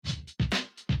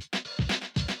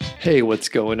Hey, what's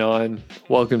going on?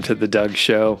 Welcome to The Doug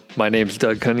Show. My name is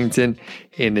Doug Cunnington,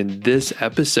 and in this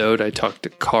episode, I talked to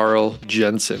Carl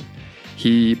Jensen.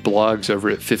 He blogs over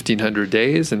at 1500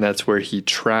 Days, and that's where he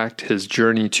tracked his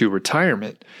journey to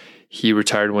retirement. He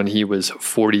retired when he was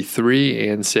 43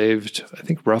 and saved, I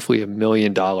think, roughly $1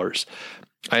 million.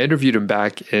 I interviewed him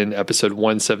back in episode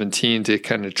 117 to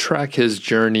kind of track his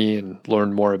journey and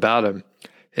learn more about him.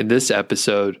 In this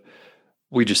episode,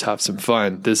 we just have some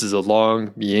fun. This is a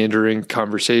long, meandering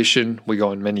conversation. We go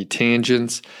on many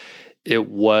tangents. It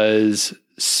was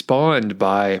spawned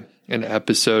by an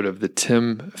episode of the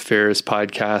Tim Ferriss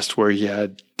podcast where he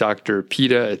had Dr.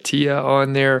 Peta Attia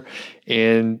on there,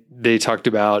 and they talked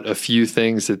about a few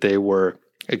things that they were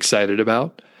excited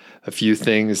about, a few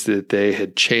things that they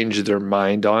had changed their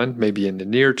mind on, maybe in the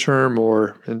near term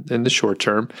or in the short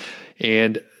term,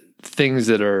 and things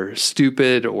that are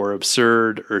stupid or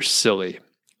absurd or silly.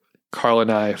 Carl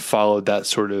and I followed that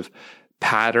sort of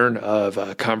pattern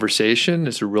of conversation.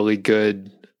 It's a really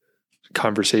good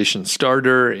conversation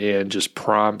starter and just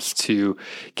prompts to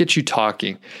get you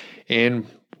talking. And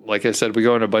like I said, we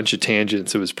go on a bunch of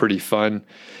tangents. It was pretty fun.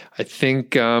 I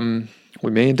think we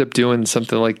may end up doing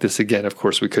something like this again. Of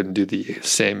course, we couldn't do the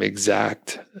same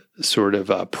exact sort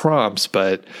of prompts,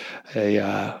 but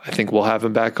I think we'll have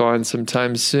him back on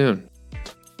sometime soon.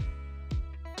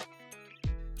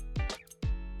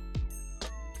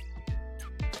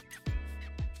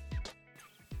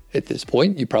 At this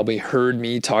point, you probably heard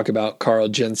me talk about Carl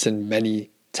Jensen many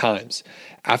times.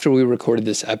 After we recorded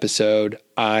this episode,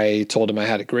 I told him I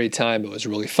had a great time. It was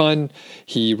really fun.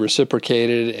 He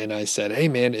reciprocated, and I said, hey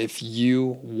man, if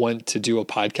you want to do a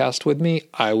podcast with me,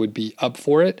 I would be up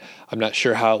for it. I'm not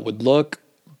sure how it would look,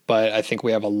 but I think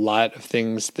we have a lot of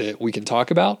things that we can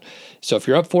talk about. So if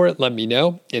you're up for it, let me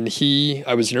know. And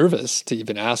I was nervous to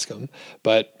even ask him,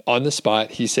 but on the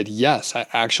spot, he said, yes,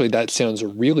 that sounds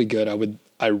really good.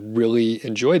 I really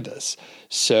enjoyed this.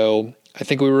 So I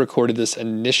think we recorded this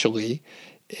initially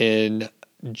in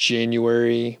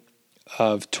January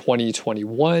of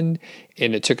 2021,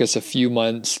 and it took us a few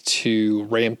months to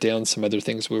ramp down some other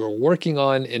things we were working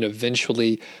on, and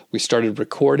eventually we started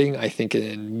recording, I think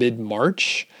in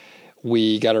mid-March.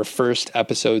 We got our first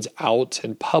episodes out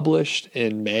and published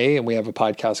in May, and we have a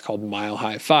podcast called Mile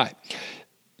High Fi.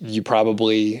 You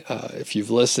probably, if you've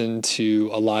listened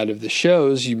to a lot of the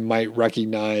shows, you might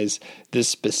recognize this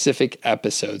specific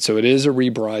episode. So it is a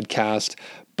rebroadcast,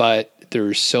 but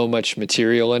there's so much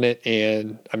material in it.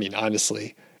 And I mean,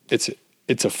 honestly, it's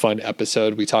a fun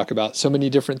episode. We talk about so many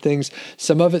different things.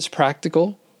 Some of it's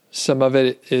practical. Some of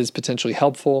it is potentially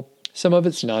helpful. Some of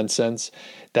it's nonsense.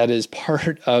 That is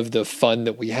part of the fun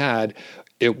that we had.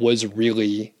 It was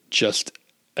really just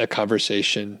a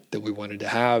conversation that we wanted to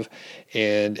have.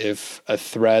 And if a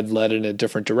thread led in a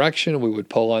different direction, we would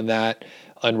pull on that,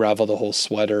 unravel the whole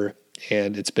sweater.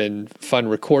 And it's been fun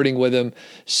recording with him.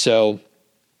 So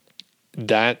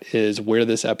that is where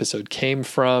this episode came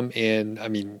from. And I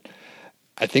mean,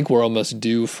 I think we're almost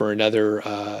due for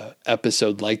another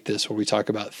episode like this where we talk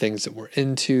about things that we're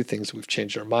into, things that we've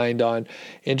changed our mind on,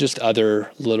 and just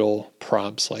other little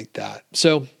prompts like that.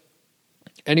 So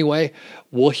anyway,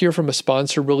 we'll hear from a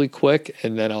sponsor really quick,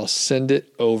 and then I'll send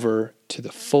it over to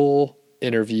the full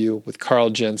interview with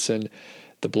Carl Jensen,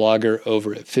 the blogger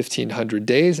over at 1500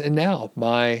 Days, and now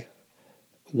my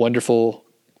wonderful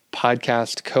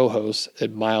podcast co-host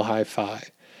at Mile High Fi.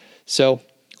 So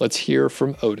let's hear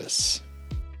from Otis.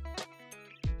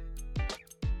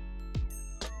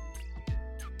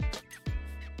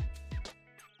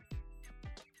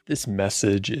 This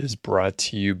message is brought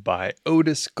to you by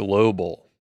Otis Global.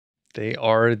 They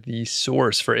are the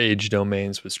source for age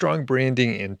domains with strong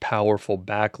branding and powerful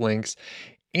backlinks.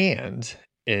 And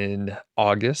in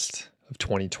August of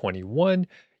 2021,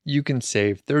 you can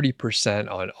save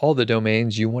 30% on all the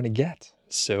domains you want to get.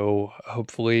 So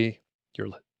hopefully you're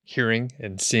hearing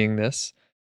and seeing this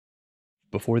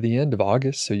before the end of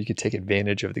August so you can take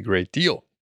advantage of the great deal.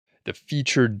 The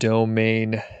featured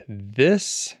domain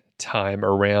this time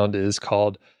around is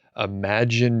called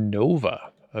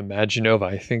Imaginova. Imaginova,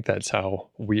 I think that's how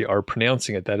we are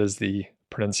pronouncing it. That is the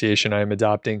pronunciation I'm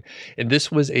adopting. And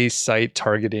this was a site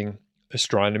targeting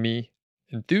astronomy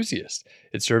enthusiasts.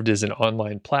 It served as an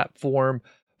online platform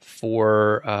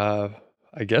for,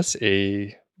 I guess,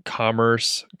 a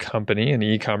commerce company, an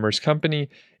e-commerce company,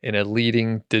 and a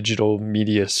leading digital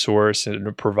media source, and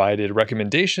it provided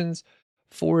recommendations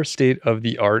for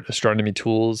state-of-the-art astronomy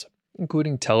tools,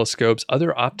 including telescopes,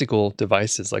 other optical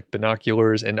devices like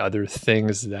binoculars, and other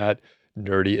things that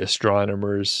nerdy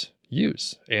astronomers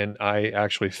use. And I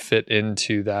actually fit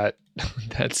into that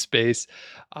that space.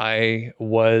 I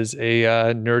was a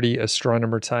nerdy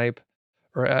astronomer type,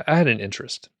 or I had an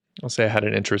interest. I'll say I had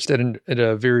an interest at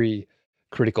a very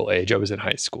critical age. I was in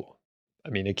high school. I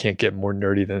mean, it can't get more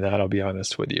nerdy than that, I'll be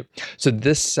honest with you. So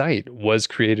this site was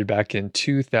created back in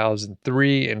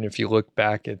 2003. And if you look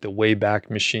back at the Wayback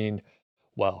Machine,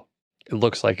 well, it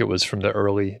looks like it was from the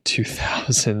early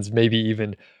 2000s, maybe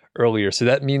even earlier. So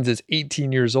that means it's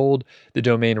 18 years old. The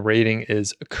domain rating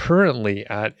is currently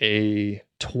at a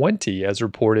 20 as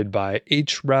reported by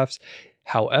Ahrefs.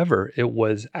 However, it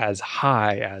was as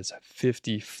high as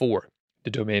 54. The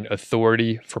domain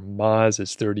authority from Moz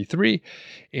is 33,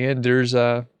 and there's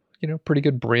a pretty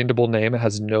good brandable name. It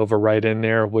has Nova right in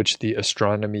there, which the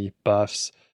astronomy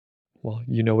buffs, well,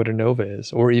 you know what a nova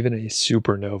is, or even a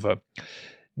supernova.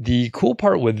 The cool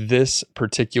part with this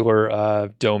particular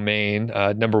domain,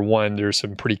 number one, there's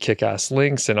some pretty kick-ass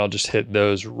links, and I'll just hit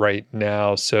those right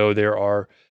now. So there are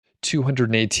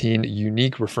 218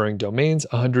 unique referring domains,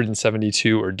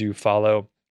 172 are do follow.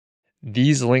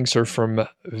 These links are from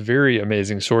very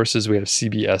amazing sources. We have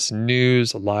CBS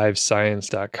News,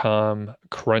 LiveScience.com,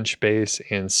 Crunchbase,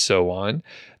 and so on.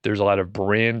 There's a lot of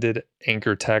branded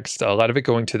anchor text, a lot of it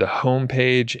going to the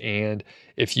homepage. And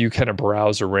if you kind of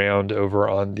browse around over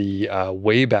on the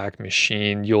Wayback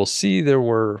Machine, you'll see there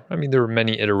were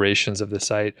many iterations of the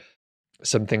site.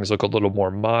 Some things look a little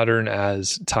more modern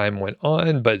as time went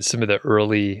on, but some of the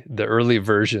early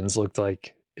versions looked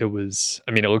like it looks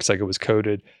like it was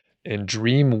coded in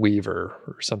Dreamweaver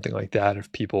or something like that,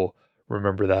 if people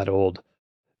remember that old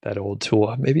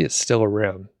tool. Maybe it's still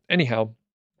around. Anyhow,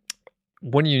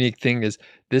 one unique thing is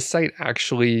this site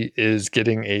actually is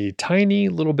getting a tiny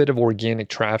little bit of organic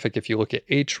traffic. If you look at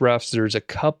Ahrefs, there's a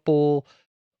couple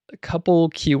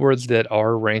keywords that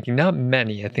are ranking, not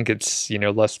many. I think it's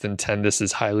less than 10. This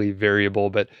is highly variable,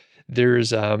 but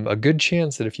there's a good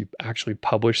chance that if you actually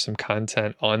publish some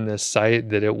content on this site,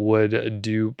 that it would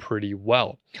do pretty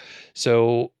well.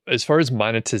 So as far as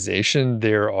monetization,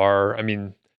 there are,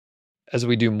 as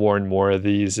we do more and more of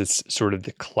these, it's sort of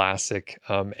the classic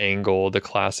angle, the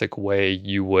classic way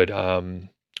you would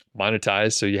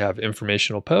monetize. So you have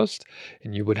informational posts,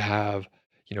 and you would have,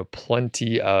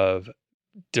 plenty of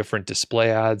different display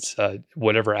ads.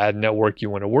 Whatever ad network you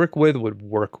want to work with would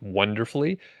work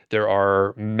wonderfully. There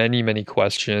are many, many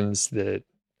questions that,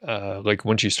 like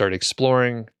once you start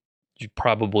exploring, you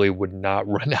probably would not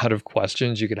run out of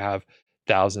questions. You could have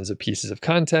thousands of pieces of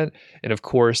content. And of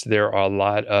course, there are a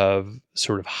lot of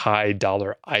sort of high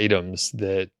dollar items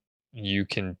that you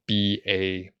can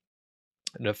be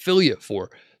an affiliate for.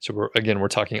 So we're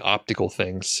talking optical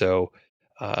things. So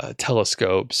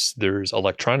telescopes, there's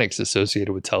electronics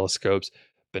associated with telescopes,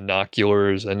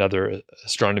 binoculars, another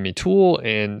astronomy tool.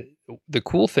 And the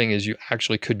cool thing is you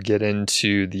actually could get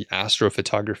into the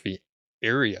astrophotography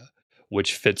area,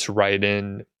 which fits right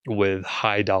in with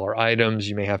high dollar items.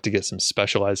 You may have to get some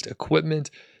specialized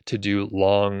equipment to do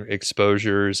long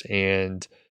exposures. And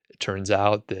it turns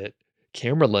out that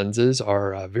camera lenses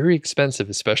are very expensive,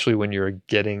 especially when you're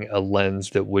getting a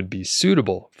lens that would be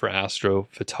suitable for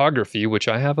astrophotography, which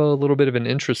I have a little bit of an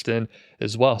interest in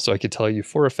as well. So I could tell you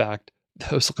for a fact,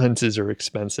 those lenses are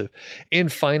expensive.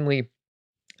 And finally,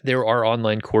 there are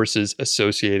online courses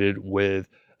associated with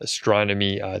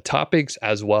astronomy topics,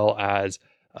 as well as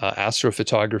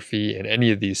astrophotography and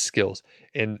any of these skills.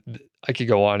 And I could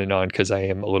go on and on because I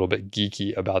am a little bit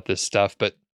geeky about this stuff,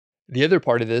 but the other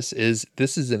part of this is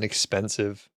an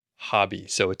expensive hobby.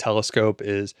 So a telescope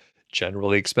is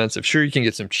generally expensive. Sure, you can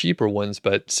get some cheaper ones,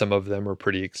 but some of them are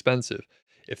pretty expensive.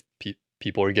 If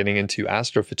people are getting into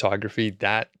astrophotography,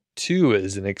 that too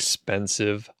is an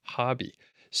expensive hobby.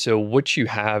 So what you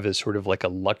have is sort of like a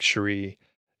luxury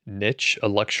niche, a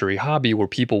luxury hobby where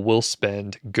people will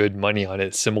spend good money on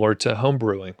it, similar to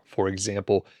homebrewing, for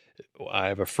example. I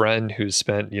have a friend who's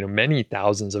spent, many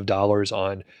thousands of dollars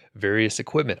on various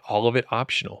equipment, all of it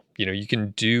optional. You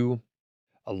can do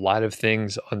a lot of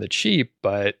things on the cheap,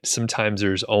 but sometimes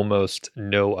there's almost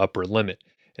no upper limit.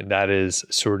 And that is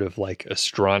sort of like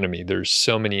astronomy. There's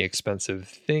so many expensive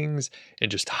things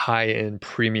and just high-end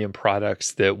premium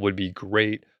products that would be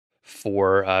great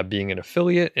for being an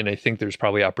affiliate. And I think there's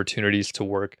probably opportunities to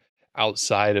work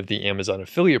outside of the Amazon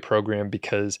affiliate program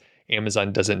because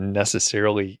Amazon doesn't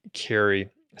necessarily carry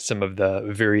some of the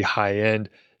very high-end,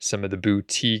 some of the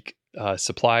boutique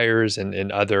suppliers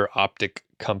and other optic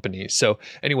companies. So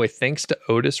anyway, thanks to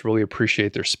Otis. Really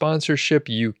appreciate their sponsorship.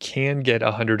 You can get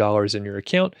 $100 in your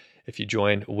account if you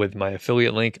join with my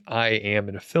affiliate link. I am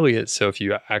an affiliate, so if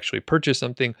you actually purchase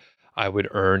something, I would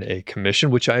earn a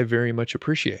commission, which I very much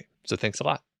appreciate. So thanks a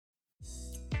lot.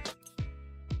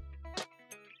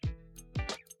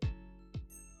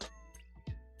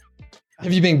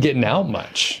 Have you been getting out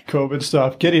much? COVID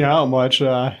stuff, getting out much?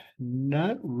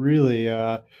 Not really.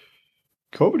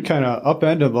 COVID kind of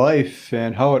upended life,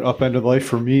 and how it upended life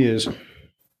for me is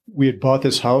we had bought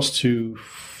this house to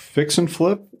fix and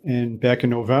flip back in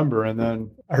November. And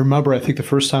then I remember, I think the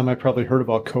first time I probably heard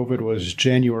about COVID was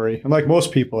January. And like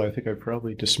most people, I think I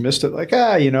probably dismissed it like,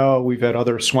 we've had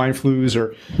other swine flus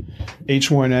or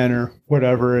H1N or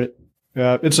whatever.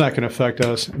 It's not going to affect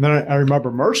us. And then I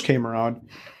remember March came around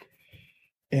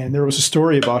and there was a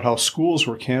story about how schools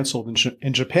were canceled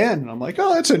in Japan. And I'm like,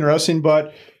 oh, that's interesting,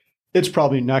 but it's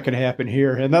probably not going to happen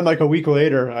here. And then like a week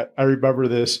later, I remember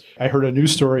this. I heard a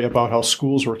news story about how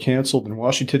schools were canceled in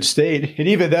Washington State. And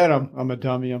even then, I'm a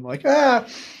dummy. I'm like, nah,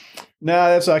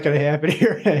 that's not going to happen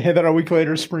here. And then a week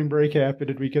later, spring break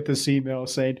happened, and we get this email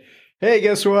saying, hey,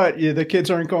 guess what? The kids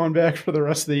aren't going back for the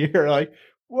rest of the year. Like,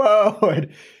 whoa.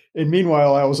 And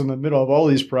meanwhile, I was in the middle of all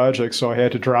these projects, so I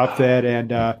had to drop that.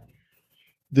 And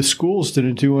the schools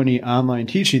didn't do any online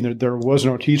teaching. There was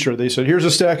no teacher. They said, here's a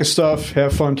stack of stuff.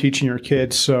 Have fun teaching your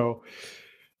kids. So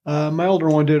my older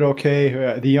one did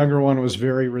okay. The younger one was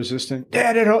very resistant.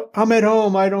 Dad, I'm at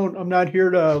home. I'm not here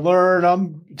to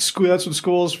learn. That's what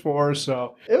school's for.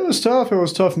 So it was tough. It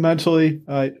was tough mentally.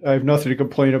 I have nothing to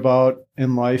complain about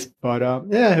in life. But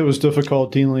it was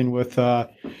difficult dealing with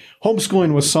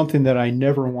homeschooling was something that I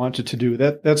never wanted to do.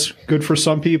 That's good for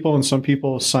some people, and some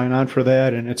people sign on for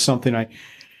that. And it's something I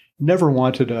never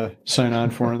wanted to sign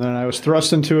on for. And then I was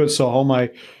thrust into it. So all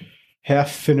my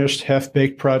half-finished,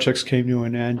 half-baked projects came to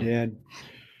an end, and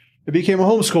I became a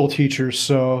homeschool teacher.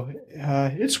 So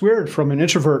it's weird from an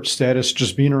introvert status,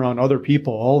 just being around other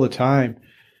people all the time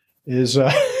is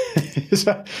a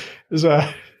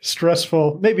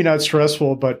stressful, maybe not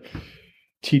stressful, but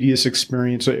tedious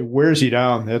experience. It wears you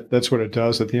down. That's what it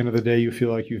does. At the end of the day, you feel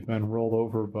like you've been rolled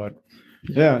over, but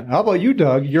yeah. How about you,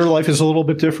 Doug? Your life is a little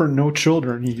bit different. No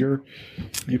children. You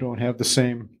don't have the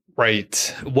same.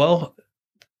 Right. Well,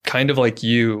 kind of like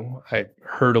you, I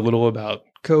heard a little about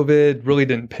COVID, really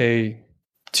didn't pay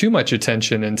too much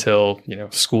attention until,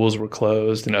 schools were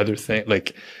closed and other things.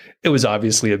 Like, it was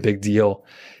obviously a big deal.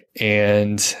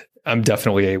 And I'm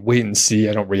definitely a wait and see.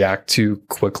 I don't react too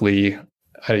quickly.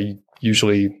 It's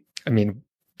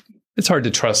hard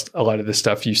to trust a lot of the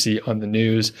stuff you see on the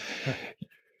news.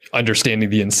 Understanding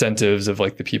the incentives of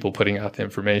like the people putting out the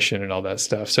information and all that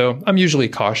stuff. So I'm usually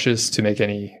cautious to make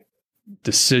any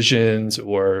decisions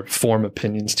or form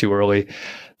opinions too early.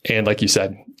 And like you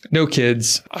said, no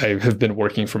kids. I have been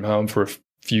working from home for a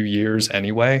few years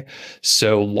anyway.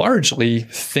 So largely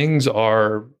things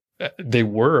were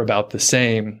about the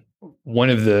same. One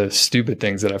of the stupid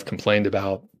things that I've complained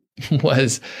about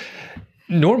was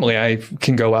normally I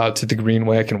can go out to the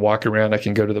Greenway, I can walk around, I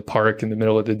can go to the park in the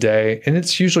middle of the day, and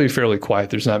it's usually fairly quiet.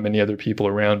 There's not many other people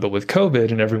around, but with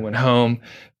COVID and everyone home,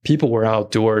 people were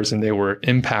outdoors and they were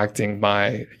impacting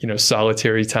my,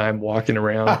 solitary time walking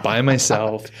around by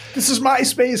myself. This is my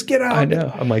space. Get out. I know.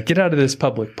 I'm like, get out of this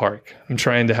public park. I'm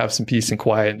trying to have some peace and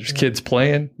quiet. And there's kids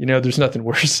playing, there's nothing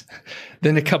worse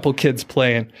than a couple kids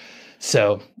playing.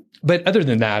 So, but other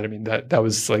than that, that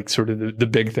was like sort of the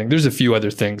big thing. There's a few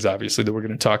other things, obviously, that we're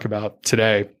going to talk about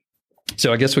today.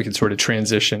 So I guess we can sort of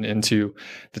transition into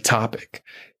the topic.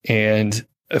 And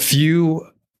a few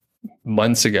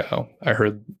months ago, I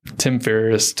heard Tim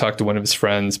Ferriss talk to one of his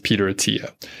friends, Peter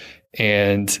Attia.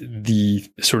 And the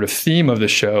sort of theme of the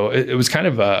show, it was kind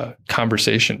of a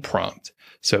conversation prompt.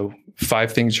 So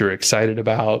 5 things you're excited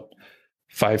about,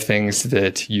 5 things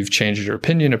that you've changed your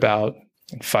opinion about,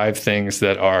 and 5 things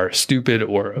that are stupid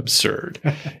or absurd.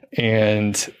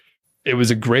 And it was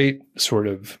a great sort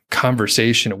of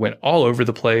conversation. It went all over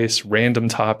the place, random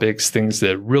topics, things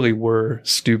that really were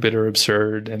stupid or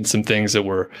absurd, and some things that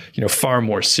were, far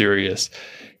more serious.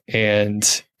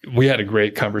 And we had a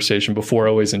great conversation before. I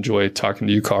always enjoy talking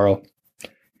to you, Carl.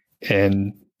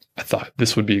 And I thought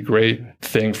this would be a great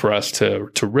thing for us to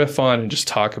riff on and just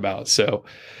talk about. So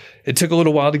it took a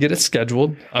little while to get it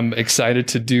scheduled. I'm excited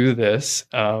to do this.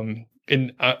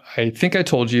 And I think I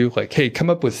told you, like, hey, come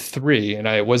up with 3. And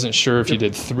I wasn't sure if you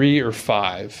did 3 or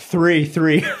 5.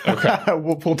 3. Okay.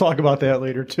 We'll talk about that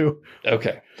later too.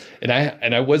 Okay. And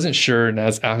I wasn't sure. And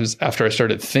after I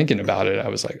started thinking about it, I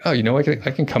was like, oh,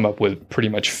 I can come up with pretty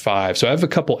much 5. So I have a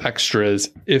couple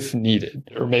extras if needed,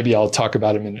 or maybe I'll talk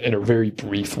about them in a very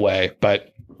brief way.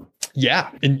 But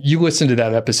yeah. And you listened to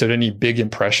that episode. Any big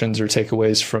impressions or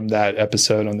takeaways from that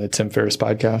episode on the Tim Ferriss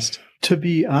podcast? To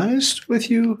be honest with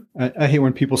you, I hate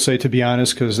when people say to be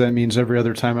honest, because that means every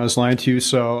other time I was lying to you.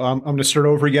 So I'm going to start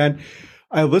over again.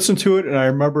 I listened to it and I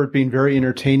remember it being very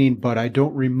entertaining, but I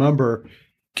don't remember.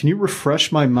 Can you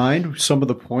refresh my mind some of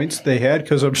the points they had?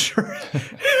 Because I'm sure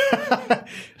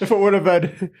If it would have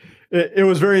been, it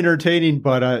was very entertaining,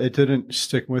 but it didn't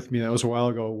stick with me. That was a while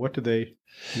ago. What did they?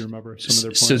 Do you remember some of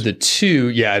their points? So the two,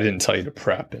 I didn't tell you to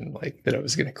prep and like that I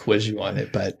was going to quiz you on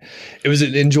it, but it was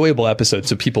an enjoyable episode.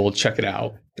 So people will check it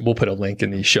out. We'll put a link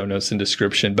in the show notes and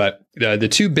description. But the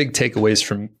two big takeaways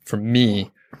from me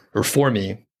or for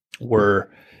me were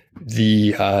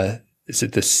the is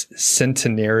it the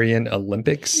Centenarian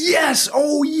Olympics? Yes.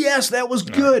 Oh, yes. That was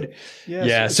good. Yes,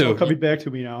 yeah. It's So all coming back to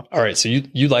me now. All right. So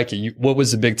you like it. What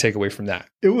was the big takeaway from that?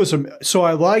 It was, so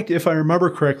I liked, if I remember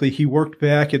correctly, he worked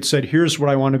back and said, here's what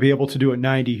I want to be able to do at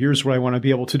 90. Here's what I want to be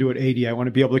able to do at 80. I want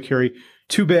to be able to carry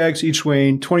 2 bags each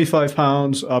weighing 25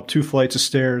 pounds up 2 flights of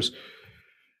stairs.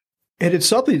 And it's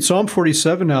something, so I'm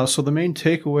 47 now. So the main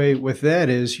takeaway with that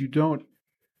is you don't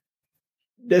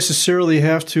necessarily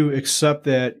have to accept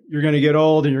that you're going to get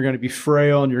old and you're going to be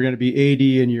frail and you're going to be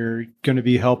 80 and you're going to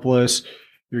be helpless.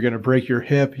 You're going to break your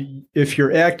hip. If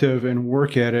you're active and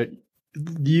work at it,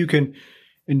 you can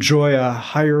enjoy a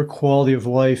higher quality of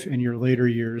life in your later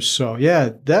years. So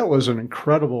yeah, that was an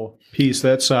incredible piece.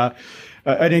 That's, I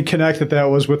didn't connect that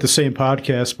was with the same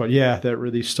podcast, but yeah, that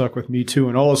really stuck with me too.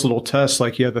 And all those little tests,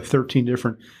 like you had the 13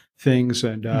 different things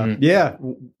and yeah,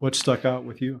 what stuck out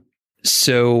with you?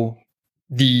 So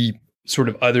the sort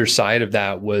of other side of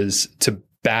that was to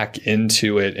back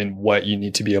into it and what you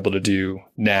need to be able to do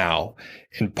now.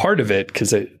 And part of it,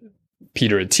 because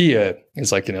Peter Attia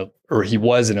is like he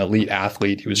was an elite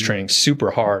athlete. He was training super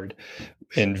hard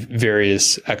in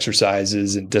various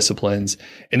exercises and disciplines,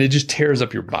 and it just tears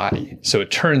up your body. So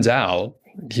it turns out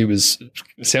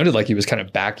sounded like he was kind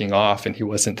of backing off and he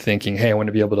wasn't thinking, hey, I want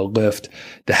to be able to lift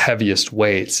the heaviest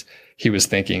weights. He was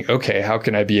thinking, okay, how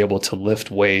can I be able to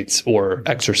lift weights or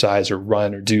exercise or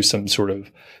run or do some sort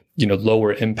of,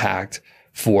 lower impact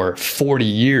for 40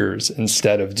 years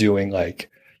instead of doing like,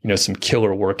 some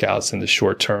killer workouts in the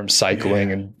short term,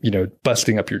 cycling and,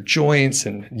 busting up your joints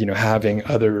and, having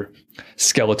other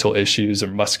skeletal issues or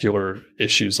muscular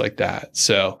issues like that.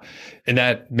 So, and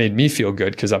that made me feel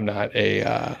good because I'm not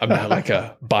like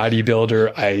a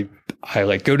bodybuilder.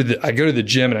 I go to the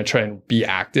gym and I try and be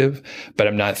active, but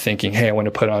I'm not thinking, hey, I want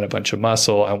to put on a bunch of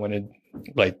muscle. I want to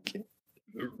like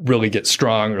really get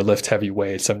strong or lift heavy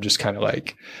weights. I'm just kind of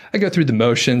like, I go through the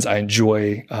motions. I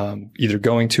enjoy either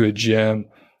going to a gym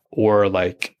or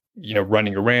like,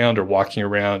 running around or walking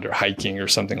around or hiking or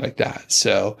something like that.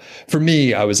 So for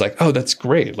me, I was like, oh, that's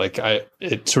great. Like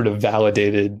it sort of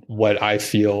validated what I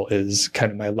feel is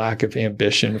kind of my lack of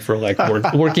ambition for like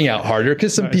working out harder.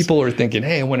 Cause some people are thinking,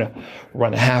 hey, I want to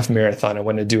run a half marathon. I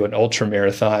want to do an ultra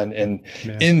marathon. And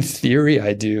in theory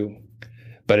I do,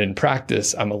 but in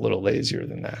practice, I'm a little lazier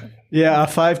than that. Yeah. A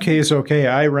 5K is okay.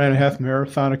 I ran a half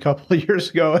marathon a couple of years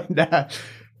ago and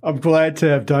I'm glad to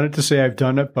have done it, to say I've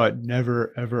done it, but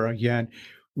never, ever again.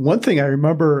 One thing I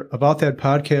remember about that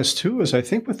podcast too is I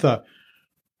think with the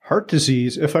heart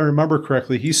disease, if I remember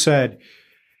correctly, he said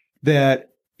that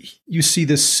you see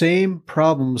the same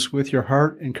problems with your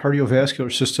heart and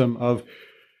cardiovascular system of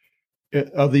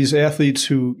these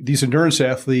athletes these endurance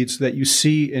athletes that you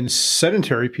see in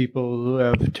sedentary people who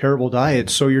have terrible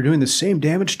diets. So you're doing the same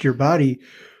damage to your body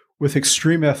with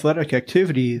extreme athletic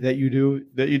activity that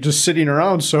you're just sitting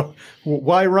around. So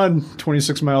why run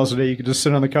 26 miles a day? You could just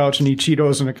sit on the couch and eat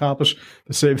Cheetos and accomplish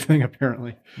the same thing,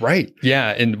 apparently. Right.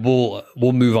 Yeah. And we'll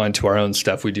move on to our own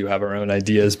stuff. We do have our own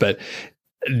ideas, but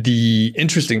the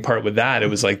interesting part with that, it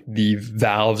was like the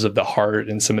valves of the heart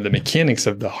and some of the mechanics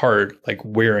of the heart like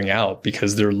wearing out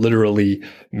because they're literally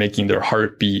making their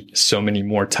heart beat so many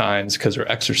more times because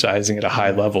they're exercising at a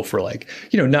high level for like,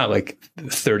 not like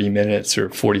 30 minutes or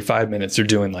 45 minutes. They're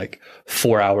doing like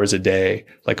 4 hours a day,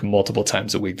 like multiple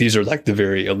times a week. These are like the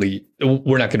very elite.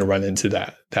 We're not going to run into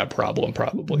that problem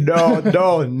probably.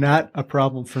 No, not a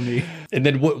problem for me. And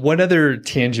then one other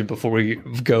tangent before we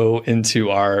go into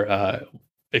our,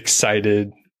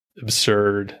 excited,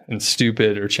 absurd, and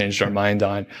stupid or changed our mind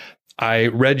on. I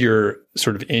read your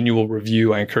sort of annual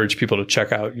review. I encourage people to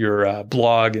check out your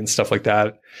blog and stuff like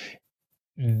that.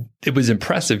 It was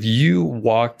impressive. You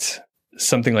walked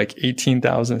something like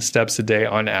 18,000 steps a day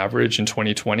on average in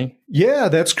 2020. Yeah,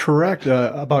 that's correct.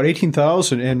 About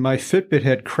 18,000. And my Fitbit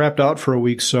had crapped out for a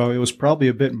week. So it was probably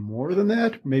a bit more than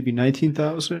that, maybe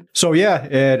 19,000. So yeah,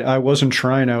 and I wasn't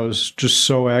trying. I was just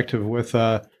so active with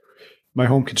my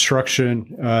home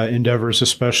construction endeavors,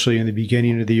 especially in the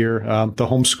beginning of the year. The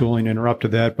homeschooling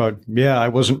interrupted that. But yeah, I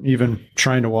wasn't even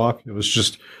trying to walk. It was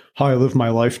just how I live my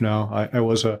life now. I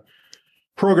was a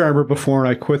programmer before and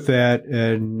I quit that.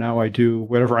 And now I do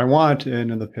whatever I want.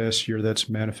 And in the past year, that's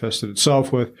manifested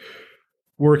itself with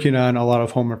working on a lot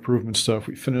of home improvement stuff.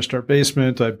 We finished our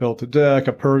basement. I built a deck,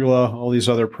 a pergola, all these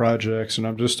other projects, and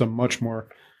I'm just a much more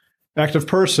active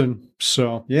person.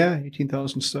 So yeah,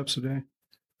 18,000 steps a day.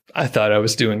 I thought I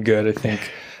was doing good. I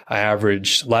think I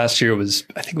averaged last year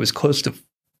I think it was close to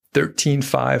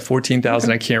 13,500,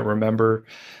 14,000. I can't remember,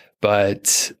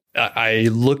 but I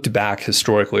looked back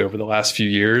historically over the last few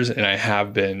years, and I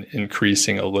have been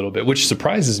increasing a little bit, which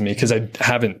surprises me because I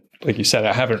haven't, like you said,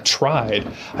 I haven't tried.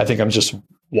 I think I'm just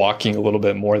walking a little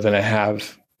bit more than I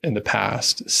have in the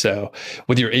past. So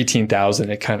with your 18,000,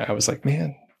 I was like,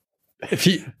 man, if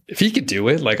he could do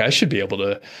it, like I should be able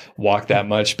to walk that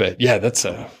much. But yeah, that's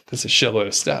a shitload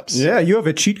of steps. Yeah, you have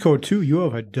a cheat code too. You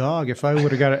have a dog. If I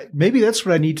would have got it, maybe that's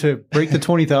what I need to break the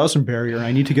 20,000 barrier.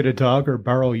 I need to get a dog or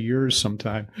borrow yours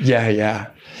sometime.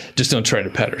 Yeah. Just don't try to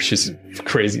pet her. She's a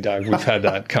crazy dog. We've had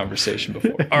that conversation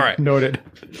before. All right. Noted.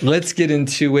 Let's get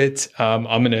into it. I'm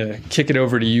going to kick it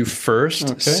over to you first.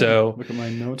 Okay. So look at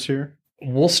my notes here.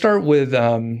 We'll start with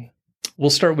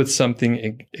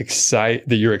something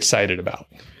that you're excited about.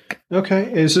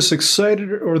 Okay. Is this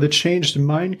excited or the changed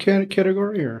mind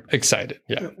category or? Excited.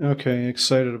 Yeah. Okay.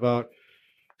 Excited about.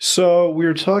 So we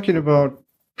were talking about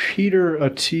Peter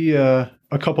Attia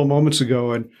a couple moments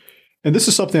ago, and this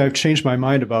is something I've changed my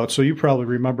mind about. So you probably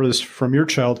remember this from your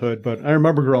childhood, but I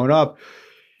remember growing up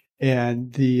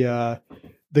and the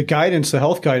guidance, the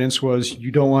health guidance was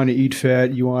you don't want to eat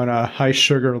fat. You want a high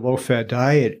sugar, low fat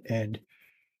diet. And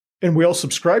we all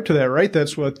subscribe to that, right?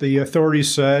 That's what the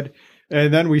authorities said.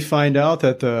 And then we find out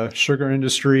that the sugar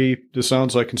industry, this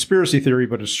sounds like conspiracy theory,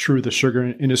 but it's true. The sugar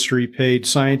industry paid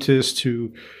scientists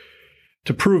to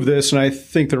prove this. And I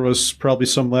think there was probably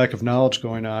some lack of knowledge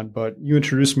going on. But you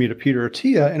introduced me to Peter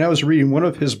Attia, and I was reading one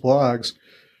of his blogs,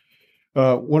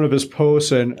 one of his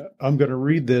posts, and I'm going to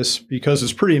read this because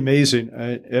it's pretty amazing.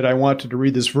 And I wanted to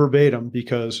read this verbatim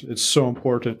because it's so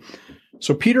important.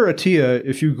 So Peter Attia,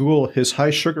 if you Google his high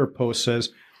sugar post,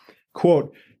 says,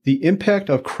 quote, "The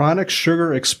impact of chronic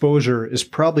sugar exposure is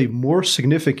probably more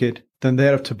significant than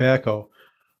that of tobacco.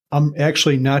 I'm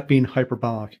actually not being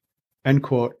hyperbolic," end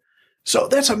quote. So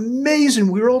that's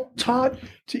amazing. We were all taught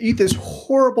to eat this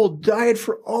horrible diet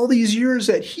for all these years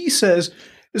that he says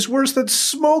is worse than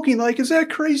smoking. Like, is that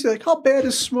crazy? Like, how bad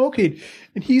is smoking?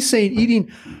 And he's saying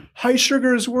eating high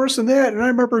sugar is worse than that. And I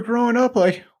remember growing up,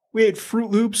 like, we ate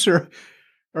Fruit Loops or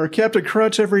Captain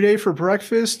Crunch every day for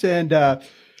breakfast. And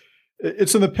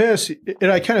it's in the past.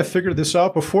 And I kind of figured this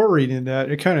out before reading that.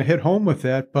 It kind of hit home with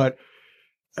that. But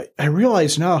I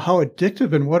realize now how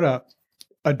addictive and what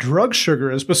a drug sugar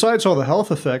is, besides all the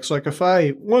health effects. Like if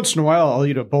once in a while, I'll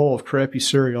eat a bowl of crappy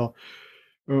cereal.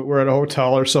 We're at a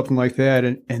hotel or something like that.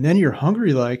 And then you're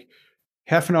hungry like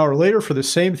half an hour later for the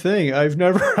same thing. I've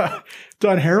never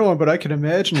done heroin, but I can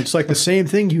imagine it's like the same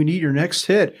thing. You need your next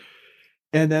hit.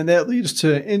 And then that leads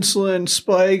to insulin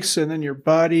spikes, and then your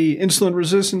body, insulin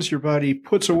resistance, your body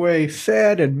puts away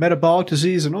fat and metabolic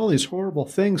disease and all these horrible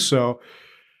things. So,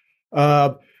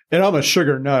 and I'm a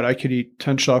sugar nut. I could eat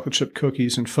 10 chocolate chip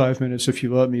cookies in 5 minutes if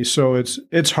you let me. So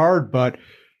it's hard, but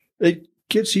it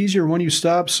gets easier when you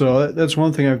stop. So that's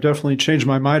one thing I've definitely changed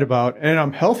my mind about. And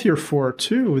I'm healthier for it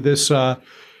too.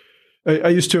 I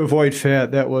used to avoid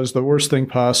fat. That was the worst thing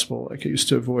possible. Like I used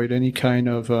to avoid any kind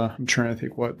of, I'm trying to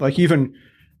think what, like even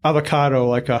avocado,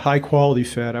 like a high quality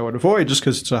fat, I would avoid just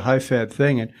because it's a high fat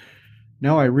thing. And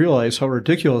now I realize how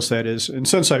ridiculous that is. And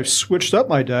since I've switched up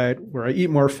my diet where I eat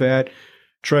more fat,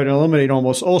 try to eliminate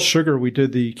almost all sugar, we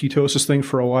did the ketosis thing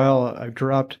for a while. I've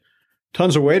dropped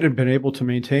tons of weight and been able to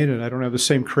maintain it. I don't have the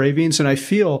same cravings. And I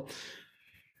feel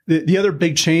the other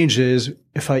big change is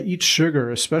if I eat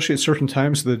sugar, especially at certain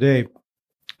times of the day,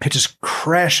 I just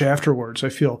crash afterwards. I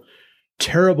feel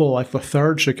terrible, like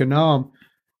lethargic. And now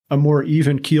I'm more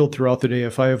even keeled throughout the day.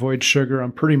 If I avoid sugar,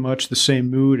 I'm pretty much the same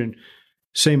mood and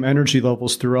same energy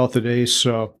levels throughout the day.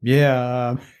 So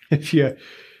yeah, if you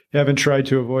haven't tried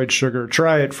to avoid sugar,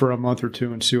 try it for a month or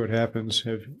two and see what happens.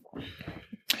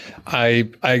 I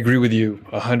agree with you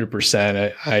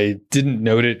 100%. I didn't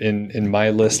note it in my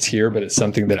list here, but it's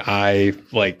something that I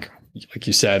like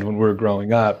you said, when we were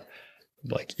growing up,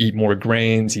 like eat more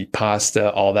grains, eat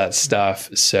pasta, all that stuff.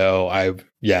 So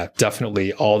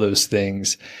definitely all those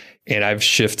things. And I've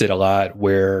shifted a lot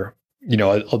where,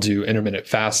 I'll do intermittent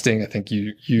fasting. I think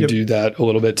you do that a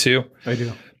little bit too. I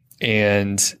do.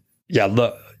 And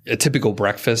a typical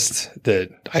breakfast that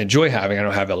I enjoy having, I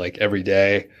don't have it like every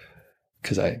day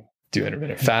because I do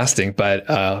intermittent fasting, but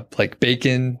like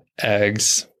bacon,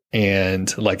 eggs,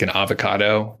 and like an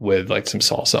avocado with like some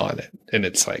salsa on it. And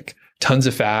it's like tons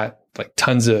of fat, like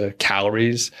tons of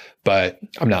calories, but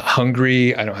I'm not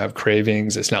hungry. I don't have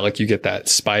cravings. It's not like you get that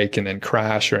spike and then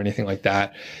crash or anything like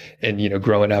that. And,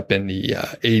 growing up in the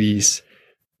 80s,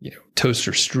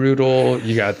 toaster strudel,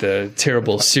 you got the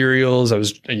terrible cereals.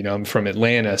 I'm from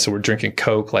Atlanta, so we're drinking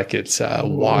Coke like it's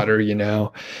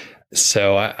water,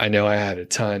 So I know I had a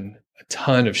ton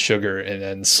of sugar, and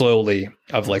then slowly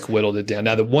I've like whittled it down.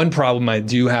 Now, the one problem I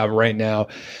do have right now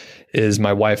is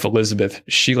my wife, Elizabeth.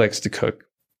 She likes to cook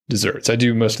desserts. I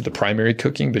do most of the primary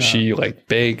cooking, but she like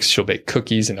bakes, she'll bake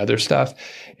cookies and other stuff.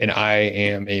 And I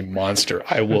am a monster.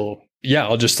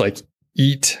 I'll just like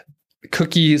eat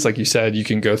cookies. Like you said, you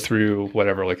can go through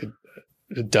whatever, like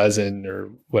a dozen or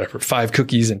whatever, 5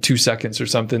 cookies in 2 seconds or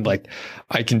something. Like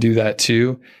I can do that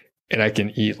too. And I can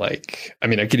eat I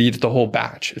could eat the whole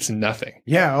batch. It's nothing.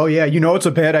 Yeah. Oh, yeah. It's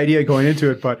a bad idea going into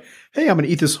it, but hey, I'm going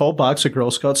to eat this whole box of Girl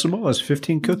Scout Samoas,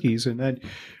 15 cookies, and then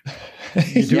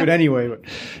you do it anyway. But.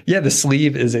 Yeah, the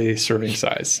sleeve is a serving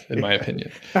size, in my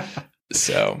opinion.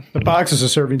 So the box is a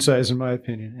serving size, in my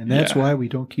opinion, and that's why we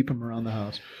don't keep them around the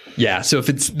house. Yeah. So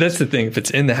that's the thing. If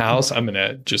it's in the house, I'm going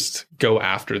to just go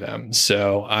after them.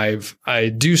 So I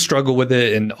do struggle with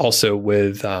it, and also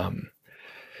with,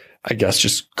 I guess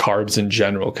just carbs in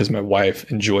general, because my wife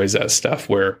enjoys that stuff,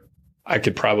 where I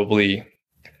could probably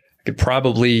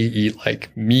eat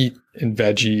like meat and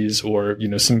veggies, or,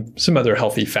 some other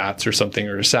healthy fats or something,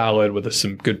 or a salad with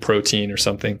some good protein or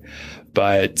something.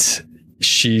 But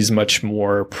she's much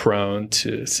more prone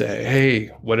to say, hey,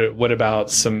 what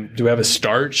about do we have a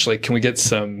starch? Like, can we get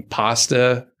some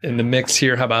pasta in the mix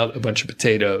here? How about a bunch of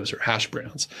potatoes or hash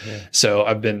browns? Yeah. So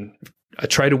I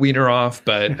try to wean her off,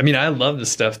 but I love the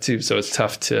stuff too. So it's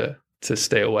tough to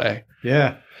stay away.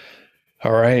 Yeah.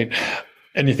 All right.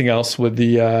 Anything else with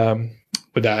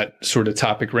with that sort of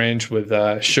topic range with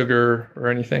sugar or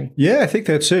anything? Yeah, I think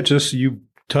that's it. Just you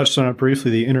touched on it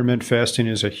briefly. The intermittent fasting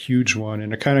is a huge one,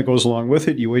 and it kind of goes along with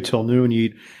it. You wait till noon, you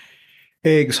eat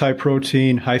eggs, high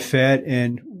protein, high fat,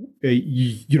 and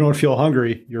you don't feel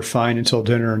hungry. You're fine until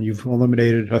dinner, and you've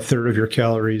eliminated a third of your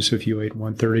calories if you ate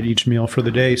 1/3 at each meal for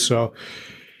the day. So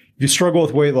if you struggle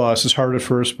with weight loss, it's hard at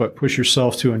first, but push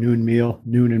yourself to a noon meal,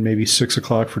 noon and maybe 6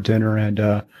 o'clock for dinner, and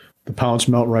the pounds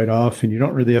melt right off, and you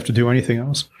don't really have to do anything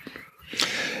else.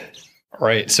 All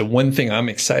right. So one thing I'm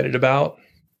excited about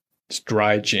is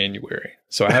dry January.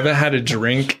 So I haven't had a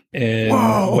drink in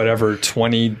whatever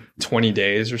 20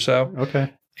 days or so.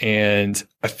 Okay. And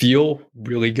I feel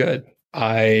really good.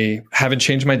 I haven't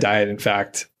changed my diet. In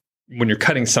fact, when you're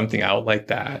cutting something out like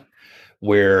that,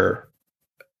 where,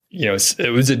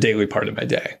 it was a daily part of my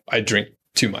day, I drink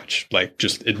too much, like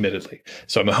just admittedly.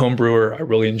 So I'm a home brewer. I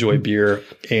really enjoy beer.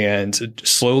 And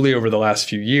slowly over the last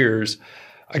few years,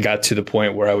 I got to the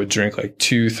point where I would drink like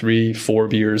 2, 3, 4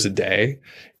 beers a day,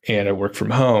 and I work from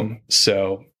home.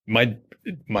 So my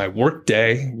work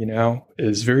day,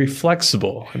 is very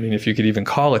flexible. If you could even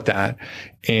call it that.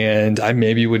 And I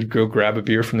maybe would go grab a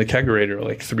beer from the kegerator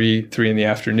like 3 in the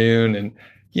afternoon. And,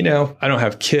 I don't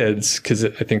have kids, because I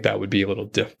think that would be a little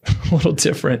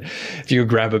different. If you go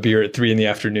grab a beer at 3 in the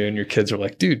afternoon, your kids are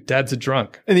like, dude, dad's a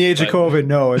drunk. In the age of COVID,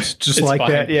 no, it's just it's like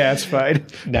fine. That. Yeah, it's fine.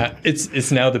 Now,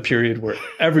 it's now the period where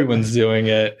everyone's doing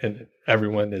it and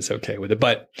everyone is okay with it.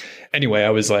 But anyway, I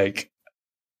was like,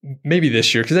 maybe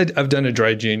this year, because I've done a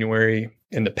dry January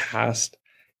in the past,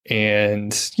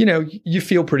 and you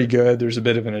feel pretty good. There's a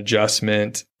bit of an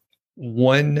adjustment.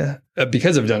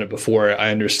 Because I've done it before,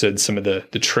 I understood some of the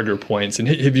trigger points. And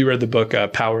have you read the book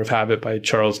Power of Habit by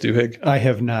Charles Duhigg? I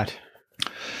have not.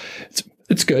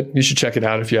 It's good. You should check it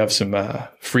out if you have some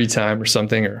free time or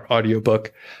something, or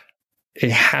audiobook. A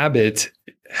habit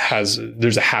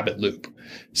there's a habit loop.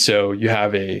 So you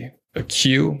have a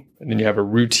cue, and then you have a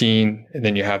routine, and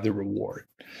then you have the reward.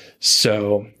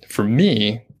 So for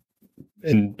me,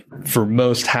 and for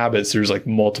most habits, there's like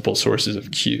multiple sources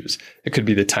of cues. It could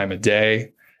be the time of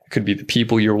day. It could be the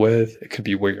people you're with. It could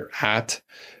be where you're at,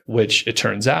 which it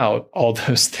turns out all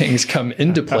those things come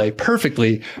into play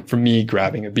perfectly for me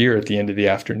grabbing a beer at the end of the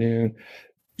afternoon,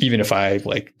 even if I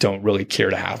don't really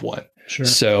care to have one. Sure.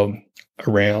 So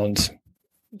around,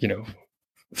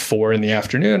 4 in the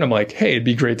afternoon, I'm like, hey, it'd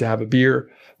be great to have a beer.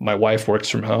 My wife works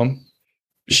from home.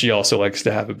 She also likes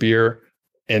to have a beer.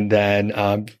 And then,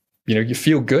 you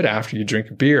feel good after you drink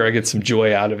a beer. I get some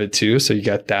joy out of it too. So you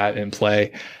got that in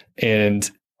play, and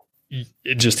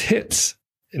it just hits,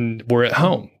 and we're at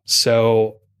home.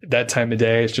 So that time of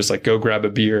day, it's just like, go grab a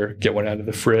beer, get one out of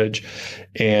the fridge,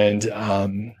 and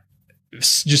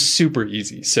it's just super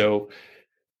easy. So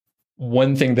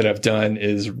one thing that I've done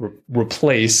is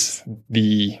replace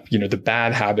the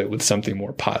bad habit with something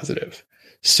more positive.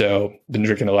 So been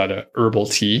drinking a lot of herbal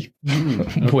tea,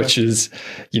 Okay. which is,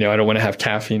 I don't want to have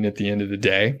caffeine at the end of the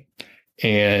day.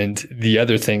 And the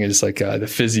other thing is like the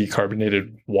fizzy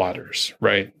carbonated waters,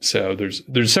 right? So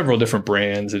there's several different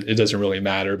brands. It doesn't really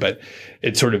matter, but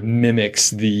it sort of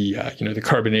mimics the the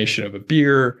carbonation of a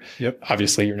beer. Yep.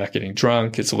 Obviously, you're not getting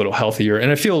drunk. It's a little healthier,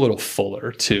 and I feel a little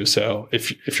fuller too. So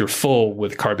if you're full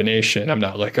with carbonation, I'm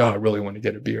not like, oh, I really want to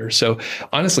get a beer. So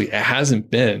honestly, it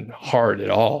hasn't been hard at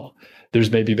all.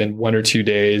 There's maybe been 1 or 2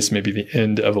 days, maybe the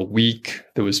end of a week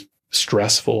that was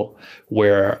stressful,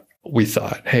 where we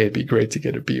thought, hey, it'd be great to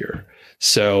get a beer.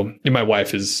 So my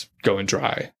wife is going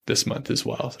dry this month as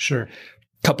well. Sure.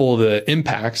 Couple of the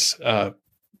impacts,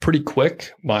 pretty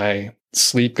quick. My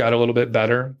sleep got a little bit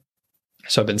better.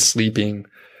 So I've been sleeping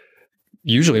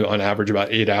usually on average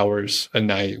about 8 hours a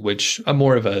night, which I'm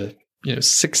more of a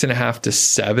 6.5 to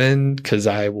 7, because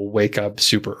I will wake up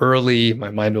super early. My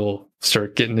mind will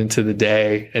start getting into the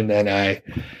day, and then I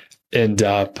end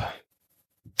up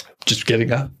just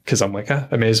getting up because I'm like, I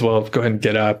may as well go ahead and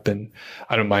get up, and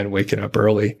I don't mind waking up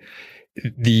early.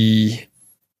 The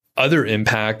other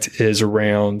impact is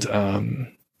around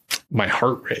my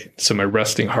heart rate. So my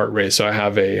resting heart rate. So I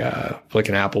have like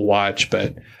an Apple Watch,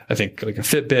 but I think like a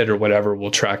Fitbit or whatever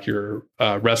will track your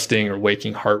resting or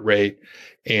waking heart rate,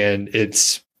 and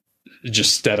it's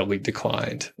just steadily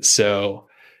declined. So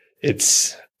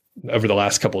it's over the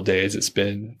last couple of days, it's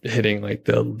been hitting like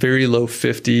the very low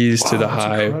 50s to the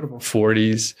high incredible.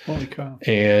 40s. Holy cow.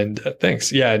 And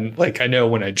thanks. Yeah. And like, I know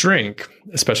when I drink,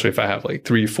 especially if I have like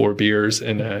 3-4 beers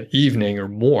in an evening or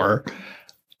more,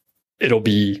 it'll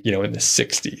be, in the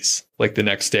 60s, like the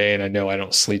next day. And I know I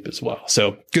don't sleep as well.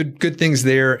 So good things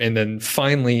there. And then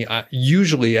finally,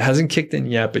 usually it hasn't kicked in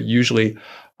yet, but usually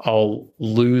I'll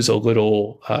lose a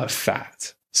little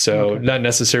fat. So Okay. not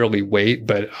necessarily weight,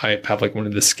 but I have like one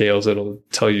of the scales that'll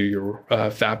tell you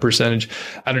your fat percentage.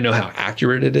 I don't know how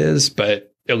accurate it is,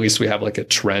 but at least we have like a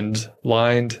trend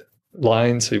line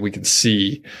so we can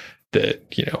see that,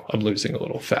 I'm losing a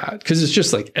little fat, because it's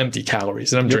just like empty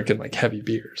calories, and I'm drinking like heavy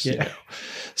beers. Yeah.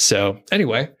 So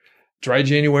anyway, dry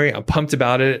January, I'm pumped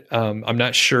about it. I'm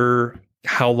not sure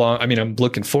how long. I mean, I'm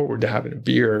looking forward to having a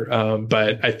beer,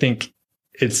 but I think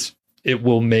it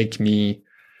will make me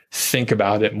think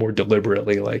about it more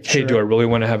deliberately. Like, hey, Sure. do I really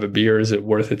want to have a beer? Is it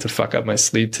worth it to fuck up my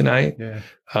sleep tonight? Yeah.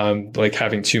 Like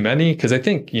having too many? Because I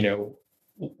think,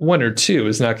 1 or 2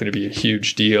 is not going to be a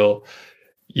huge deal.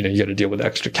 You got to deal with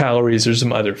extra calories. There's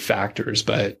some other factors,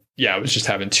 but yeah, I was just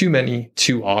having too many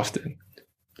too often.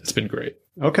 It's been great.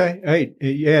 Okay. Hey,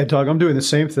 yeah, Doug, I'm doing the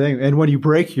same thing. And when you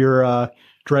break your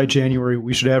dry January,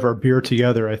 we should have our beer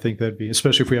together. I think that'd be,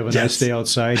 especially if we have a nice Yes. day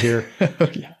outside here.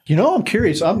 Yeah. I'm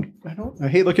curious. I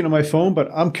hate looking at my phone, but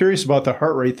I'm curious about the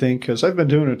heart rate thing, because I've been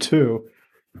doing it too.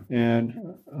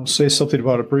 And I'll say something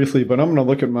about it briefly, but I'm going to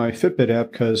look at my Fitbit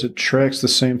app because it tracks the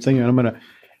same thing. And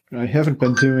I haven't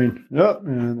been doing,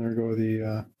 and there go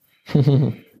the,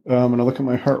 I'm going to look at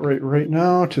my heart rate right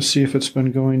now to see if it's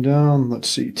been going down. Let's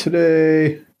see,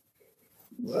 today,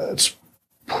 let's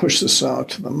push this out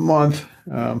to the month.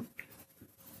 I'm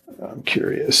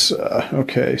curious.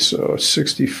 Okay, so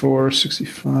 64,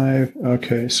 65.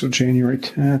 Okay, so January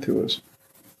 10th, it was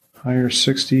higher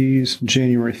 60s.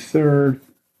 January 3rd,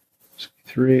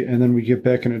 63. And then we get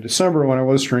back into December when I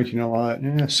was drinking a lot.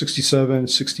 67,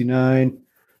 69.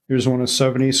 Here's one of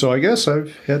 70. So I guess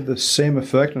I've had the same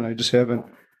effect, and I just haven't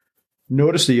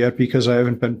noticed it yet because I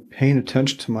haven't been paying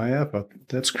attention to my app.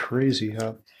 That's crazy.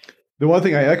 The one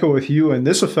thing I echo with you, and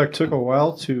this effect took a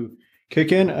while to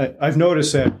kick in. I've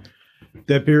noticed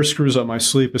that beer screws up my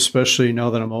sleep, especially now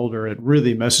that I'm older. It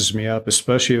really messes me up,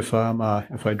 especially if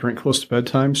I drink close to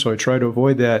bedtime. So I try to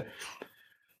avoid that.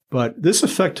 But this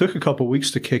effect took a couple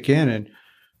weeks to kick in, and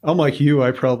unlike you,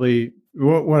 I probably,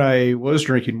 when I was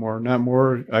drinking more, not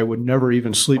more, I would never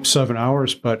even sleep 7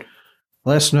 hours. But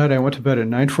last night I went to bed at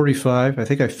 9:45. I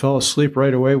think I fell asleep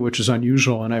right away, which is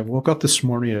unusual, and I woke up this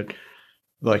morning at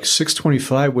like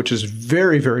 6:25, which is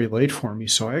very, very late for me.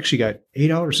 So I actually got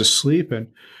 8 hours of sleep, and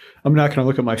I'm not going to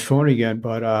look at my phone again,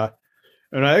 but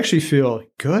and I actually feel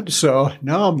good. So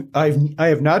now I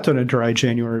have not done a dry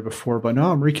January before, but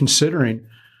now I'm reconsidering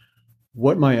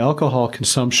what my alcohol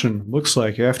consumption looks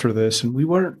like after this. And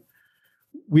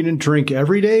we didn't drink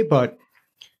every day, but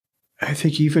I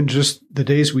think even just the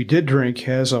days we did drink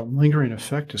has a lingering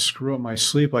effect to screw up my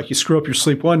sleep. Like you screw up your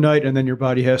sleep one night, and then your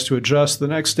body has to adjust the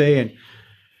next day, and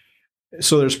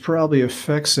so there's probably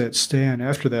effects that stay on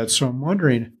after that. So I'm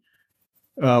wondering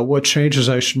what changes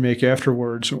I should make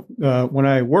afterwards. When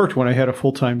I had a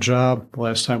full-time job, the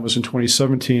last time was in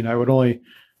 2017, I would only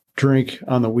drink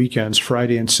on the weekends,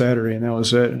 Friday and Saturday, and that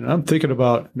was it. And I'm thinking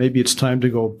about maybe it's time to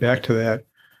go back to that.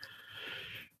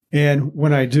 And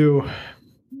when I do,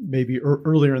 maybe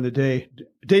earlier in the day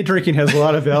drinking has a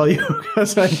lot of value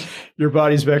because your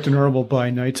body's back to normal by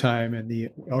nighttime and the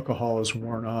alcohol is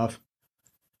worn off.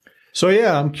 So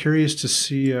yeah, I'm curious to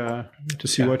see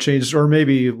what changes, or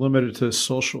maybe limited to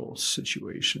social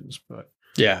situations. But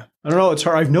yeah, I don't know. It's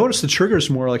hard. I've noticed the triggers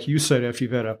more, like you said, if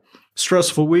you've had a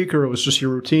stressful week or it was just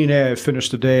your routine. Hey, I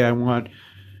finished the day. I want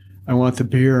the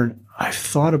beer. And I've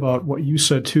thought about what you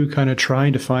said too, kind of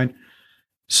trying to find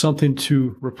something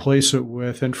to replace it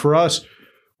with. And for us,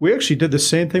 we actually did the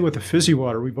same thing with the fizzy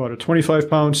water. We bought a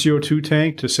 25-pound CO2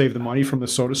 tank to save the money from the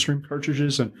SodaStream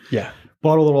cartridges, and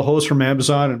bought a little hose from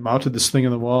Amazon and mounted this thing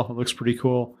on the wall. It looks pretty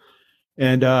cool.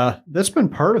 And that's been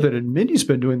part of it. And Mindy's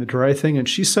been doing the dry thing, and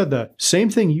she said the same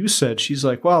thing you said. She's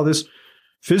like, wow, this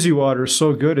fizzy water is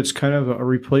so good. It's kind of a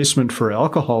replacement for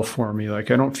alcohol for me.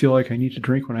 Like, I don't feel like I need to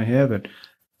drink when I have it.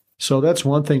 So that's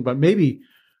one thing. But maybe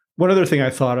one other thing I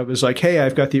thought of is like, hey,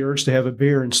 I've got the urge to have a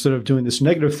beer. Instead of doing this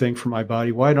negative thing for my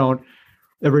body, why don't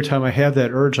every time I have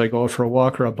that urge, I go out for a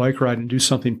walk or a bike ride and do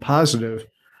something positive?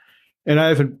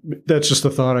 And that's just a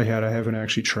thought I had. I haven't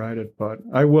actually tried it, but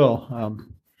I will.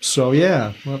 So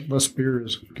yeah, less beer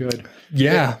is good.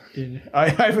 Yeah. I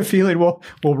have a feeling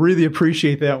we'll really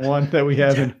appreciate that one that we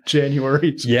have in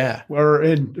January. Yeah. Or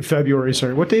in February,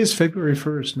 sorry. What day is February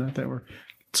 1st? Not that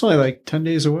it's only like 10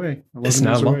 days away. It's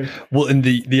not long. Well, and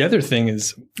the other thing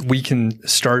is we can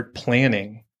start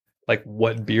planning like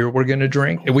what beer we're going to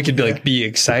drink, and we could be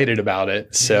excited about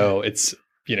it. So it's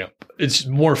it's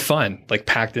more fun, like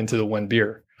packed into the one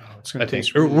beer. Oh, it's gonna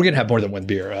taste. We're going to have more than one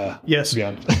beer. Yes, to be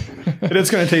honest. And it's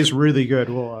going to taste really good.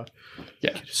 We'll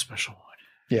get a special one.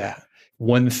 Yeah.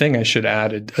 One thing I should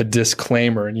add, a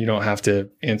disclaimer, and you don't have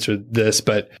to answer this,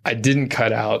 but I didn't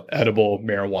cut out edible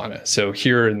marijuana. So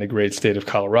here in the great state of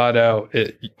Colorado,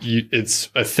 it's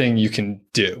a thing you can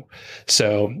do.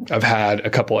 So I've had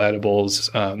a couple edibles,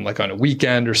 like on a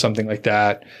weekend or something like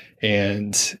that.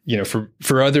 And,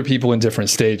 for other people in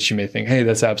different states, you may think, hey,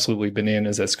 that's absolutely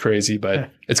bananas. That's crazy. But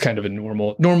it's kind of a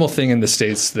normal thing in the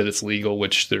states that it's legal,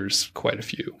 which there's quite a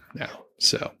few now.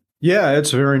 So. Yeah, it's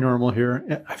very normal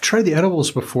here. I've tried the edibles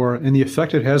before, and the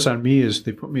effect it has on me is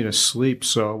they put me to sleep.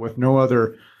 So with no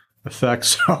other effects,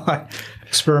 so I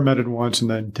experimented once and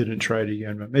then didn't try it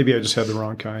again. But maybe I just had the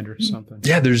wrong kind or something.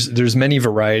 Yeah, there's many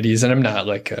varieties, and I'm not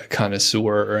like a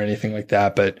connoisseur or anything like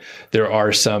that, but there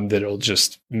are some that'll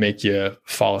just make you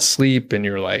fall asleep, and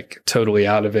you're like totally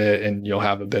out of it, and you'll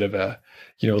have a bit of a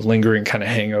lingering kind of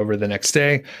hangover the next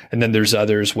day. And then there's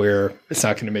others where it's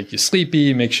not going to make you sleepy,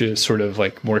 it makes you sort of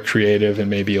like more creative and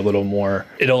maybe a little more,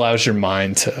 it allows your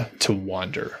mind to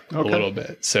wander a little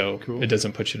bit. So It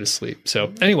doesn't put you to sleep.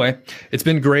 So anyway, it's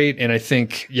been great. And I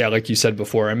think, like you said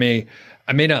before, I may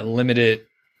not limit it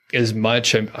as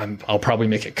much. I'll probably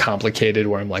make it complicated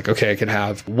where I'm like, okay, I could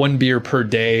have one beer per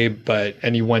day, but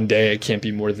any one day it can't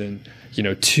be more than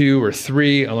 2 or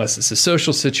 3, unless it's a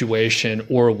social situation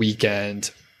or a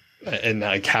weekend, and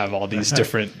like have all these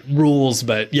different rules.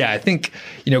 But yeah, I think,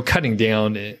 cutting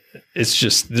down, it's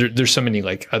just, there's so many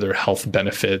like other health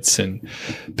benefits, and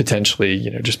potentially,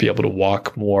 just be able to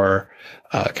walk more,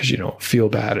 cause you don't feel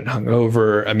bad and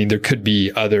hungover. I mean, there could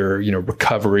be other,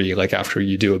 recovery, like after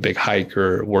you do a big hike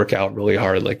or work out really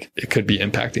hard, like it could be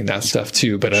impacting that stuff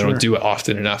too, but I don't do it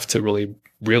often enough to really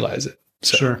realize it.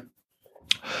 So. Sure.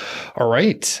 All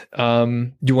right.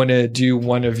 You want to do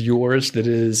one of yours that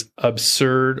is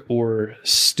absurd or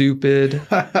stupid?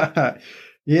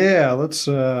 Yeah, let's.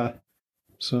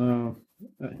 So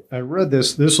I read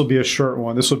this. This will be a short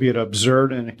one. This will be an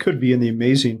absurd, and it could be in the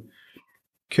amazing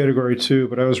category too.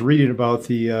 But I was reading about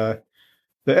the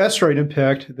asteroid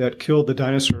impact that killed the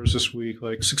dinosaurs this week,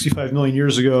 like 65 million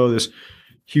years ago. This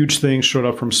huge thing showed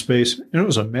up from space, and it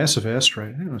was a massive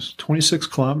asteroid. I think it was 26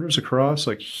 kilometers across,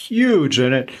 like huge.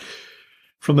 And it,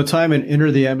 from the time it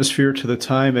entered the atmosphere to the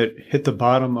time it hit the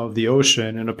bottom of the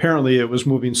ocean, and apparently it was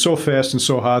moving so fast and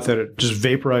so hot that it just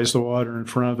vaporized the water in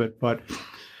front of it. But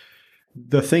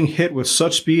the thing hit with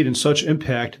such speed and such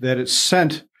impact that it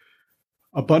sent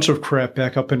a bunch of crap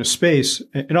back up into space.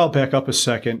 And I'll back up a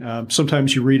second.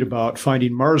 Sometimes you read about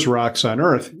finding Mars rocks on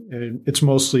Earth, and it's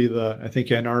mostly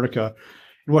Antarctica.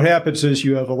 And what happens is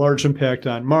you have a large impact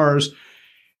on Mars,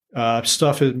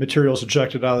 materials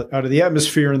ejected out of the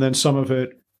atmosphere, and then some of it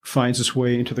finds its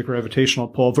way into the gravitational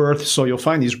pull of Earth. So you'll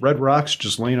find these red rocks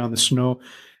just laying on the snow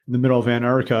in the middle of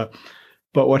Antarctica.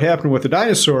 But what happened with the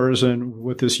dinosaurs and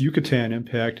with this Yucatan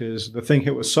impact is the thing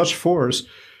hit with such force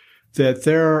that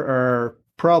there are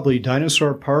probably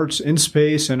dinosaur parts in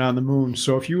space and on the moon.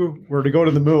 So if you were to go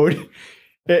to the moon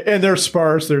And they're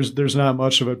sparse. There's not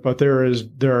much of it, but there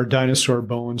are dinosaur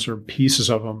bones or pieces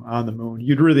of them on the moon.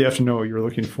 You'd really have to know what you're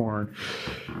looking for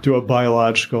and do a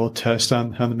biological test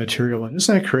on the material. And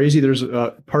isn't that crazy? There's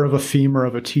a part of a femur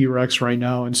of a T-Rex right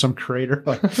now in some crater,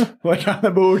 like on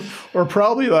the moon, or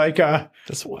probably like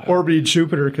That's wild. orbiting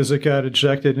Jupiter because it got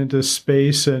ejected into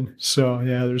space. And so,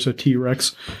 yeah, there's a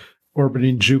T-Rex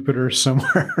orbiting Jupiter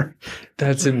somewhere.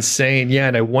 That's insane. Yeah,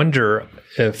 and I wonder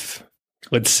if,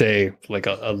 let's say, like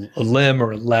a limb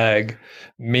or a leg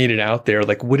made it out there,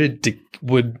 like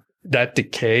would that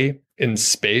decay in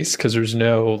space? Because there's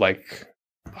no like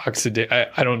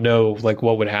I don't know like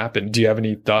what would happen. Do you have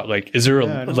any thought? Like, is there a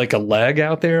leg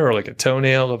out there or like a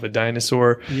toenail of a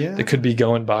dinosaur that could be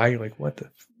going by? You're like, what the?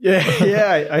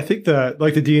 Yeah. I think that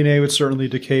like the DNA would certainly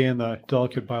decay and the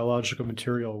delicate biological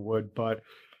material would, but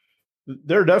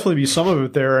there'd definitely be some of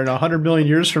it there. And 100 million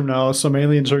years from now, some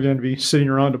aliens are going to be sitting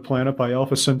around a planet by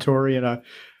Alpha Centauri and a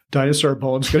dinosaur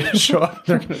bone's going to show up.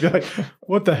 They're going to be like,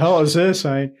 what the hell is this?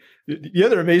 The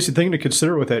other amazing thing to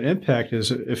consider with that impact is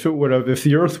if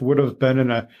the Earth would have been in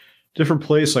a different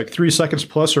place, like 3 seconds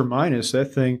plus or minus,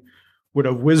 that thing would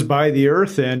have whizzed by the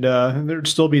Earth and there'd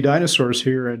still be dinosaurs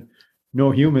here and no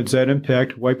humans. That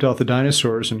impact wiped out the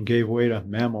dinosaurs and gave way to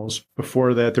mammals.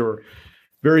 Before that, there were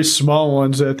very small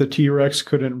ones that the T-Rex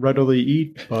couldn't readily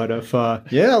eat. But if, a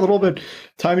little bit,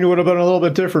 timing would have been a little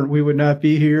bit different. We would not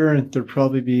be here, and there'd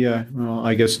probably be,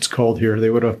 I guess it's cold here.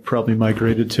 They would have probably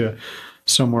migrated to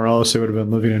somewhere else. They would have been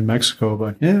living in Mexico.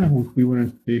 But yeah, we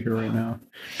wouldn't be here right now.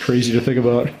 Crazy to think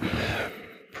about.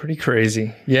 Pretty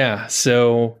crazy. Yeah.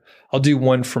 So I'll do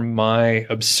one from my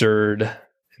absurd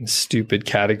and stupid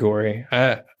category.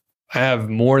 I have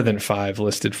more than 5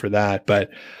 listed for that,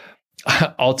 but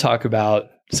I'll talk about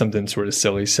something sort of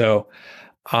silly. So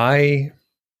I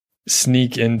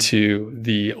sneak into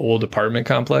the old apartment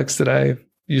complex that I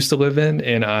used to live in,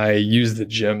 and I use the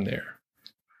gym there.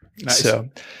 Nice. So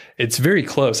it's very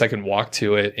close. I can walk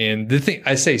to it. And the thing,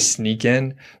 I say sneak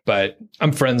in, but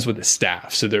I'm friends with the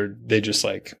staff. So they just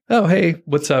like, oh, hey,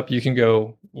 what's up? You can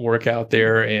go work out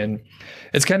there. And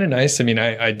it's kind of nice. I mean,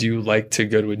 I do like to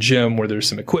go to a gym where there's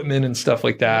some equipment and stuff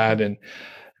like that. And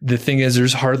the thing is,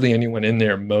 there's hardly anyone in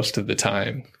there most of the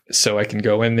time. So I can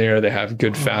go in there. They have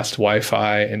good, fast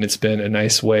Wi-Fi. And it's been a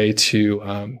nice way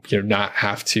to, not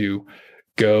have to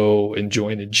go and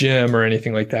join a gym or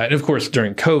anything like that. And of course,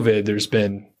 during COVID, there's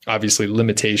been obviously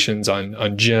limitations on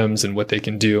gyms and what they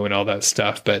can do and all that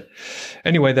stuff. But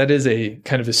anyway, that is a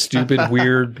kind of a stupid,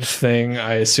 weird thing.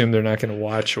 I assume they're not going to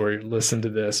watch or listen to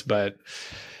this, but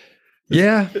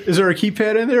yeah. Is there a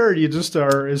keypad in there, or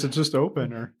is it just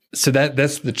open? Or so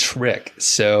that's the trick.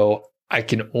 So I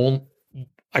can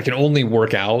only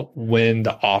work out when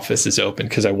the office is open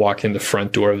because I walk in the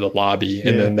front door of the lobby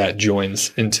and then that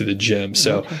joins into the gym.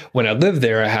 So when I lived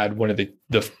there, I had one of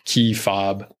the key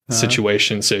fob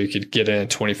situations, so you could get in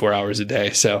 24 hours a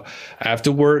day. So I have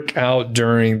to work out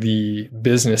during the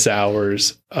business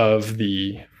hours of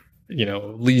the,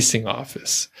 leasing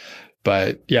office.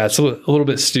 But yeah, it's a little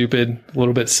bit stupid, a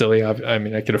little bit silly. I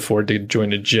mean, I could afford to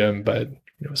join a gym, but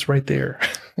it was right there.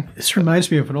 This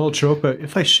reminds me of an old joke, but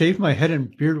if I shave my head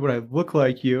and beard, would I look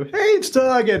like you? Hey, it's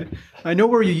Doug, and I know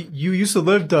where you used to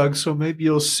live, Doug, so maybe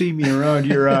you'll see me around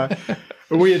your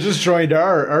we had just joined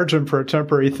our gym for a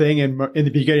temporary thing in the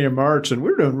beginning of March, and we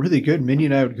were doing really good. Minnie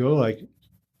and I would go like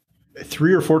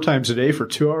 3 or 4 times a day for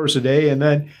 2 hours a day, and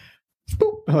then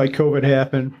boop, like COVID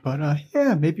happened. But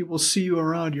maybe we'll see you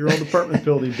around your old apartment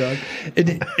building, Doug.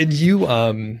 And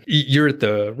you're at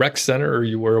the rec center, or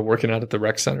you were working out at the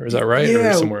rec center, is that right? Yeah,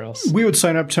 or somewhere else? We would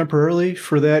sign up temporarily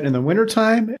for that in the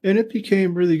wintertime, and it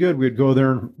became really good. We'd go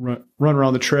there and run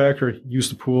around the track or use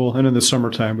the pool. And in the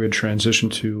summertime, we'd transition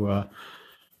to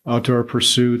outdoor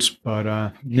pursuits. But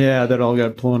that all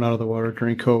got blown out of the water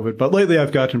during COVID. But lately,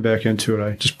 I've gotten back into it.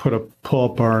 I just put a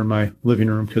pull-up bar in my living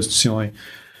room because it's the only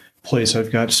place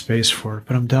I've got space for it.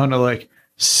 But I'm down to like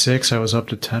 6. I was up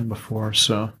to 10 before,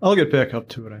 so I'll get back up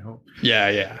to it, I hope.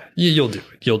 Yeah. You'll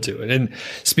do it. And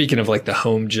speaking of like the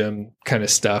home gym kind of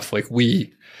stuff, like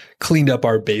we cleaned up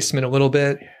our basement a little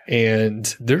bit,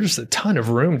 and there's a ton of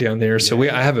room down there. So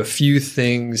I have a few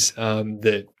things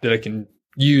that I can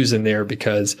use in there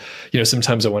because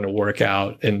sometimes I want to work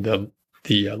out, and the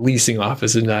leasing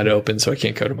office is not open, so I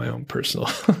can't go to my own personal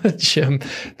gym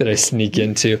that I sneak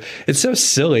into. It's so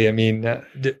silly. I mean,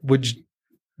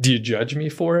 do you judge me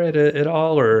for it at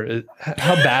all, or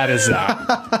how bad is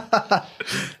that?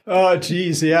 Oh,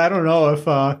 geez. Yeah, I don't know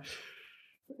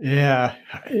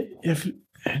if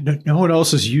no one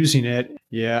else is using it.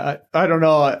 Yeah, I don't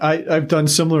know. I've done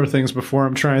similar things before.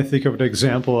 I'm trying to think of an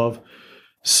example of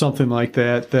something like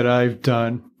that I've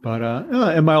done. But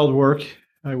in my old work,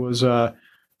 I was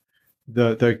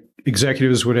the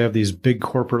executives would have these big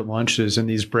corporate lunches in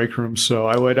these break rooms. So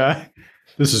I would,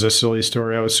 this is a silly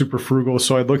story. I was super frugal.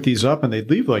 So I'd look these up and they'd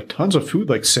leave like tons of food,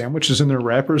 like sandwiches in their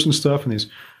wrappers and stuff. And these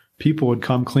people would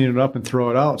come clean it up and throw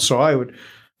it out. So I would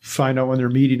find out when they're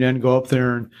meeting and go up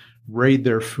there and raid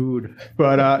their food.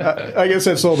 But I guess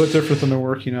that's a little bit different than the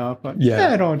working out. But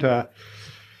yeah, I don't know.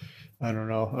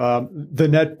 The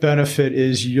net benefit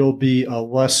is you'll be a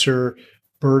lesser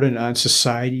burden on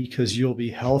society because you'll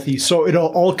be healthy. So it'll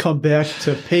all come back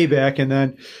to payback, and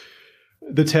then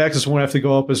the taxes won't have to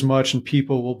go up as much, and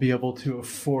people will be able to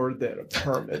afford that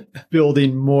apartment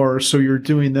building more. So you're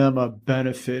doing them a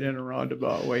benefit in a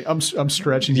roundabout way. I'm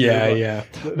stretching. Yeah.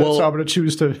 That's how I'm going to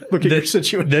choose to look at your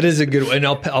situation. That is a good one. And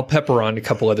I'll pepper on a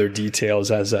couple other details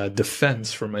as a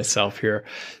defense for myself here.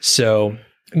 So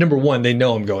number one, they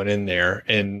know I'm going in there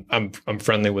and I'm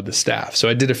friendly with the staff. So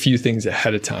I did a few things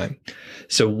ahead of time.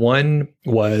 So one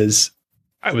was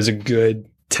I was a good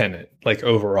tenant, like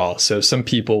overall. So some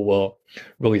people will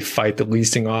really fight the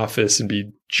leasing office and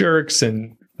be jerks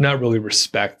and not really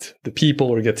respect the people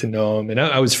or get to know them. And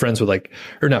I was friends with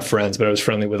not friends, but I was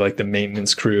friendly with like the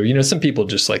maintenance crew. You know, some people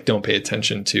just like don't pay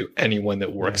attention to anyone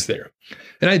that works there.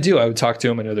 And I would talk to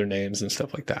them. I know their names and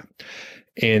stuff like that.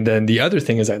 And then the other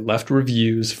thing is I left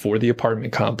reviews for the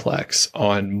apartment complex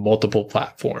on multiple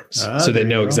platforms. So they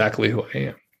know exactly who I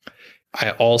am.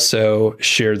 I also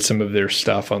shared some of their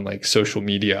stuff on like social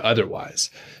media otherwise.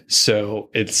 So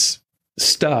it's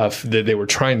stuff that they were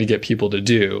trying to get people to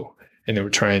do. And they were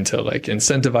trying to like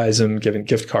incentivize them, giving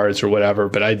gift cards or whatever.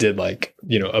 But I did like,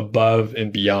 above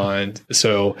and beyond.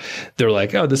 So they're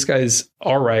like, oh, this guy's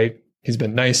all right. He's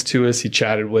been nice to us. He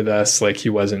chatted with us. Like he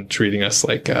wasn't treating us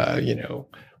like,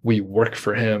 we work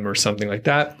for him or something like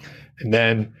that. And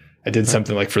then I did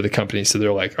something like for the company. So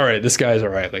they're like, all right, this guy's all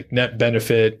right. Like net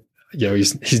benefit,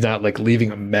 he's not like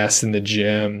leaving a mess in the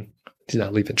gym. He's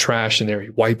not leaving trash in there. He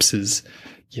wipes his,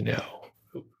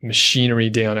 machinery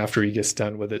down after he gets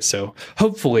done with it. So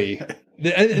hopefully,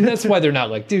 and that's why they're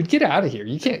not like, dude, get out of here.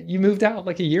 You moved out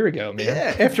like a year ago, man.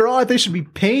 Yeah, after all, they should be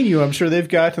paying you. I'm sure they've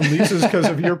gotten leases because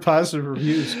of your positive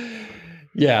reviews.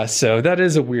 Yeah. So that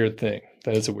is a weird thing.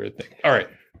 All right.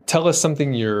 Tell us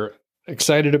something you're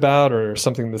excited about or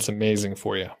something that's amazing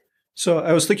for you. So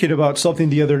I was thinking about something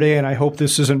the other day, and I hope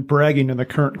this isn't bragging in the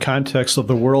current context of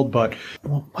the world, but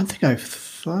one thing I've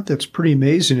thought that's pretty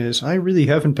amazing is I really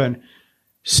haven't been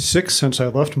sick since I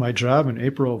left my job in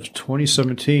April of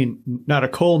 2017. Not a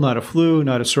cold, not a flu,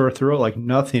 not a sore throat, like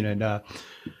nothing. And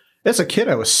as a kid,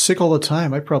 I was sick all the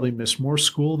time. I probably missed more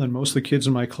school than most of the kids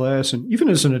in my class. And even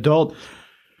as an adult,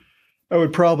 I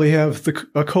would probably have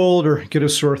a cold or get a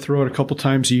sore throat a couple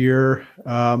times a year.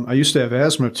 I used to have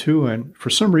asthma too, and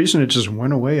for some reason it just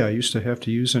went away. I used to have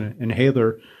to use an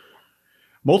inhaler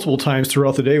multiple times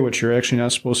throughout the day, which you're actually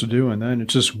not supposed to do, and then it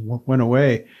just went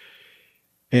away.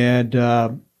 And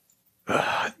the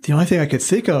only thing I could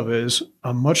think of is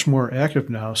I'm much more active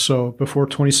now. So before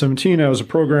 2017, I was a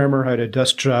programmer. I had a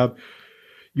desk job.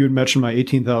 You had mentioned my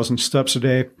 18,000 steps a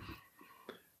day.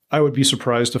 I would be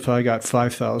surprised if I got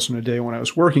 5,000 a day when I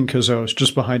was working because I was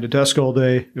just behind a desk all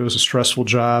day. It was a stressful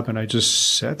job, and I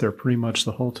just sat there pretty much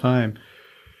the whole time.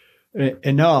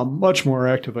 And now I'm much more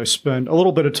active. I spend a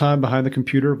little bit of time behind the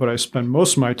computer, but I spend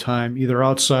most of my time either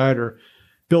outside or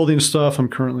building stuff. I'm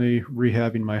currently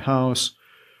rehabbing my house.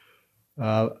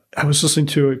 I was listening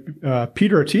to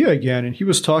Peter Attia again, and he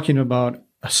was talking about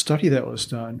a study that was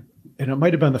done. And it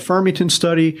might have been the Farmington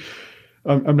study.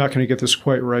 I'm not going to get this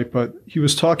quite right, but he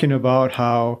was talking about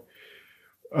how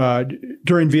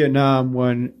during Vietnam,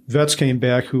 when vets came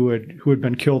back who had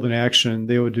been killed in action,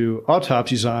 they would do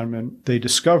autopsies on them, and they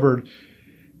discovered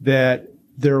that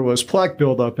there was plaque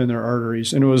buildup in their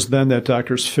arteries. And it was then that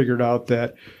doctors figured out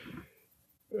that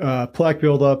plaque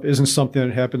buildup isn't something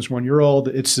that happens when you're old.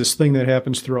 It's this thing that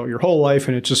happens throughout your whole life,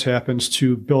 and it just happens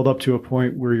to build up to a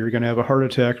point where you're going to have a heart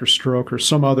attack or stroke or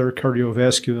some other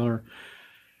cardiovascular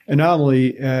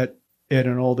anomaly at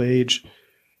an old age.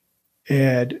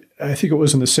 And I think it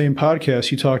was in the same podcast,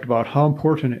 he talked about how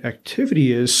important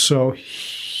activity is. So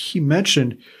he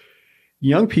mentioned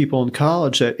young people in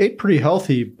college that ate pretty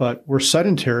healthy, but were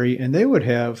sedentary, and they would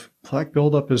have plaque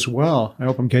buildup as well. I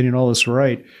hope I'm getting all this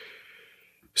right.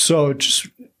 So just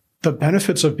the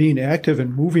benefits of being active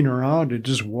and moving around and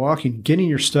just walking, getting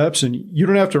your steps, and you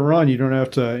don't have to run, you don't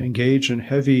have to engage in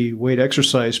heavy weight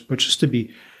exercise, but just to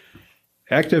be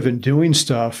active and doing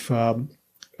stuff.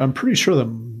 I'm pretty sure the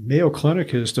Mayo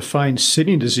Clinic has defined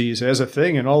sitting disease as a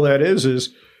thing, and all that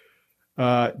is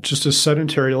just a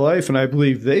sedentary life. And I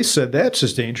believe they said that's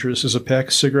as dangerous as a pack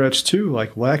of cigarettes too,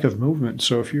 like lack of movement.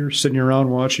 So if you're sitting around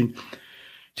watching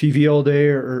TV all day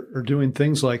or doing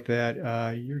things like that,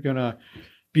 you're going to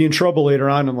be in trouble later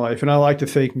on in life. And I like to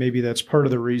think maybe that's part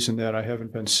of the reason that I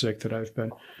haven't been sick, that I've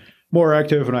been more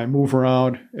active and I move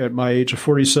around at my age of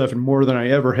 47 more than I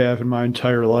ever have in my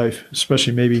entire life,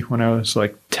 especially maybe when I was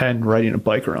like 10 riding a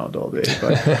bike around all day.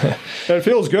 But it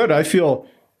feels good. I feel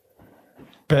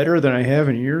better than I have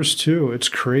in years too. It's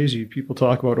crazy. People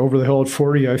talk about over the hill at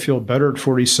 40. I feel better at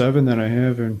 47 than I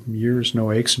have in years.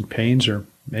 No aches and pains or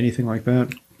anything like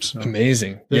that. So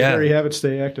amazing. There you have it.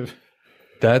 Stay active.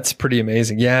 That's pretty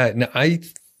amazing. Yeah. No, I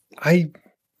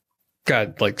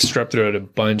got like strep throat a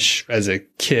bunch as a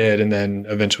kid, and then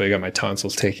eventually I got my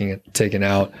tonsils taken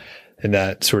out, and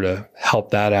that sort of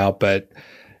helped that out. But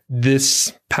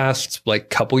this past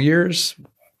like couple years,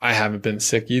 I haven't been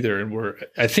sick either. And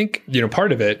I think,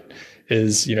 part of it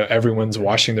is, everyone's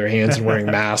washing their hands and wearing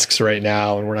masks right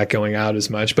now, and we're not going out as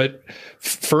much. But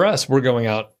for us, we're going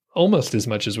out almost as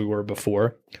much as we were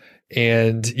before.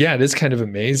 And yeah, it is kind of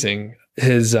amazing.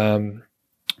 His,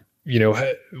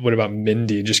 what about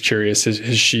Mindy? Just curious,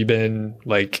 has she been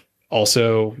like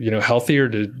also, healthy, or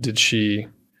did she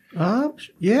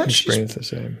experience the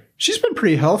same? She's been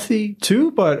pretty healthy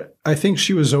too, but I think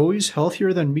she was always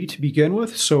healthier than me to begin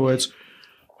with. So it's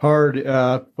hard,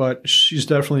 but she's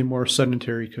definitely more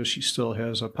sedentary because she still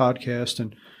has a podcast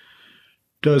and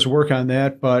does work on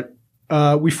that. But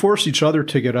we force each other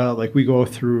to get out. Like we go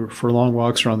through for long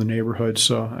walks around the neighborhood.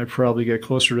 So I probably get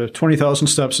closer to 20,000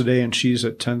 steps a day and she's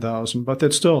at 10,000, but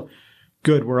that's still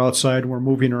good. We're outside, we're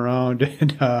moving around,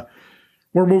 and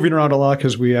we're moving around a lot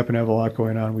because we happen to have a lot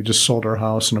going on. We just sold our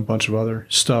house and a bunch of other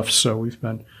stuff. So we've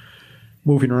been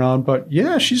moving around, but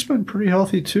yeah, she's been pretty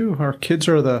healthy too. Our kids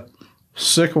are the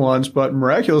sick ones, but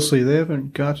miraculously they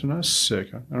haven't gotten us sick.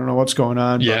 I don't know what's going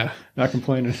on. Yeah. But not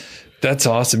complaining. That's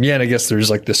awesome. Yeah. And I guess there's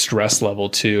like the stress level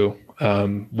too,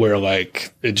 where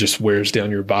like it just wears down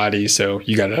your body. So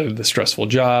you got out of the stressful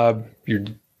job, you're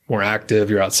more active,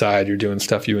 you're outside, you're doing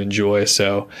stuff you enjoy.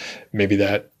 So maybe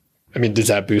does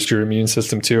that boost your immune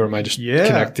system too? Or am I just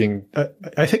connecting?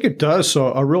 I think it does.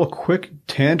 So a real quick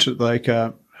tangent, like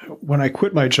when I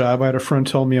quit my job, I had a friend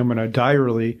tell me I'm going to die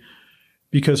early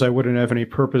because I wouldn't have any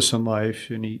purpose in life.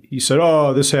 And he said,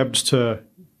 oh, this happens to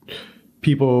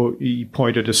people. He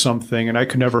pointed to something, and I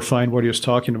could never find what he was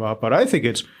talking about. But I think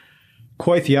it's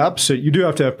quite the opposite. You do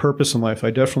have to have purpose in life.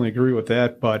 I definitely agree with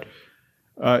that. But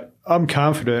I'm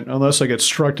confident, unless I get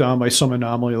struck down by some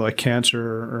anomaly like cancer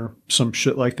or some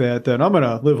shit like that, then I'm going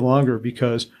to live longer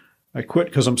because I quit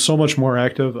because I'm so much more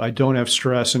active. I don't have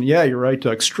stress. And yeah, you're right,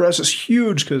 Doug. Stress is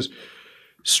huge because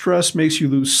stress makes you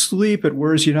lose sleep. It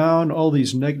wears you down, all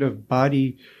these negative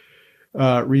body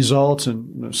results.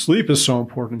 And sleep is so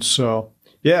important. So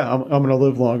yeah, I'm going to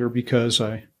live longer because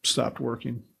I stopped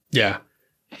working. Yeah.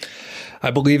 I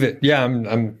believe it. Yeah,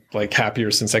 I'm like happier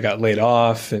since I got laid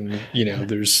off, and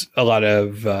there's a lot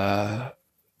of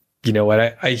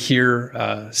I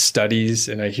hear studies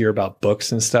and I hear about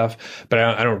books and stuff, but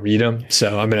I don't read them.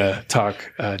 So I'm going to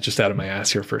talk just out of my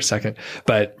ass here for a second.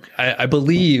 But I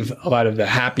believe a lot of the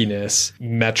happiness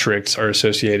metrics are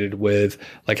associated with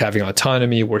like having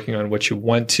autonomy, working on what you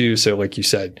want to. So like you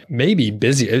said, maybe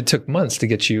busy. It took months to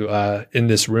get you in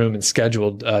this room and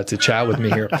scheduled to chat with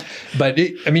me here. But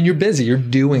you're busy. You're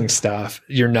doing stuff.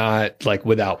 You're not like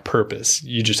without purpose.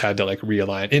 You just had to like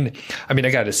realign. And I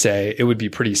got to say, it would be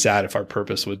pretty sad if our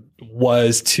purpose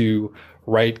was to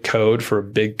write code for a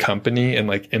big company and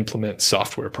like implement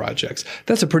software projects.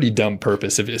 That's a pretty dumb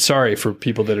purpose. Sorry for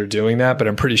people that are doing that, but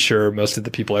I'm pretty sure most of the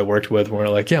people I worked with were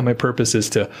like, yeah, my purpose is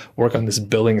to work on this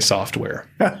billing software.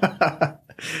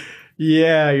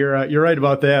 Yeah, you're right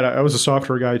about that. I was a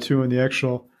software guy too, and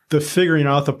the figuring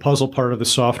out the puzzle part of the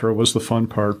software was the fun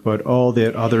part, but all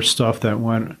that other stuff that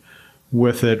went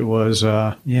with it was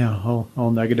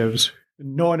all negatives.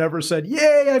 No one ever said,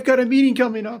 yay, I've got a meeting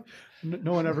coming up.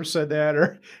 No one ever said that.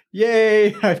 Or,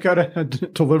 yay, I've got a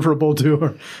deliverable due.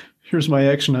 Or, here's my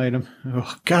action item.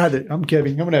 Oh, God, I'm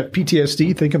going to have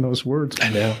PTSD thinking those words. I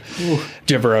know. Ooh.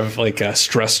 Do you ever have like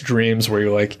stress dreams where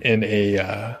you're like in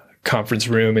a conference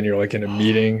room and you're like in a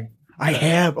meeting? I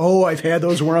have. Oh, I've had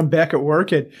those where I'm back at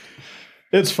work. And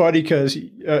it's funny because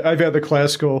I've had the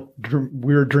classical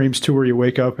weird dreams too, where you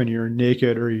wake up and you're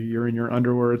naked or you're in your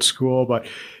underwear at school. But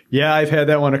yeah, I've had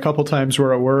that one a couple times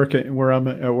where I'm at work.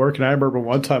 And I remember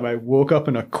one time I woke up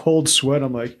in a cold sweat.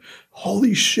 I'm like,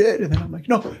 holy shit. And then I'm like,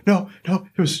 no,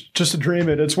 it was just a dream.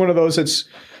 And it's one of those, it's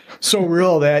so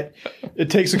real that it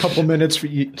takes a couple minutes for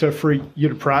you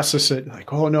to process it.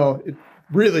 Like, oh no,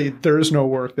 really, there is no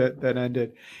work that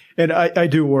ended. And I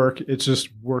do work. It's just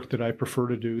work that I prefer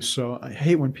to do. So I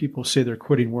hate when people say they're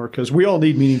quitting work, because we all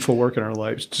need meaningful work in our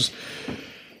lives. It's just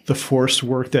the forced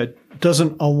work that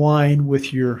doesn't align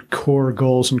with your core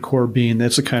goals and core being.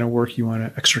 That's the kind of work you want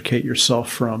to extricate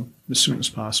yourself from as soon as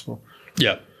possible.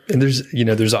 Yeah. And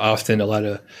there's often a lot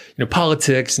of,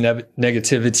 politics,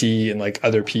 negativity, and like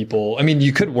other people. I mean,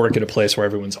 you could work at a place where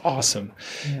everyone's awesome.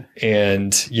 Yeah.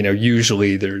 And,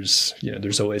 usually there's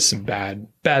always some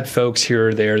bad folks here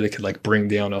or there that could like bring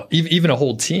down even a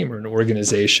whole team or an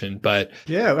organization. But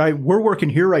yeah, we're working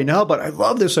here right now, but I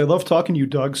love this. I love talking to you,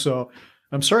 Doug. So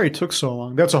I'm sorry it took so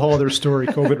long. That's a whole other story,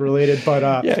 COVID related,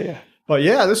 but yeah. But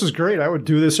yeah, this is great. I would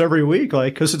do this every week,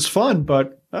 because it's fun.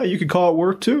 But you could call it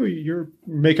work too. You're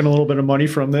making a little bit of money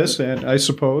from this, and I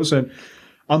suppose, and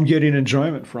I'm getting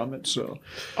enjoyment from it. So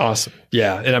awesome,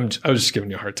 yeah. And I was just giving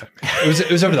you a hard time.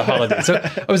 It was over the holidays. So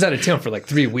I was out of town for like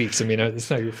 3 weeks. I mean, it's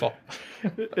not your fault.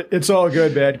 It's all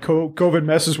good, man. COVID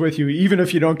messes with you, even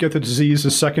if you don't get the disease,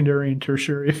 the secondary and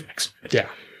tertiary effects. Yeah,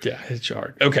 it's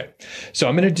hard. Okay. So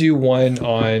I'm going to do one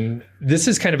on, this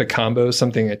is kind of a combo,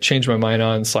 something that changed my mind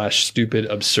on / stupid,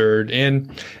 absurd,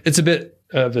 and it's a bit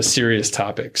of a serious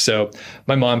topic. So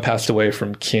my mom passed away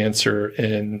from cancer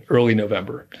in early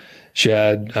November. She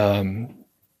had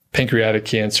pancreatic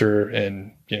cancer,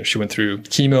 and, she went through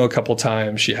chemo a couple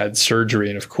times. She had surgery.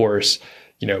 And of course,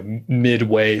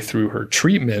 midway through her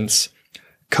treatments,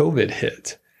 COVID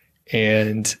hit.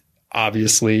 And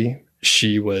obviously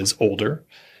she was older.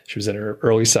 She was in her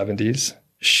early 70s.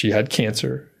 She had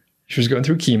cancer. She was going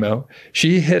through chemo.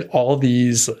 She hit all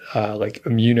these like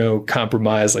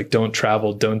immunocompromised, like don't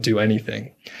travel, don't do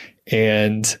anything.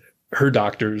 And her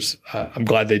doctors, I'm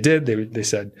glad they did. They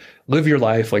said, live your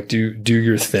life, like do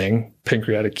your thing.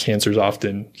 Pancreatic cancer is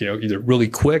often, either really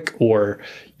quick or,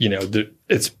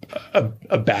 it's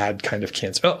a bad kind of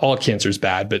cancer. All cancer is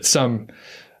bad, but some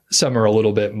are a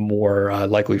little bit more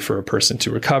likely for a person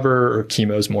to recover, or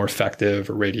chemo is more effective,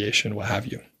 or radiation, what have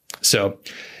you. So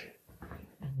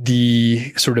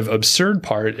the sort of absurd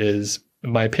part is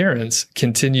my parents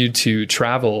continued to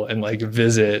travel and like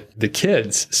visit the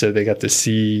kids. So they got to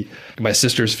see my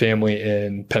sister's family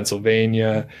in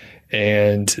Pennsylvania,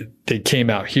 and they came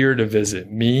out here to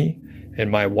visit me and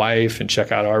my wife and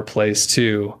check out our place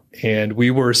too. And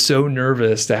we were so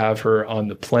nervous to have her on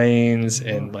the planes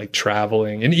and like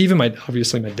traveling. And even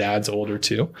obviously my dad's older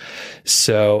too.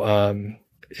 So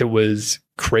it was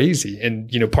crazy. And,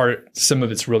 some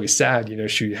of it's really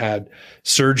sad. She had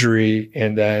surgery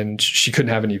and then she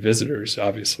couldn't have any visitors.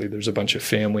 Obviously, there's a bunch of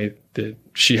family that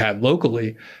she had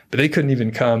locally, but they couldn't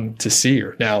even come to see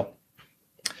her. Now,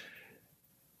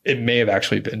 it may have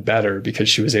actually been better because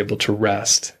she was able to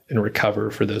rest and recover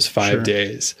for those 5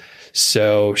 days.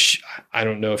 So I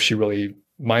don't know if she really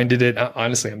minded it.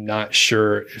 Honestly, I'm not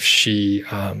sure if she,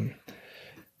 how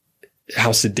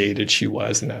sedated she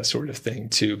was and that sort of thing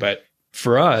too. But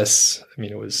for us, I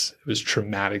mean, it was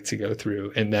traumatic to go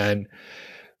through. And then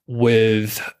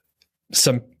with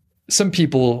some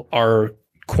people are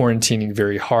quarantining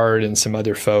very hard, and some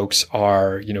other folks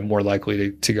are, more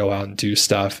likely to go out and do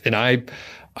stuff. And I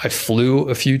flew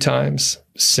a few times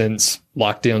since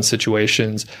lockdown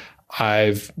situations.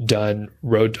 I've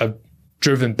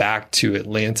driven back to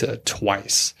Atlanta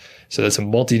twice. So that's a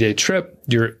multi-day trip.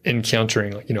 You're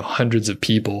encountering, hundreds of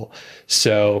people.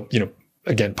 So,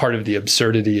 again, part of the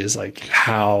absurdity is like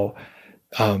how,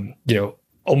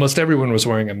 almost everyone was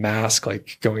wearing a mask,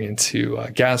 like going into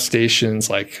gas stations,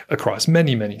 like across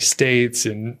many, many states.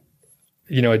 And,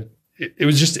 it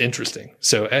was just interesting.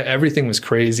 So everything was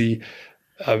crazy.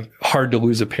 Hard to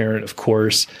lose a parent, of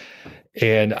course.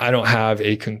 And I don't have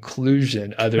a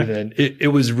conclusion other than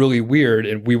it was really weird.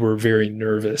 And we were very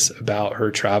nervous about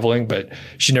her traveling, but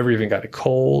she never even got a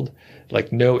cold,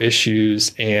 like no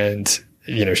issues. And,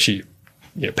 she,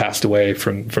 passed away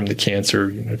from the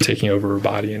cancer, taking over her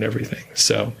body and everything.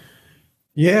 So.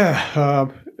 Yeah.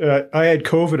 I had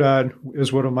COVID on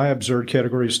as one of my absurd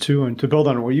categories too. And to build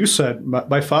on what you said,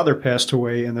 my father passed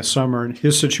away in the summer, and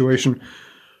his situation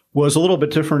was a little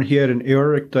bit different. He had an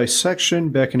aortic dissection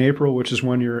back in April, which is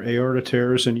when your aorta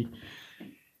tears. And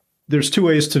there's two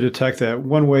ways to detect that.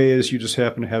 One way is you just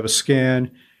happen to have a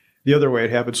scan. The other way it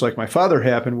happens like my father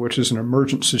happened, which is an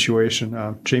emergent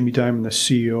situation. Jamie Dimon, the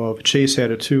CEO of Chase,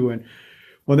 had it too. And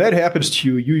when that happens to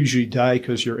you, you usually die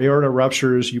because your aorta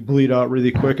ruptures, you bleed out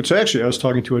really quick. It's actually, I was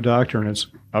talking to a doctor, and it's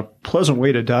a pleasant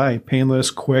way to die,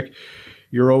 painless, quick,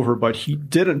 you're over. But he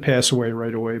didn't pass away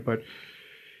right away. But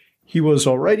he was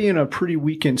already in a pretty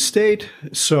weakened state,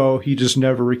 so he just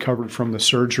never recovered from the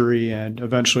surgery, and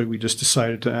eventually we just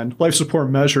decided to end life support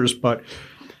measures. But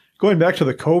going back to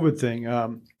the COVID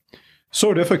thing,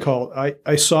 so difficult.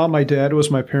 I saw my dad. It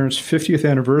was my parents' 50th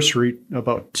anniversary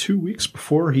about 2 weeks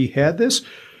before he had this.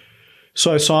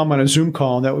 So I saw him on a Zoom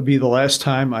call, and that would be the last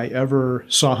time I ever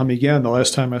saw him again. The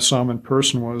last time I saw him in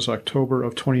person was October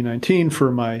of 2019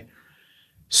 for my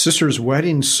sister's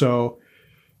wedding. So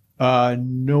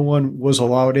no one was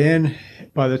allowed in.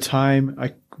 By the time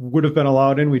I would have been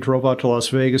allowed in, we drove out to Las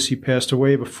Vegas. He passed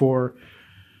away before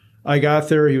I got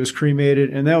there. He was cremated,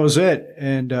 and that was it.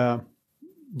 And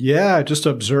just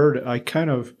absurd. I kind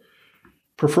of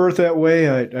prefer it that way.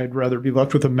 I'd rather be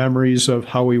left with the memories of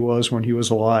how he was when he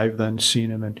was alive than seeing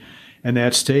him in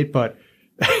that state. But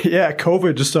yeah,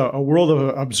 COVID, just a world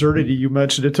of absurdity. You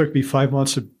mentioned it took me 5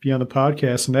 months to be on the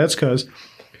podcast, and that's because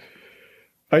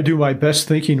I do my best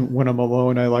thinking when I'm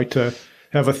alone. I like to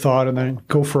have a thought and then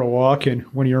go for a walk. And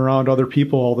when you're around other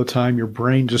people all the time, your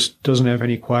brain just doesn't have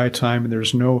any quiet time, and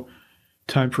there's no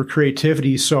time for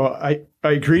creativity. So I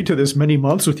agreed to this many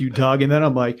months with you, Doug, and then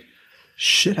I'm like,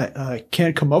 shit, I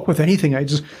can't come up with anything. I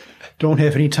just don't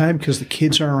have any time because the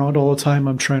kids are around all the time.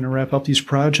 I'm trying to wrap up these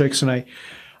projects, and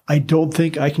I don't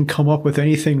think I can come up with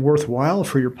anything worthwhile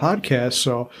for your podcast.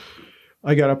 So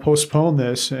I got to postpone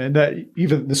this. And that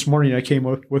even this morning I came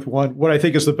with one, what I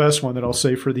think is the best one that I'll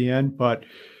say for the end. But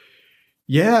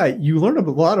yeah, you learn a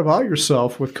lot about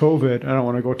yourself with COVID. I don't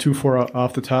want to go too far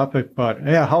off the topic, but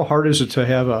yeah, how hard is it to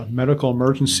have a medical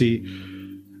emergency,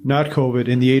 not COVID,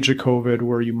 in the age of COVID,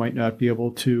 where you might not be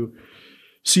able to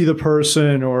see the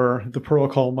person, or the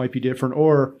protocol might be different,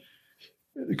 or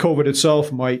COVID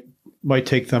itself might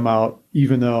take them out,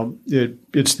 even though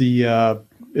it's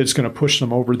going to push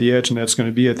them over the edge, and that's going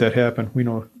to be it. That happened. We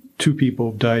know 2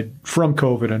 people died from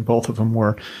COVID, and both of them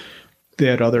they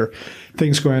had other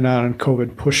things going on, and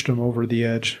COVID pushed them over the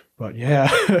edge. But yeah,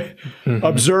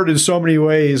 absurd in so many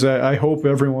ways. I hope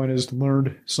everyone has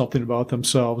learned something about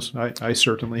themselves. I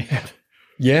certainly have.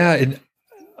 Yeah. And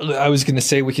I was going to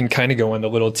say, we can kind of go on the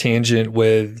little tangent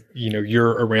with, you're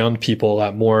around people a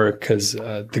lot more because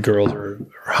the girls are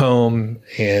home,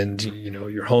 and,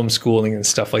 you're homeschooling and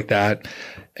stuff like that.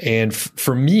 And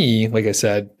for me, like I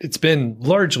said, it's been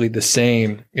largely the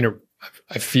same.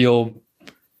 I feel,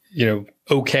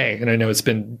 okay. And I know it's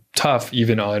been tough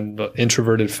even on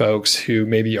introverted folks who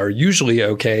maybe are usually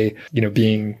okay,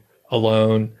 being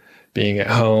alone, being at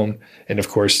home. And of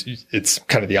course, it's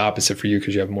kind of the opposite for you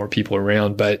because you have more people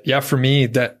around. But yeah, for me,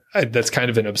 that's kind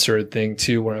of an absurd thing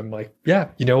too, where I'm like, yeah,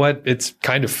 you know what? It's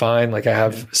kind of fine. Like I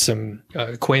have some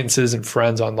acquaintances and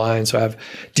friends online. So I have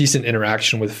decent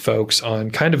interaction with folks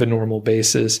on kind of a normal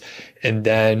basis. And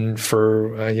then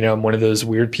for, I'm one of those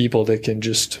weird people that can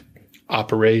just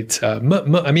operate. I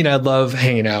love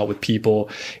hanging out with people,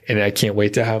 and I can't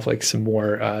wait to have like some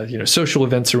more, social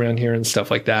events around here and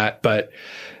stuff like that. But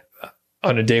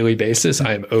on a daily basis,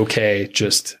 I'm okay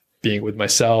just being with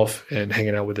myself and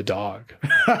hanging out with a dog.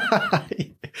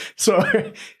 So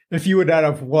if you would not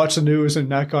have watched the news and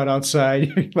not gone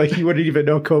outside, like you wouldn't even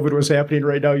know COVID was happening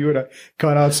right now, you would have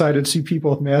gone outside and see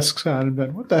people with masks on and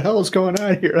been, what the hell is going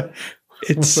on here?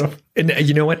 And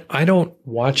you know what? I don't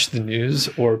watch the news,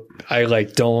 or I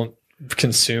don't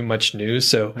consume much news.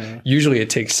 So usually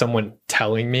it takes someone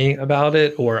telling me about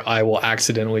it, or I will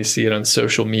accidentally see it on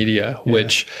social media,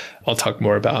 which I'll talk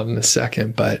more about in a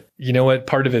second. But you know what?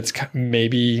 Part of it's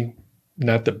maybe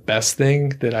not the best thing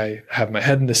that I have my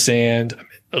head in the sand.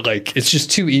 Like it's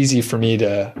just too easy for me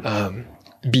to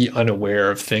be unaware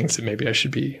of things that maybe I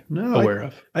should be aware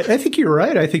of. I think you're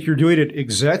right. I think you're doing it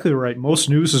exactly right.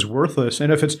 Most news is worthless.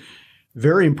 And if it's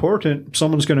very important,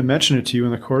 someone's going to mention it to you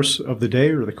in the course of the day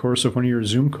or the course of one of your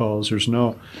Zoom calls.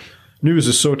 News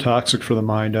is so toxic for the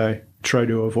mind. I try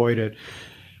to avoid it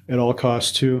at all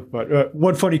costs too. But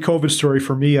one funny COVID story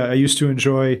for me, I used to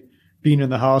enjoy being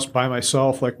in the house by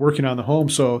myself, like working on the home.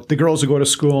 So the girls would go to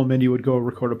school, and Mindy would go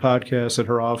record a podcast at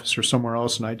her office or somewhere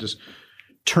else. And I just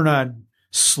turn on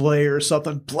Slayer or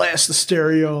something, blast the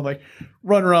stereo, and like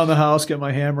run around the house, get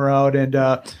my hammer out. And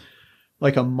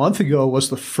like a month ago was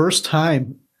the first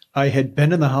time I had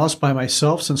been in the house by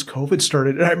myself since COVID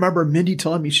started. And I remember Mindy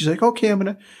telling me, she's like, okay, I'm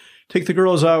going to take the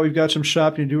girls out. We've got some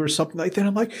shopping to do or something like that.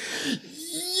 I'm like,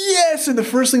 yes. And the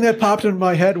first thing that popped into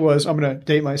my head was, I'm going to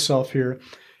date myself here,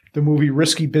 the movie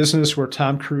Risky Business, where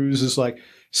Tom Cruise is like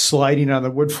sliding on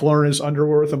the wood floor in his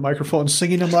underwear with a microphone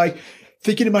singing. I'm like,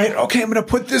 thinking in my head, okay, I'm going to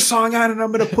put this song on and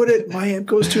I'm going to put it, my amp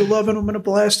goes to 11, I'm going to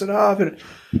blast it off. And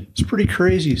it's pretty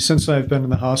crazy since I've been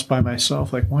in the house by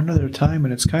myself, like one other time,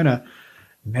 and it's kind of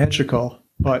magical.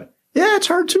 But yeah, it's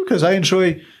hard too, because I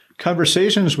enjoy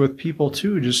conversations with people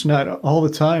too, just not all the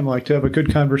time. Like to have a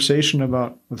good conversation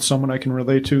with someone I can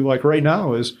relate to, like right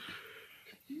now, is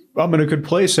I'm in a good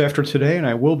place after today, and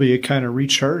I will be. It kind of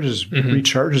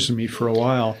recharges me for a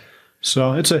while.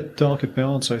 So it's a delicate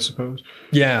balance, I suppose.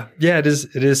 Yeah. Yeah, it is.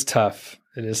 It is tough.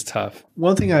 It is tough.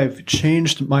 One thing I've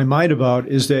changed my mind about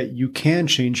is that you can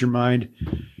change your mind.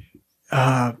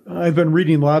 I've been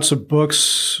reading lots of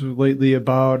books lately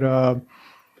about,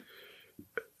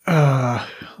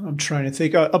 I'm trying to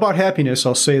think about happiness.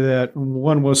 I'll say that.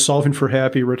 One was Solving for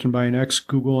Happy, written by an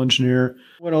ex-Google engineer.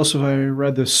 What else have I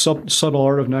read? The Subtle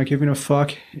Art of Not Giving a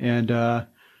Fuck. And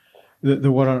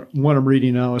the one I'm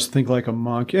reading now is Think Like a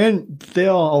Monk. And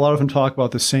a lot of them talk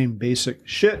about the same basic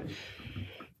shit.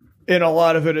 And a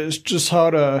lot of it is just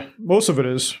most of it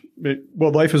is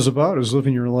what life is about, is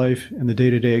living your life in the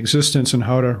day-to-day existence and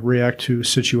how to react to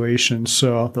situations.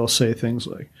 So they'll say things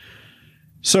like,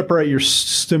 separate your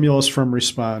stimulus from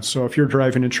response. So if you're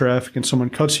driving in traffic and someone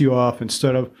cuts you off,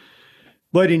 instead of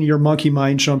letting your monkey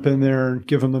mind jump in there and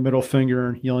give them the middle finger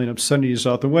and yelling obscenities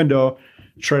out the window,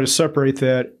 try to separate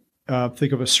that.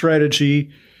 Think of a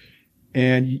strategy,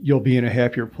 and you'll be in a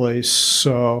happier place.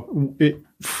 So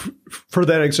for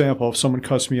that example, if someone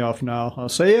cuts me off now, I'll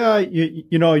say, yeah,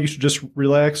 you should just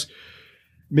relax.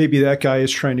 Maybe that guy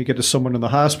is trying to get to someone in the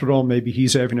hospital. Maybe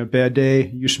he's having a bad day.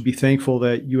 You should be thankful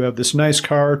that you have this nice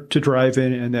car to drive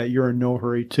in and that you're in no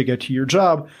hurry to get to your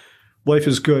job. Life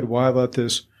is good. Why let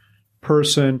this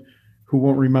person who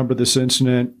won't remember this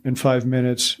incident in 5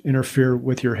 minutes interfere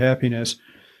with your happiness?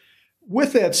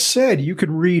 With that said, you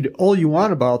can read all you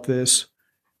want about this.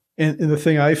 And the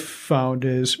thing I found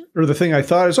is, or the thing I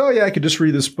thought is, oh yeah, I could just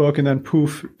read this book and then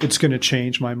poof, it's going to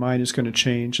change. My mind is going to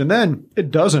change. And then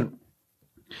it doesn't.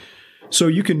 So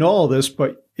you can know all this,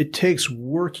 but it takes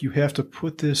work. You have to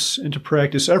put this into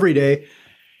practice every day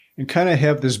and kind of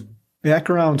have this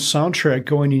background soundtrack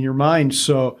going in your mind.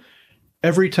 So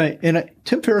every time, and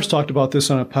Tim Ferriss talked about this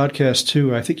on a podcast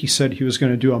too. I think he said he was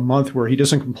going to do a month where he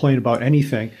doesn't complain about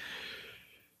anything.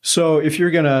 So if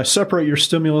you're going to separate your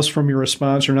stimulus from your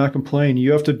response or not complain,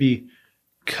 you have to be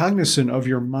cognizant of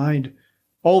your mind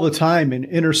all the time and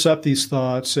intercept these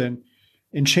thoughts and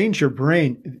change your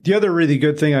brain. The other really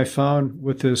good thing I found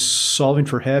with this Solving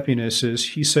for Happiness is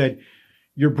he said,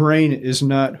 your brain is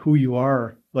not who you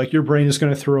are. Like, your brain is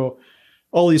going to throw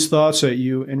all these thoughts at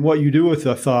you, and what you do with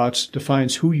the thoughts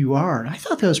defines who you are. And I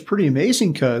thought that was pretty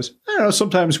amazing because, I don't know,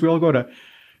 sometimes we all go to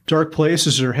dark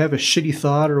places or have a shitty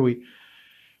thought, or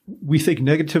we think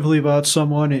negatively about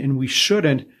someone, and we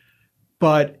shouldn't.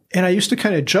 And I used to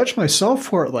kind of judge myself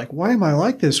for it. Like, why am I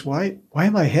like this? Why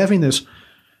am I having this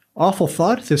awful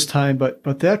thought at this time?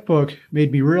 But that book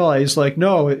made me realize, like,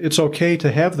 no, it's okay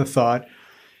to have the thought.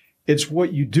 It's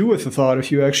what you do with the thought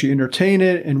if you actually entertain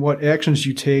it and what actions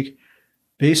you take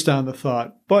based on the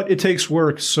thought. But it takes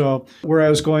work. So where I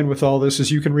was going with all this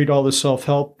is, you can read all the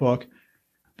self-help book,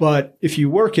 but if you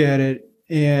work at it,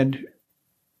 and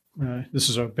this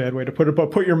is a bad way to put it,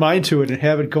 but put your mind to it and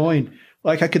have it going,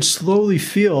 like, I could slowly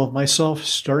feel myself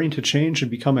starting to change and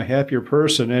become a happier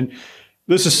person. And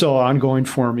this is still ongoing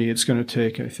for me. It's going to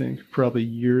take, I think, probably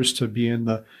years to be in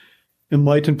the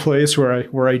enlightened place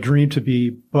where I dream to be.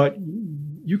 But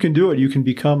you can do it. You can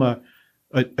become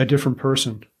a different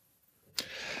person.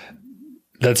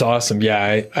 That's awesome.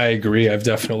 Yeah, I agree. I've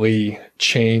definitely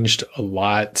changed a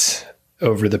lot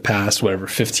over the past,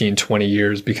 15, 20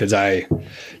 years, because I,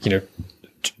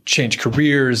 changed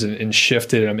careers and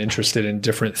shifted. I'm interested in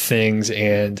different things.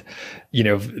 And,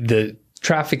 the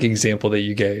traffic example that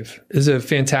you gave is a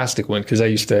fantastic one, because I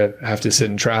used to have to sit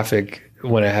in traffic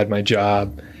when I had my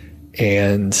job,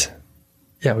 and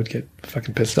I would get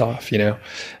fucking pissed off,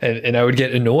 and I would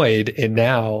get annoyed. And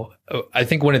now I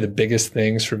think one of the biggest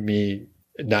things for me,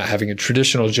 not having a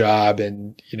traditional job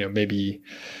and, maybe,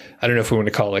 I don't know if we want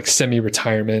to call it like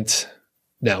semi-retirement.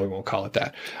 No, we won't call it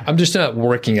that. I'm just not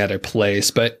working at a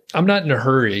place, but I'm not in a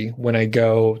hurry when I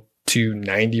go to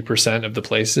 90% of the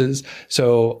places.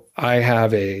 So I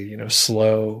have a,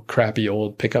 slow, crappy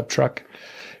old pickup truck,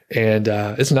 and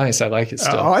it's nice. I like it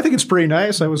still. Oh, I think it's pretty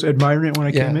nice. I was admiring it when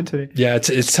I came in today. Yeah.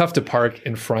 It's tough to park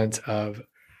in front of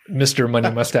Mr. Money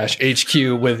Mustache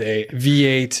HQ with a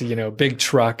V8, big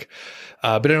truck.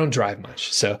 But I don't drive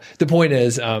much. So the point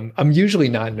is, I'm usually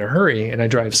not in a hurry, and I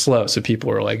drive slow. So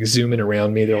people are like zooming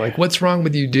around me. They're like, "What's wrong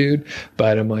with you, dude?"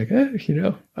 But I'm like,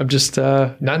 I'm just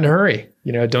not in a hurry.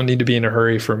 I don't need to be in a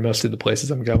hurry for most of the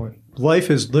places I'm going. Life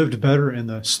is lived better in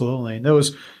the slow lane. That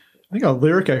was, I think, a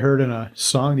lyric I heard in a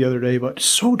song the other day, but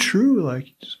so true. Like,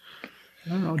 just, I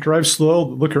don't know, drive slow,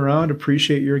 look around,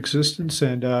 appreciate your existence,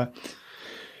 and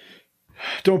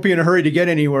don't be in a hurry to get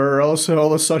anywhere, or else all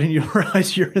of a sudden you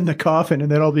realize you're in the coffin,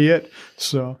 and that'll be it.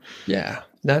 So yeah,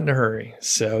 not in a hurry.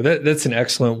 So that's an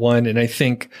excellent one. And I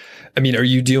think, I mean, are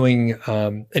you doing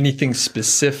anything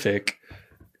specific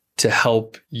to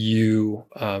help you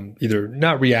either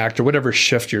not react or whatever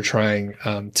shift you're trying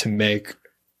to make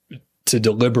to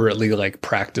deliberately like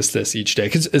practice this each day?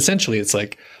 Because essentially it's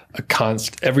like a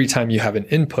constant, every time you have an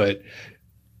input,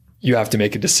 you have to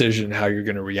make a decision how you're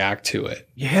going to react to it.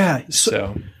 Yeah.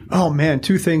 So, oh man,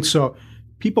 two things. So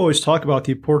people always talk about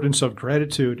the importance of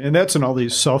gratitude, and that's in all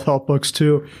these self-help books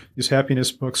too, these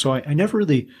happiness books. So I never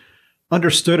really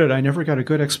understood it. I never got a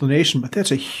good explanation, but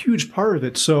that's a huge part of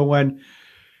it. So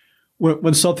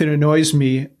when something annoys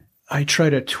me, I try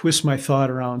to twist my thought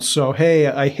around. So, hey,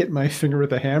 I hit my finger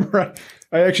with a hammer.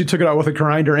 I actually took it out with a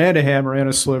grinder and a hammer and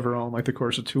a sliver on like the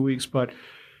course of 2 weeks. But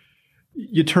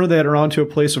you turn that around to a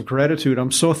place of gratitude.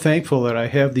 I'm so thankful that I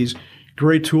have these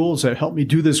great tools that help me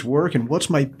do this work. And what's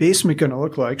my basement going to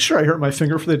look like? Sure, I hurt my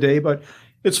finger for the day, but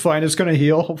it's fine. It's going to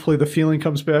heal. Hopefully the feeling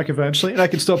comes back eventually. And I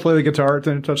can still play the guitar,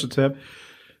 then touch the tip.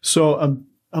 So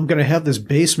I'm going to have this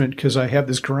basement because I have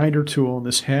this grinder tool and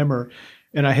this hammer.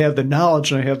 And I have the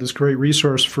knowledge, and I have this great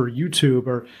resource for YouTube,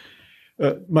 or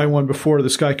my one before,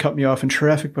 this guy cut me off in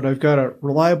traffic, but I've got a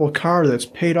reliable car that's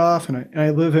paid off, and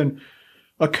I live in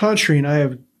a country, and I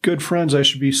have good friends. I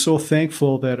should be so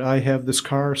thankful that I have this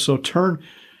car. So turn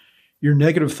your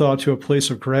negative thought to a place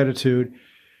of gratitude.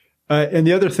 And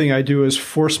the other thing I do is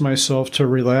force myself to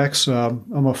relax.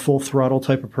 I'm a full throttle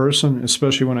type of person,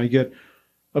 especially when I get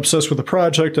obsessed with a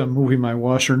project. I'm moving my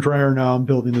washer and dryer now. I'm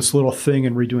building this little thing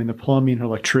and redoing the plumbing and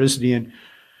electricity. And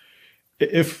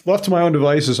if left to my own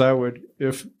devices,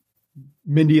 if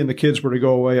Mindy and the kids were to go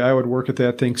away, I would work at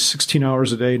that thing 16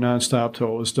 hours a day nonstop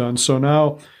till it was done. So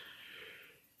now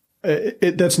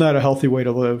that's not a healthy way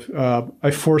to live.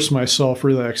 I force myself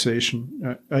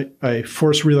relaxation. I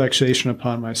force relaxation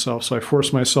upon myself. So I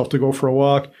force myself to go for a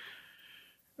walk.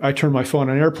 I turn my phone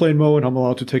on airplane mode. I'm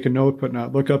allowed to take a note, but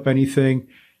not look up anything,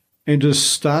 and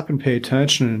just stop and pay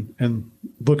attention and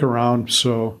look around.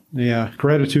 So yeah,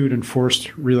 gratitude and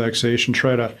forced relaxation.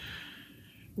 Try to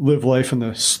live life in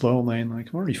the slow lane. Like,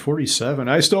 I'm already 47.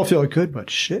 I still feel good, but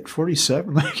shit,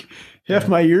 47. Like half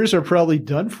my years are probably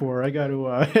done for. I got to,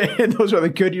 and those are the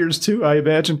good years too. I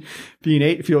imagine being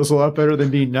 8 feels a lot better than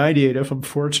being 98 if I'm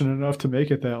fortunate enough to make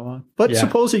it that long. But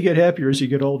suppose you get happier as you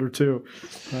get older too.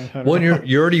 Well,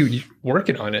 you're already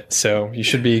working on it, so you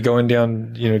should be going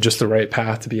down, just the right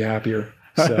path to be happier.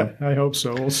 So I hope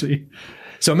so. We'll see.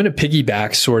 So I'm going to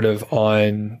piggyback sort of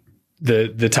on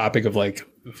the topic of like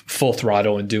full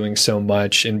throttle and doing so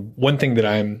much. And one thing that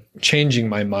I'm changing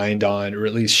my mind on, or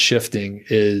at least shifting,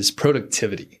 is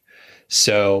productivity.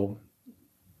 So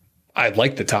I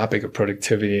like the topic of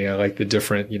productivity. I like the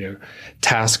different,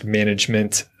 task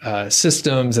management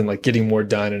systems and like getting more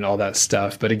done and all that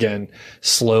stuff. But again,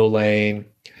 slow lane.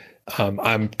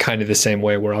 I'm kind of the same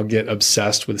way, where I'll get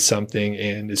obsessed with something,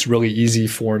 and it's really easy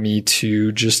for me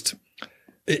to just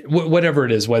whatever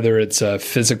it is, whether it's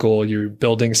physical, you're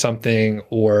building something,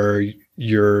 or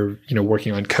you're,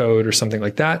 working on code or something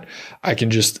like that, I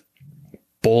can just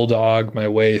bulldog my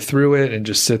way through it and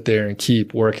just sit there and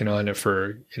keep working on it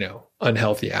for,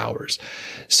 unhealthy hours.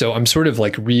 So I'm sort of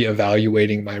like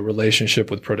reevaluating my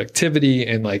relationship with productivity,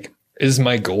 and like, is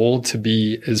my goal to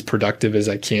be as productive as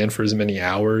I can for as many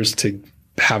hours to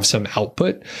have some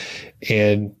output?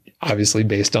 And obviously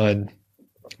based on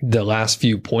the last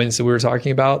few points that we were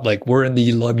talking about, like, we're in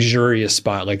the luxurious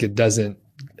spot. Like, it doesn't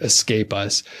escape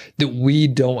us that we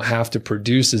don't have to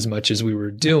produce as much as we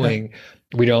were doing.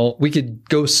 We could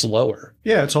go slower.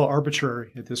 Yeah. It's all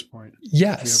arbitrary at this point.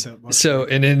 Yes. So,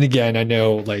 and then again, I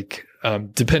know, like,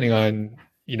 depending on,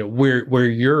 where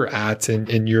you're at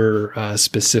in your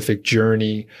specific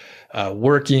journey,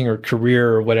 working or career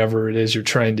or whatever it is you're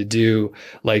trying to do,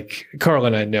 like Carl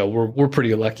and I know we're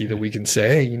pretty lucky that we can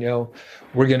say, hey,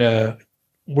 we're going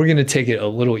to take it a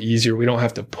little easier. We don't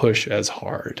have to push as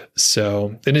hard.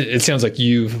 So, and it sounds like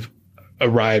you've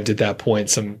arrived at that point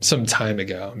some time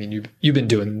ago. I mean, you've been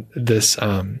doing this,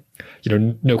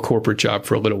 no corporate job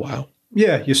for a little while.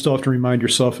 Yeah, you still have to remind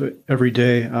yourself every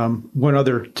day. One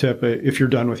other tip, if you're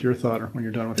done with your thought, or when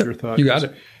you're done with your thought. You got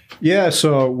it. Yeah,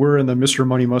 so we're in the Mr.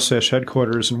 Money Mustache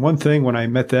headquarters. And one thing when I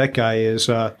met that guy is,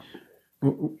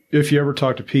 if you ever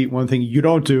talk to Pete, one thing you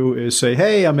don't do is say,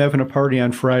 hey, I'm having a party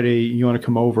on Friday. You want to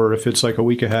come over? If it's like a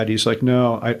week ahead, he's like,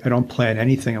 no, I don't plan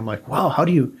anything. I'm like, wow, how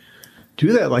do you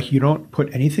do that? Like, you don't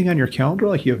put anything on your calendar?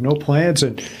 Like, you have no plans?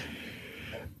 And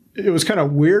it was kind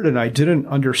of weird, and I didn't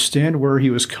understand where he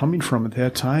was coming from at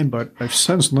that time, but I've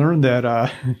since learned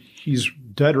that he's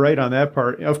dead right on that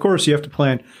part. Of course, you have to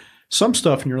plan some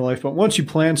stuff in your life, but once you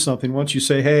plan something, once you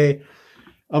say, hey,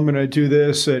 I'm going to do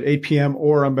this at 8 p.m.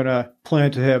 or I'm going to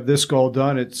plan to have this goal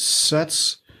done. It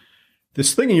sets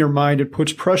this thing in your mind. It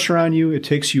puts pressure on you. It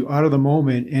takes you out of the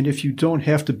moment. And if you don't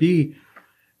have to be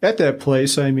at that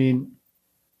place, I mean,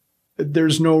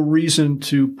 there's no reason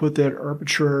to put that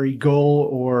arbitrary goal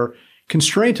or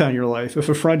constraint on your life. If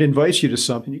a friend invites you to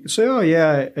something, you can say, oh,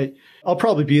 yeah, I'll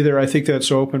probably be there. I think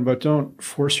that's open, but don't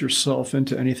force yourself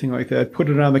into anything like that. Put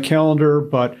it on the calendar,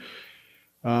 but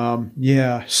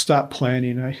stop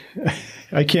planning.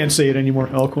 I can't say it any more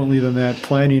eloquently than that.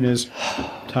 Planning is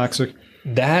toxic.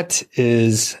 That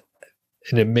is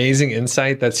an amazing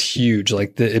insight. That's huge.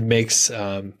 Like it makes,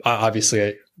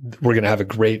 obviously we're going to have a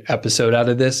great episode out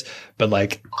of this, but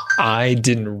like, I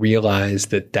didn't realize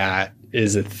that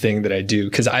is a thing that I do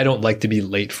because I don't like to be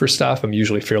late for stuff. I'm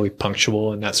usually fairly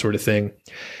punctual and that sort of thing.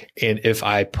 And if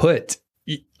I put,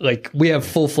 like, we have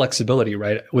full flexibility,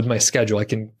 right? With my schedule, I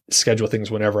can schedule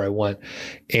things whenever I want.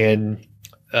 And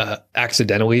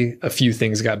accidentally, a few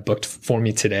things got booked for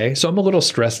me today. So I'm a little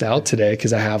stressed out today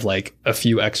because I have like a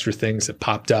few extra things that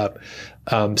popped up.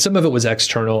 Some of it was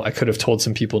external. I could have told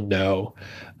some people no.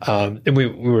 And we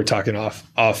were talking off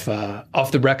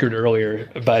the record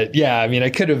earlier, but yeah, I mean, I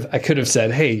could have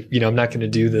said, hey, I'm not going to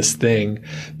do this thing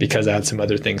because I had some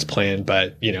other things planned,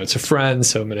 but it's a friend.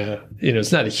 So I'm going to,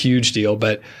 it's not a huge deal,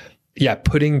 but yeah,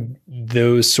 putting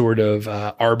those sort of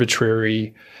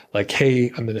arbitrary, like, hey,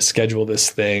 I'm going to schedule this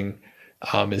thing,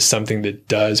 is something that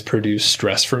does produce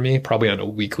stress for me, probably on a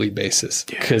weekly basis.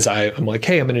 Because I'm like,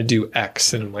 hey, I'm going to do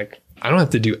X. And I'm like, I don't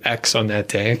have to do X on that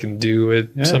day. I can do it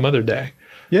some other day.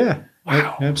 Yeah.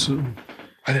 Wow. Absolutely.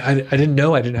 I didn't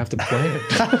know I didn't have to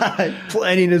plan.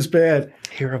 Planning is bad.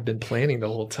 Here I've been planning the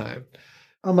whole time.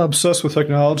 I'm obsessed with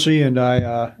technology, and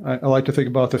I like to think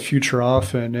about the future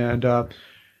often. And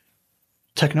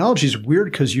technology is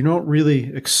weird because you don't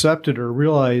really accept it or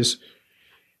realize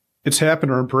it's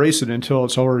happened or embrace it until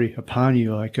it's already upon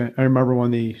you. Like I remember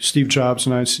when the Steve Jobs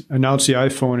announced the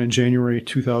iPhone in January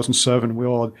 2007, we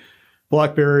all had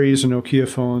BlackBerries and Nokia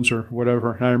phones or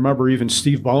whatever. And I remember even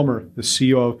Steve Ballmer, the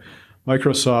CEO of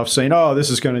Microsoft, saying, oh, this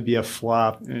is going to be a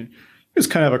flop. And he was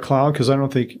kind of a clown because I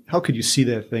don't think, how could you see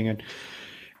that thing and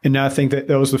not think that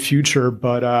was the future?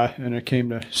 But, and it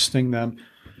came to sting them.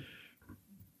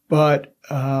 But,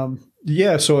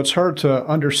 so it's hard to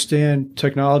understand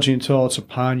technology until it's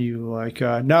upon you. Like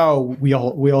now we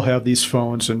all have these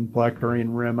phones and BlackBerry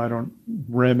and RIM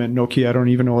and Nokia. I don't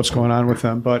even know what's going on with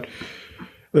them, but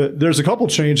there's a couple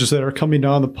changes that are coming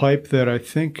down the pipe that I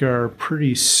think are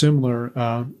pretty similar.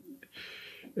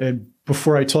 And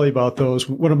before I tell you about those,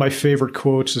 one of my favorite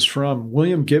quotes is from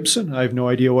William Gibson. I have no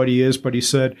idea what he is, but he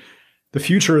said, "The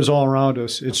future is all around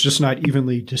us. It's just not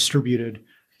evenly distributed."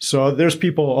 So there's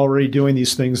people already doing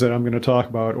these things that I'm going to talk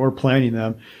about or planning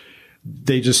them.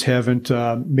 They just haven't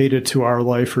made it to our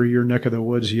life or your neck of the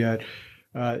woods yet.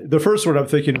 The first one I'm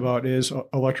thinking about is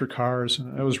electric cars.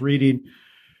 I was reading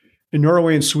in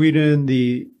Norway and Sweden,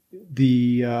 the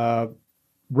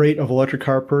rate of electric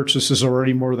car purchase is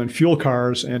already more than fuel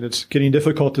cars, and it's getting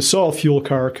difficult to sell a fuel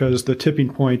car because the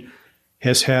tipping point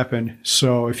has happened.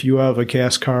 So if you have a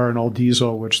gas car and all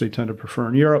diesel, which they tend to prefer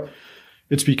in Europe,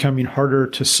 it's becoming harder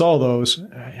to sell those.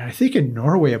 I think in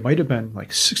Norway, it might have been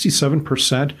like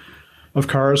 67% of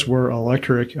cars were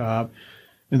electric in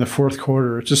the fourth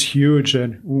quarter. It's just huge,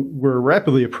 and we're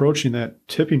rapidly approaching that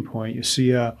tipping point. You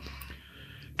see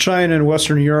China and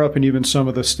Western Europe and even some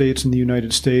of the states in the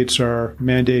United States are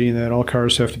mandating that all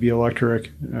cars have to be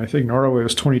electric. I think Norway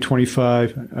was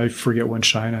 2025. I forget when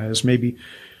China is, maybe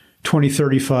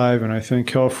 2035. And I think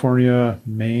California,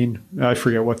 Maine, I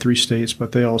forget what 3 states,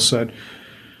 but they all said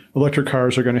electric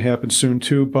cars are going to happen soon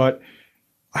too. But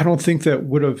I don't think that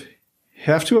would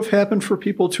have to have happened for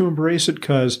people to embrace it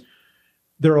because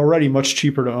they're already much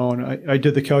cheaper to own. I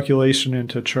did the calculation and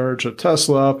to charge a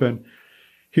Tesla up, and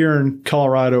here in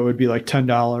Colorado, it would be like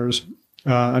 $10.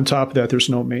 On top of that, there's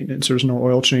no maintenance. There's no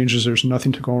oil changes. There's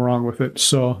nothing to go wrong with it.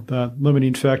 So the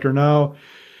limiting factor now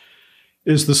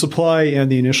is the supply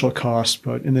and the initial cost.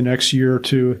 But in the next year or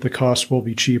two, the cost will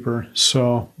be cheaper.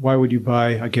 So why would you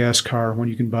buy a gas car when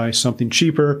you can buy something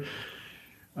cheaper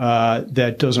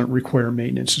that doesn't require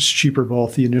maintenance? It's cheaper,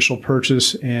 both the initial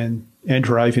purchase and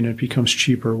driving it becomes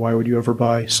cheaper. Why would you ever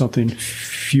buy something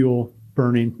fuel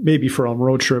burning? Maybe for a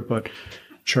road trip, but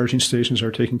charging stations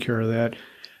are taking care of that.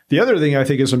 The other thing I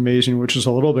think is amazing, which is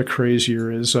a little bit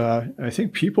crazier, is I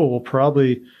think people will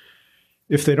probably,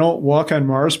 if they don't walk on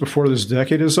Mars before this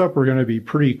decade is up, we're going to be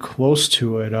pretty close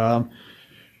to it.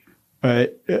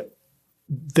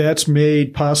 That's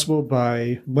made possible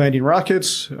by landing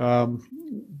rockets.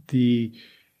 The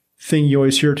thing you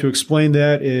always hear to explain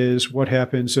that is what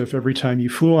happens if every time you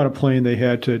flew on a plane, they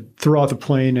had to throw out the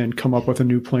plane and come up with a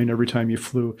new plane every time you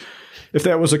flew. If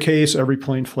that was the case, every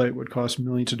plane flight would cost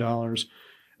millions of dollars.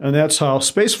 And that's how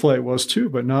space flight was too.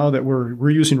 But now that we're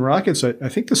reusing rockets, I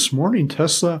think this morning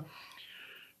Tesla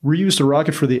reused a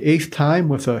rocket for the 8th time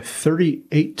with a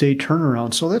 38-day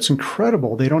turnaround. So that's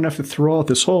incredible. They don't have to throw out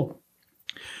this whole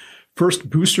first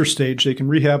booster stage. They can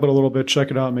rehab it a little bit,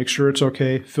 check it out, make sure it's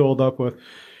okay, filled up with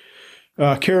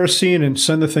kerosene, and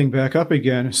send the thing back up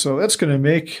again. So that's going to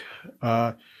make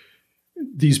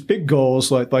these big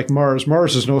goals like Mars.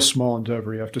 Mars is no small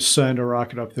endeavor. You have to send a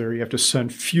rocket up there. You have to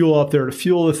send fuel up there to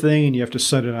fuel the thing, and you have to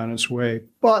send it on its way.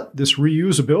 But this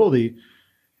reusability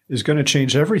is going to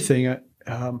change everything.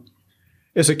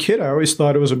 As a kid, I always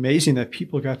thought it was amazing that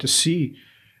people got to see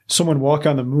someone walk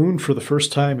on the moon for the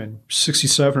first time in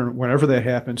 1967 or whenever that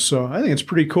happened. So I think it's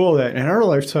pretty cool that in our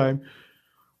lifetime,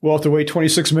 we'll have to wait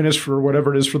 26 minutes for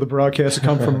whatever it is for the broadcast to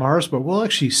come from Mars, but we'll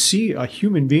actually see a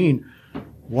human being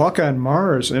walk on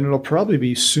Mars, and it'll probably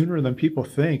be sooner than people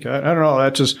think. I don't know.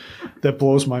 That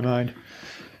blows my mind.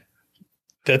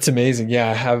 That's amazing.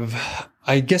 Yeah,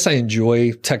 I guess I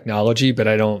enjoy technology, but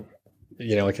I don't,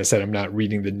 like I said, I'm not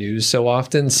reading the news so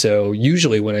often. So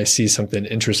usually when I see something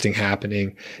interesting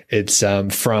happening, it's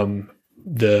from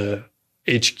the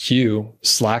HQ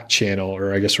Slack channel,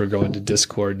 or I guess we're going to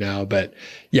Discord now. But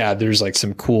yeah, there's like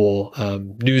some cool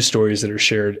news stories that are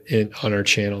shared on our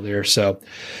channel there. So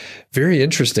very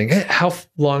interesting. How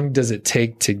long does it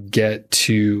take to get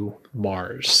to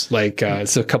Mars? Like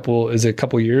is it a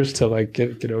couple years to like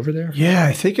get over there? Yeah,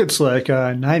 I think it's like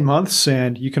 9 months,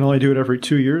 and you can only do it every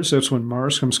 2 years. That's when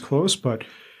Mars comes close. But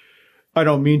I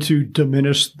don't mean to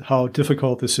diminish how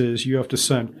difficult this is. You have to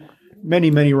send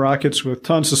many, many rockets with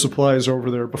tons of supplies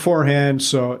over there beforehand,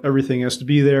 so everything has to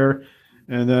be there.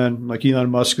 And then, like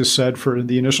Elon Musk has said, for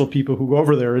the initial people who go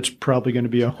over there, it's probably going to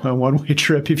be a one-way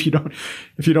trip. If you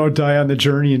don't die on the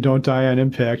journey and don't die on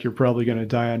impact, you're probably going to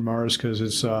die on Mars, because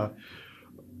it's a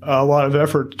lot of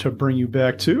effort to bring you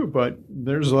back too. But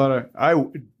there's a lot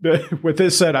of with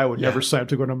this said, I would never sign up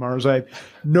to go to Mars. I have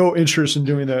no interest in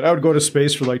doing that. I would go to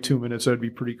space for like 2 minutes. That'd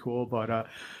be pretty cool. But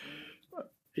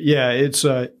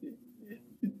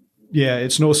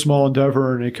it's no small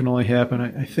endeavor, and it can only happen.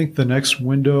 I think the next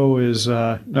window is,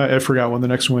 I forgot when the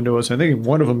next window is. I think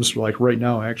one of them is like right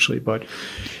now, actually, but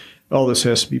all this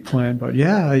has to be planned. But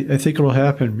yeah, I think it'll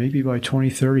happen maybe by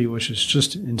 2030, which is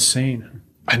just insane.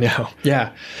 I know.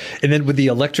 Yeah. And then with the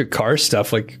electric car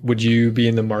stuff, like, would you be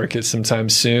in the market sometime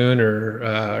soon, or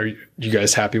are you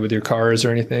guys happy with your cars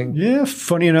or anything? Yeah.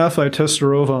 Funny enough, I test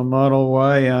drove a Model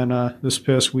Y on this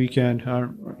past weekend.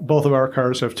 Both of our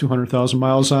cars have 200,000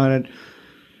 miles on it.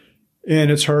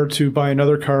 And it's hard to buy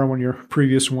another car when your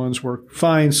previous ones work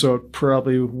fine, so it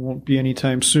probably won't be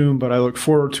anytime soon. But I look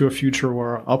forward to a future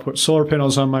where I'll put solar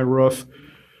panels on my roof,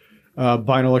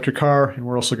 buy an electric car, and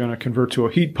we're also going to convert to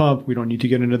a heat pump. We don't need to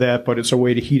get into that, but it's a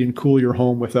way to heat and cool your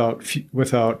home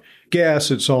without gas.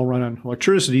 It's all run on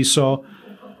electricity, so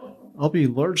I'll be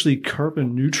largely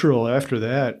carbon neutral after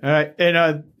that.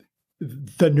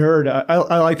 The nerd,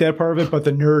 I like that part of it, but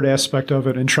the nerd aspect of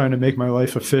it and trying to make my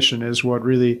life efficient is what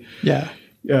really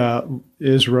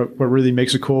is what really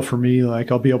makes it cool for me.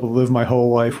 Like, I'll be able to live my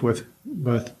whole life with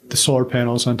the solar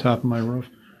panels on top of my roof.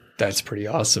 That's pretty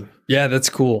awesome. Yeah, that's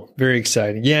cool. Very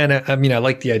exciting. Yeah, and I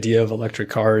like the idea of electric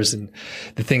cars. And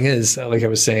the thing is, like I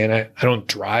was saying, I don't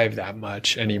drive that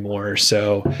much anymore.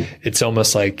 So it's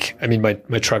almost like,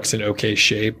 my truck's in okay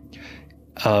shape.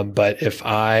 But if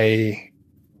I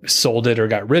sold it or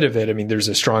got rid of it, there's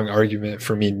a strong argument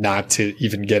for me not to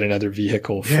even get another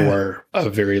vehicle for a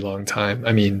very long time.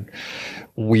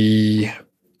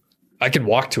 I can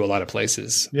walk to a lot of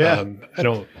places. Yeah. I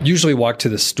don't usually walk to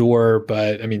the store,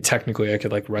 but technically I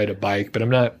could like ride a bike, but I'm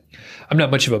not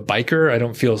much of a biker. I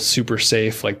don't feel super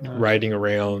safe riding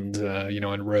around,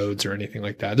 on roads or anything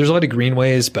like that. There's a lot of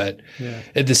greenways, but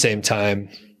at the same time,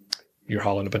 you're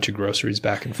hauling a bunch of groceries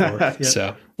back and forth.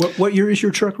 So what year is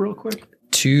your truck, real quick?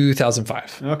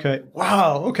 2005. Okay.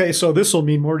 Wow. Okay. So this will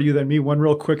mean more to you than me. One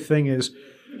real quick thing is,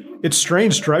 it's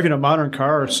strange driving a modern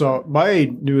car. So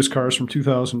my newest car is from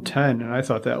 2010, and I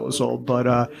thought that was old,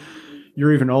 but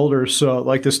you're even older. So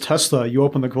like this Tesla, you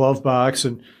open the glove box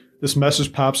and this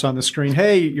message pops on the screen.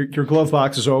 Hey, your glove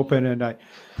box is open. And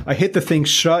I hit the thing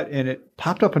shut, and it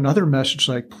popped up another message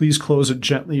like, please close it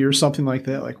gently, or something like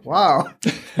that. Like, wow.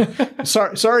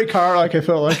 sorry, car. Like, I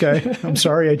felt like I'm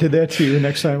sorry I did that to you.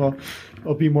 Next time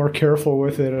I'll be more careful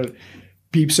with it. It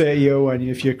beeps at you and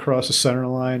if you cross the center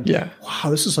line. Yeah.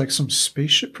 Wow, this is like some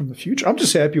spaceship from the future. I'm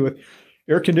just happy with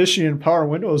air conditioning and power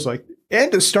windows,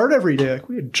 and to start every day. Like,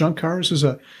 we had junk cars as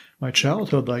a my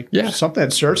childhood. Like something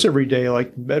that starts every day,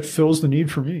 like that fills the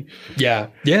need for me. Yeah.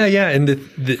 And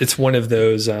it's one of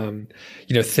those,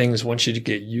 things once you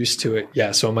get used to it.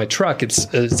 Yeah. So on my truck,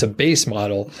 it's a base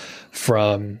model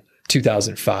from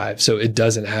 2005. So it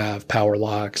doesn't have power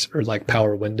locks or like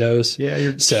power windows. Yeah.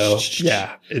 It's,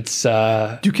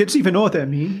 do kids even know what that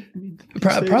means?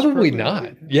 Probably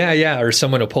not. Yeah. Or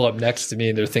someone will pull up next to me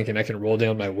and they're thinking I can roll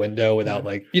down my window without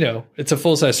it's a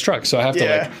full size truck. So I have to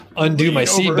like undo my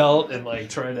seatbelt and like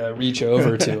try to reach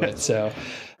over to it. So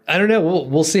I don't know.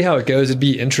 We'll see how it goes. It'd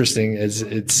be interesting as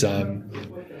it's,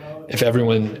 if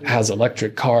everyone has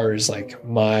electric cars, like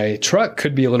my truck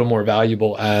could be a little more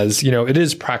valuable as, it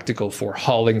is practical for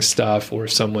hauling stuff, or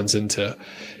if someone's into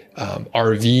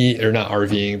RV or not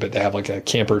RVing, but they have like a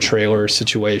camper trailer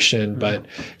situation. But,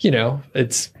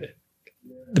 it's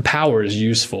the power is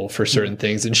useful for certain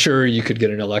things. And sure, you could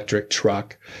get an electric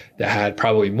truck that had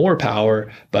probably more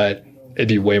power, but it'd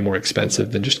be way more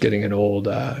expensive than just getting an old,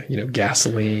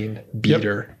 gasoline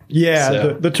beater. Yep. Yeah,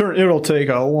 so, it'll take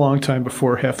a long time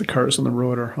before half the cars on the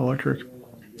road are electric.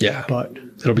 Yeah, but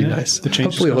it'll be nice.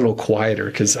 Hopefully a little quieter,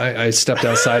 because I stepped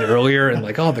outside earlier and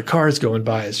like, the car's going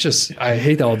by. It's just, I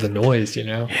hate all the noise,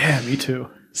 Yeah, me too.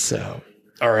 So,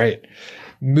 all right.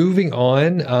 Moving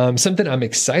on, something I'm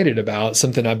excited about,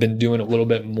 something I've been doing a little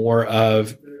bit more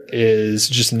of is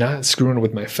just not screwing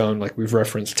with my phone. Like we've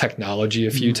referenced technology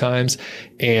a few times,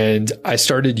 and I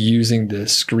started using the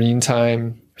screen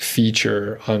time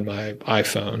feature on my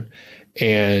iPhone,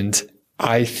 and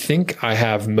I think I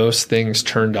have most things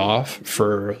turned off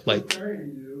for like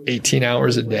 18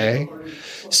 hours a day.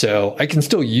 So I can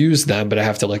still use them, but I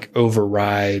have to like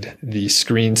override the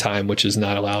screen time, which is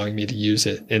not allowing me to use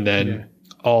it. And then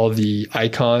all the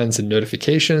icons and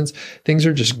notifications, things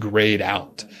are just grayed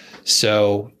out.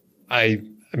 So I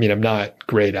mean, I'm not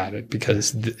great at it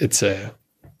because it's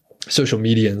social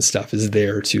media and stuff is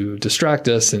there to distract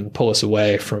us and pull us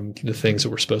away from the things that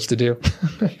we're supposed to do.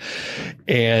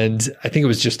 And I think it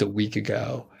was just a week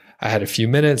ago, I had a few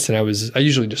minutes, and I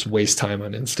usually just waste time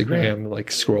on Instagram,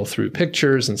 like scroll through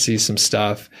pictures and see some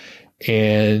stuff.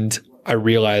 And I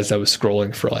realized I was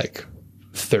scrolling for like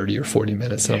 30 or 40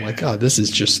 minutes. And I'm like, this is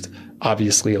just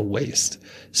obviously a waste.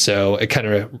 So it kind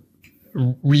of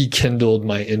rekindled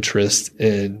my interest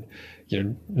in,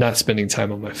 not spending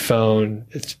time on my phone.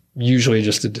 It's usually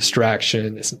just a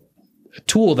distraction. It's a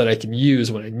tool that I can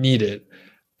use when I need it,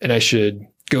 and I should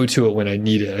go to it when I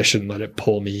need it. I shouldn't let it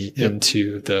pull me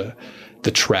into the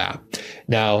trap.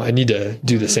 Now I need to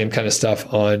do the same kind of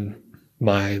stuff on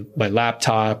my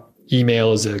laptop.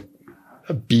 Email is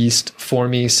a beast for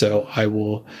me. So I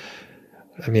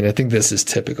think this is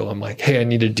typical. I'm like, hey, I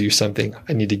need to do something.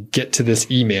 I need to get to this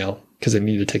email because I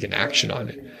need to take an action on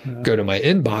it. Go to my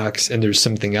inbox, and there's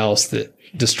something else that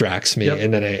distracts me,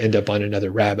 and then I end up on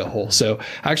another rabbit hole. So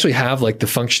I actually have like the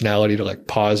functionality to like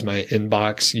pause my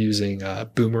inbox using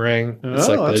Boomerang. It's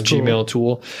like the Gmail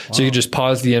tool. Wow. So you just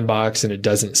pause the inbox and it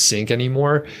doesn't sync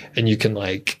anymore, and you can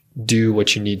like do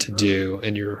what you need to do,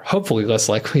 and you're hopefully less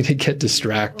likely to get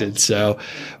distracted. So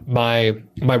my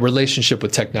relationship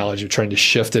with technology, I'm trying to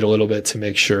shift it a little bit to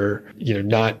make sure,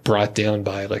 not brought down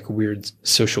by like weird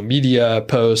social media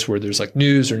posts where there's like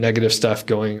news or negative stuff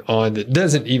going on that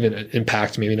doesn't even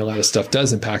impact me. I mean, a lot of stuff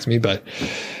does impact me, but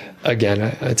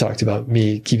again, I talked about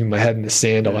me keeping my head in the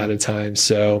sand a lot of times.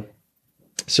 So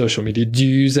social media, do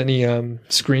you use any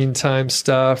screen time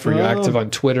stuff? Are you active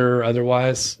on Twitter or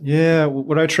otherwise? Yeah,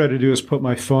 what I try to do is put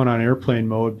my phone on airplane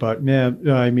mode, but man,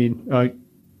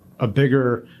 a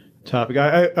bigger topic.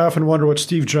 I often wonder what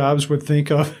Steve Jobs would think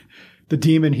of the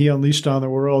demon he unleashed on the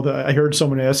world. I heard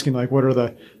someone asking like, what are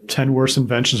the 10 worst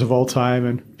inventions of all time?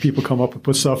 And people come up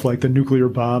with stuff like the nuclear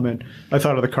bomb, and I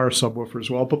thought of the car subwoofer as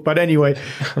well. But anyway,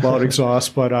 loud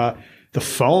exhaust. But the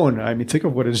phone, I mean, think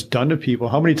of what it's done to people.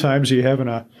 How many times are you having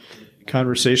a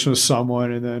conversation with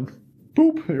someone and then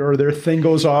boop, or their thing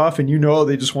goes off and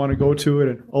they just want to go to it,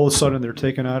 and all of a sudden they're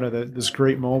taken out of this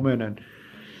great moment. And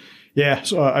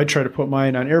so I try to put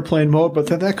mine on airplane mode, but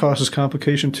that causes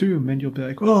complication too. And then you'll be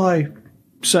like, well, I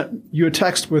sent you a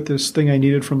text with this thing I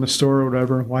needed from the store or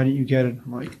whatever. Why didn't you get it?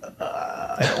 I'm like,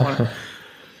 I don't want to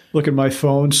look at my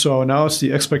phone. So now it's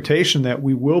the expectation that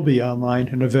we will be online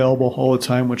and available all the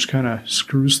time, which kind of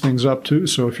screws things up too.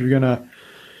 So if you're gonna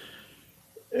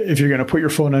put your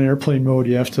phone on airplane mode,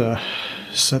 you have to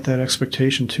set that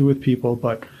expectation too with people.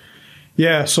 But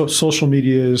yeah, so social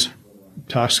media is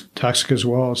toxic as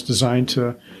well. It's designed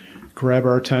to grab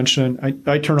our attention.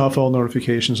 I turn off all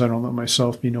notifications. I don't let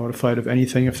myself be notified of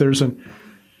anything. If there's an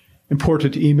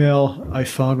important email, I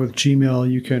found with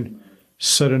Gmail, you can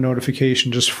set a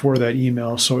notification just for that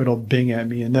email so it'll bing at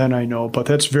me, and then I know. But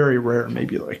that's very rare.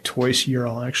 Maybe like twice a year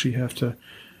I'll actually have to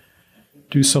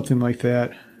do something like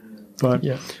that. But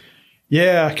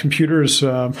yeah, computers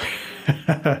not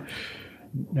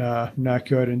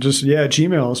good. And just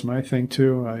Gmail is my thing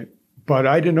too. But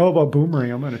I didn't know about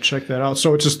Boomerang. I'm going to check that out.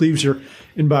 So it just leaves your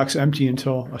inbox empty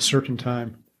until a certain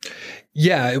time.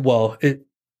 Yeah, well, do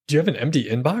you have an empty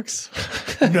inbox?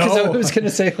 No. Because I was going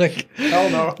to say, like, hell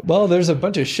no. Well, there's a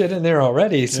bunch of shit in there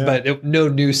already, but no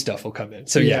new stuff will come in.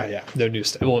 So no new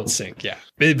stuff. It won't sync. Yeah.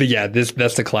 But yeah,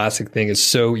 that's the classic thing. It's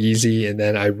so easy. And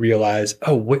then I realize,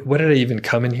 what did I even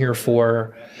come in here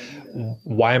for?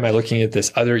 Why am I looking at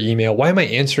this other email? Why am I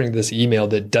answering this email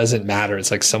that doesn't matter?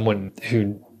 It's like someone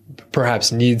who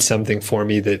perhaps needs something for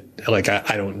me that like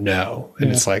I don't know,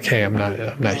 and it's like, hey, I'm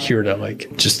not here to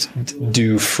like just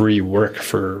do free work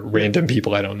for random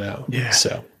people I don't know.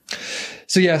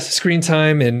 So yes, screen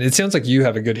time, and it sounds like you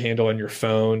have a good handle on your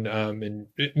phone, and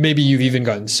maybe you've even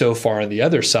gotten so far on the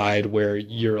other side where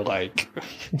you're like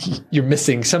you're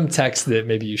missing some text that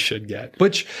maybe you should get,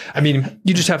 which I mean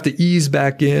you just have to ease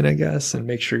back in, I guess, and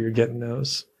make sure you're getting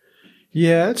those.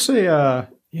 Yeah, I'd say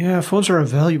phones are a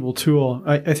valuable tool.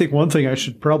 I think one thing I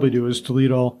should probably do is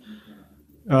delete all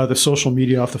the social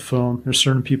media off the phone. There's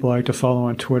certain people I like to follow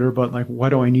on Twitter, but like, why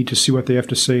do I need to see what they have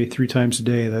to say 3 times a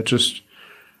day? That's just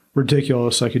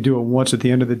ridiculous. I could do it once at the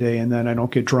end of the day, and then I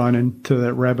don't get drawn into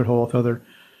that rabbit hole with other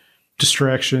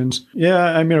distractions. Yeah,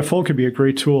 I mean, a phone could be a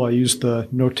great tool. I use the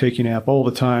note-taking app all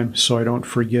the time so I don't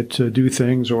forget to do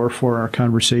things, or for our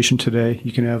conversation today,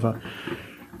 you can have a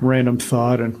random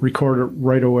thought and record it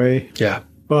right away. Yeah.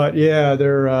 But yeah,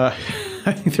 they're I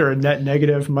think they're a net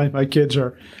negative. My kids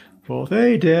are both,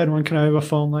 hey, Dad, when can I have a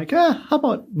phone? Like, how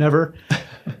about never?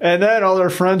 And then all their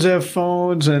friends have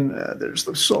phones, and there's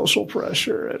the social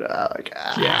pressure.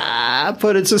 And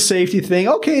but it's a safety thing.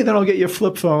 Okay, then I'll get you a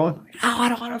flip phone. I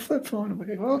don't want a flip phone. I'm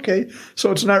like, well, okay.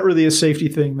 So it's not really a safety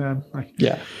thing then. Like,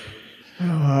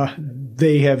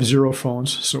 they have 0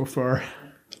 phones so far.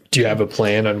 Do you have a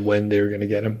plan on when they're going to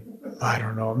get them? I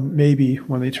don't know, maybe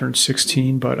when they turn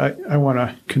 16, but I want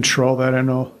to control that. I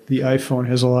know the iPhone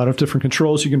has a lot of different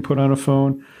controls you can put on a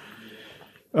phone.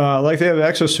 Like they have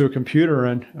access to a computer,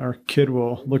 and our kid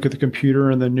will look at the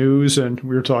computer and the news, and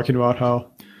we were talking about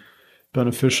how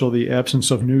beneficial the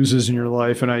absence of news is in your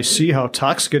life, and I see how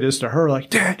toxic it is to her. Like,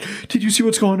 Dad, did you see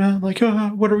what's going on? Like,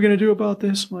 what are we going to do about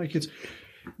this? I'm like,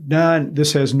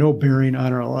 this has no bearing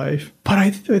on our life, but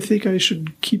I think I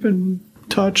should keep in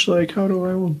touch. Like, how do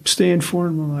I stay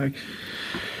informed? I'm like,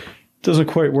 it doesn't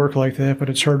quite work like that, but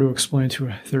it's hard to explain to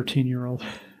a 13-year-old.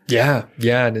 Yeah.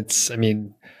 And I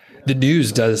mean, the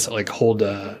news does like hold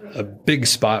a big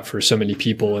spot for so many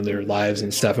people in their lives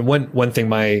and stuff. And one thing,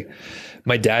 my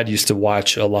dad used to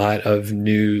watch a lot of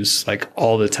news like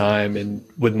all the time. And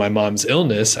with my mom's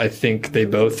illness, I think they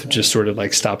both just sort of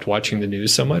like stopped watching the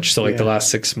news so much. So like the last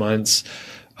 6 months,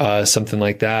 something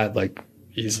like that, like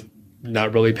he's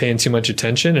not really paying too much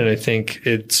attention. And I think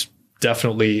it's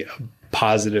definitely a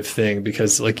positive thing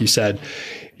because like you said,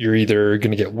 you're either going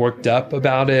to get worked up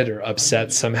about it or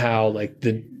upset somehow. Like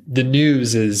the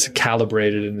news is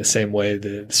calibrated in the same way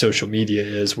that social media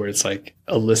is, where it's like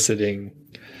eliciting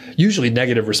usually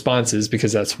negative responses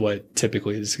because that's what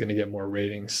typically is going to get more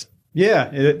ratings.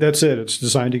 Yeah, that's it. It's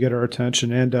designed to get our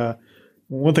attention. And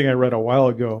one thing I read a while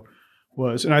ago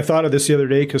was, and I thought of this the other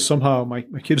day because somehow my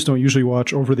kids don't usually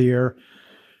watch over-the-air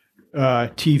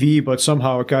TV, but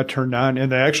somehow it got turned on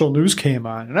and the actual news came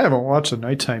on. And I haven't watched the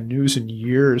nighttime news in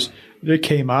years. It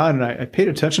came on and I paid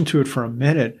attention to it for a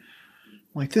minute.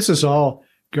 I'm like, this is all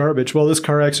garbage. Well, this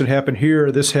car accident happened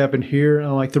here, this happened here. And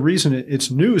I'm like, the reason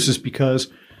it's news is because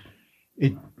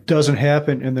it doesn't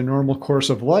happen in the normal course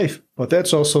of life. But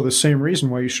that's also the same reason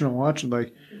why you shouldn't watch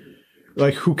it.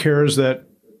 Like who cares that?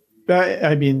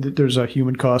 I mean, there's a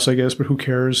human cost, I guess, but who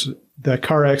cares? That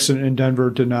car accident in Denver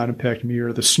did not impact me,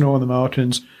 or the snow in the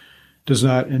mountains does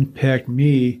not impact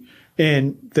me,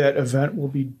 and that event will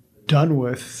be done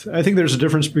with. I think there's a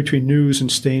difference between news and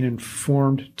staying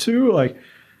informed, too.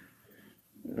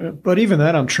 But even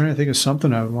that, I'm trying to think of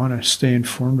something I would want to stay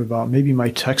informed about. Maybe my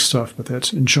tech stuff, but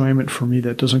that's enjoyment for me.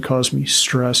 That doesn't cause me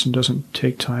stress and doesn't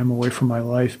take time away from my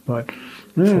life. But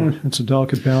it's a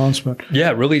delicate balance. But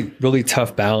yeah, really, really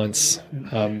tough balance.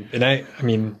 And I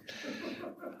mean,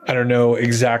 I don't know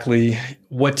exactly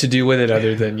what to do with it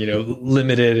other than,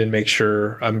 limit it and make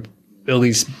sure I'm at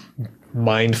least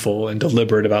mindful and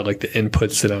deliberate about like the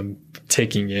inputs that I'm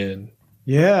taking in.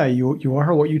 Yeah, you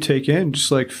are what you take in,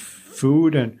 just like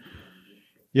food. And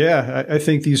yeah, I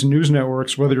think these news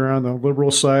networks, whether you're on the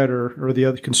liberal side or the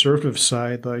other conservative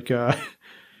side, like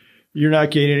you're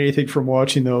not gaining anything from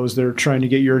watching those. They're trying to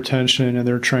get your attention and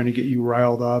they're trying to get you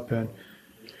riled up. And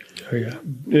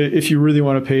if you really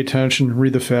want to pay attention,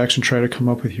 read the facts and try to come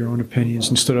up with your own opinions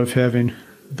instead of having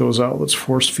those outlets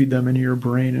force feed them into your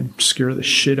brain and scare the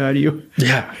shit out of you.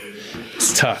 Yeah,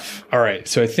 it's tough. All right.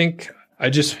 So I think I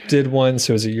just did one.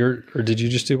 So is it your, or did you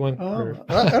just do one?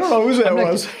 I don't know whose that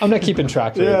was. I'm not keeping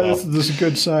track. Yeah, this is a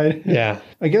good sign. Yeah.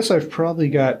 I guess I've probably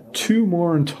got 2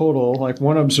 more in total, like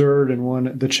one absurd and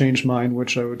one that changed mine,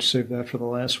 which I would save that for the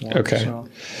last one. Okay. So,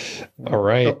 all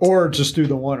right. Or just do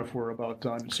the one if we're about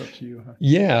done. It's up to you. Huh?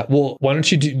 Yeah. Well, why don't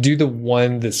you do the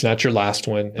one that's not your last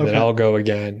one, and then I'll go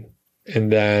again,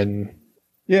 and then.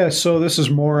 Yeah, so this is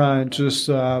more on just,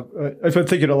 I've been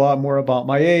thinking a lot more about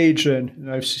my age,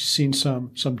 and I've seen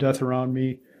some death around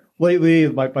me lately.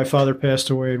 My father passed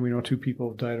away, and we know 2 people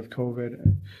have died of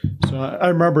COVID. So I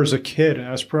remember as a kid,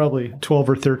 I was probably 12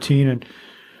 or 13, and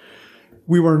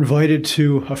we were invited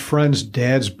to a friend's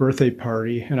dad's birthday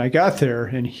party, and I got there,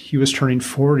 and he was turning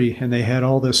 40, and they had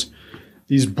all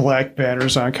these black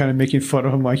banners on, kind of making fun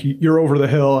of him, like, you're over the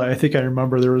hill. I think I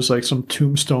remember there was like some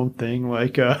tombstone thing,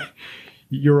 like,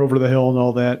 you're over the hill and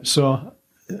all that. So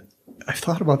I've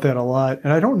thought about that a lot.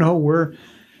 And I don't know where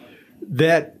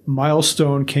that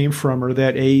milestone came from or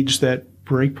that age, that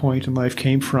break point in life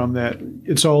came from, that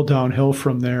it's all downhill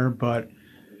from there. But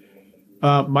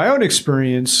my own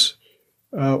experience,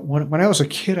 when I was a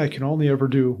kid, I could only ever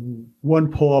do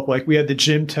one pull-up. Like we had the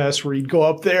gym test where you'd go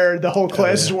up there, the whole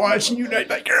class is watching you, and I'd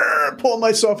like, pulling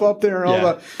myself up there,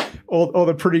 and all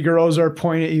the pretty girls are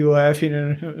pointing at you laughing,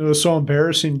 and it was so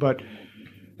embarrassing. But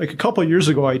like a couple of years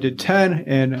ago, I did 10,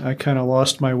 and I kind of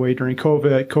lost my way during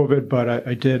COVID, but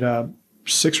I did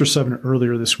 6 or 7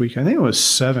 earlier this week. I think it was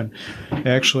 7,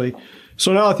 actually.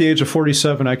 So now at the age of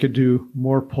 47, I could do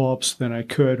more pull-ups than I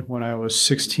could when I was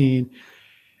 16.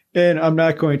 And I'm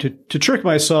not going to trick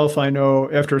myself. I know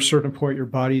after a certain point, your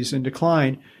body's in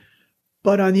decline.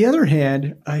 But on the other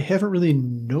hand, I haven't really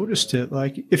noticed it.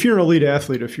 Like if you're an elite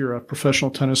athlete, if you're a professional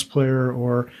tennis player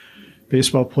or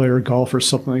baseball player, golf, or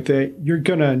something like that, you're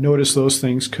going to notice those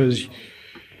things because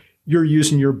you're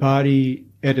using your body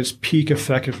at its peak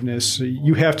effectiveness.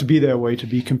 You have to be that way to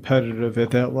be competitive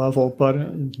at that level. But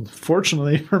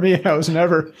fortunately for me, I was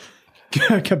never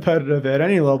competitive at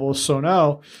any level. So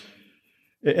now,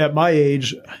 at my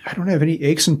age, I don't have any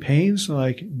aches and pains,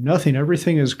 like nothing.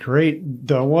 Everything is great.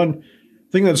 The one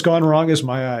thing that's gone wrong is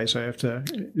my eyes. I have to,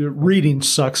 reading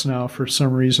sucks now for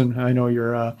some reason. I know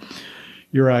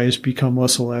your eyes become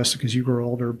less elastic as you grow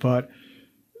older. But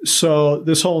so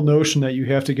this whole notion that you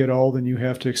have to get old and you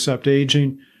have to accept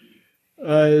aging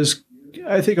is,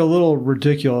 I think, a little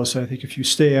ridiculous. I think if you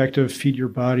stay active, feed your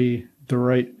body the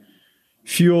right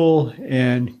fuel,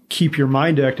 and keep your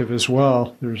mind active as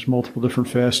well, there's multiple different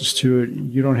facets to it.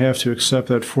 You don't have to accept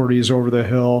that 40 is over the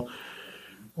hill,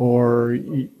 or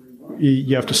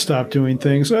you have to stop doing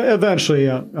things. Eventually,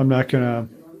 I'm not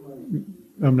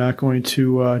going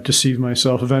to deceive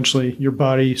myself. Eventually, your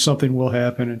body, something will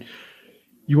happen, and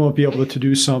you won't be able to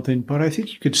do something. But I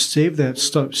think you could stave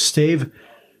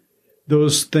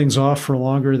those things off for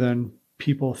longer than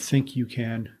people think you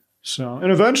can. So,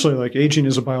 and eventually, like aging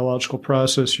is a biological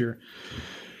process. Your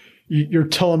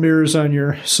telomeres on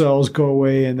your cells go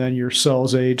away, and then your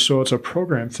cells age. So it's a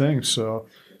programmed thing. So,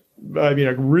 I mean,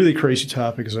 a really crazy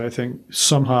topic is I think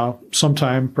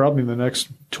sometime, probably in the next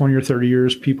 20 or 30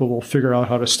 years, people will figure out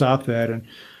how to stop that. And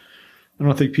I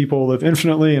don't think people will live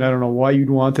infinitely, and I don't know why you'd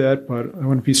want that, but I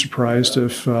wouldn't be surprised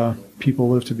if people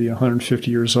live to be 150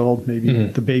 years old. Maybe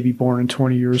the baby born in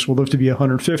 20 years will live to be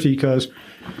 150 because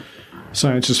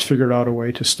science has figured out a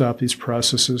way to stop these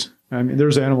processes. I mean,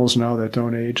 there's animals now that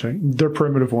don't age. They're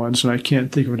primitive ones, and I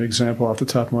can't think of an example off the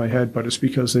top of my head, but it's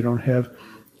because they don't have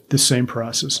the same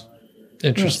process.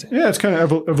 Interesting. Yeah, it's kind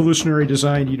of evolutionary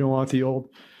design. You don't want the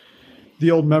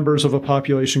old members of a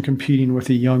population competing with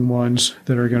the young ones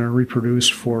that are going to reproduce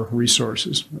for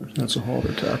resources. That's a whole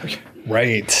other topic.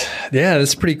 Right. Yeah,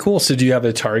 that's pretty cool. So do you have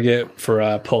a target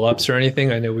for pull-ups or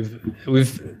anything? I know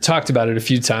we've talked about it a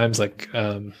few times, like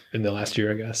in the last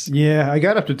year, I guess. Yeah, I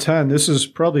got up to 10. This is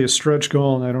probably a stretch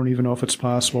goal, and I don't even know if it's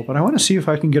possible. But I want to see if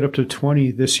I can get up to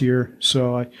 20 this year.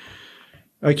 So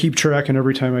I keep track, and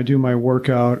every time I do my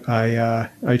workout,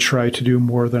 I try to do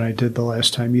more than I did the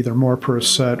last time, either more per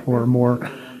set or more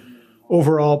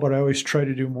overall, but I always try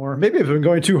to do more. Maybe I've been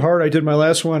going too hard. I did my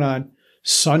last one on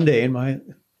Sunday, and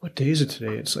what day is it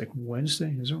today? It's like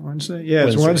Wednesday. Is it Wednesday? Yeah,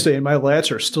 it's Wednesday, and my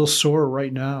lats are still sore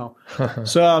right now.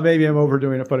 So maybe I'm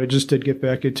overdoing it, but I just did get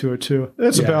back into it too.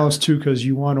 That's a balance too, because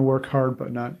you want to work hard,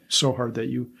 but not so hard that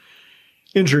you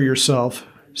injure yourself.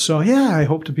 So yeah, I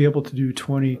hope to be able to do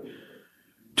 20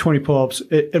 20 pull-ups.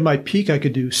 At my peak, I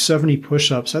could do 70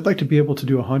 push-ups. I'd like to be able to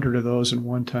do 100 of those in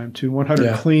one time too.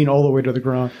 100 clean all the way to the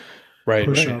ground. Right.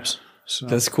 Push-ups. Right. So.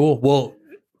 That's cool. Well,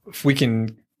 if we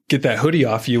can get that hoodie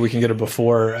off you, we can get a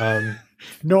before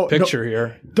picture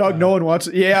here. Doug, no one wants.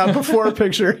 Yeah, before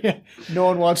picture. Yeah. No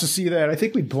one wants to see that. I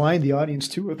think we blind the audience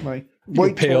too with my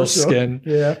white pale torso. skin.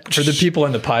 Yeah. For the people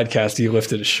on the podcast, he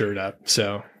lifted his shirt up.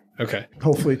 So okay.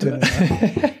 Hopefully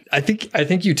today. I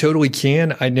think you totally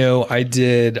can. I know I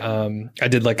did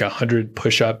like 100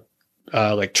 push-up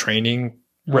like training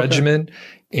regimen,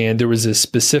 and there was a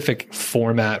specific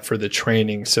format for the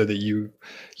training so that you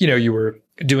were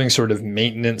doing sort of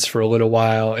maintenance for a little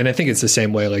while. And I think it's the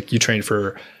same way, like you train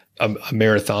for a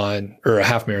marathon or a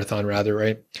half marathon rather,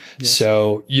 right? Yes.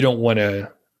 So you don't want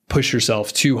to push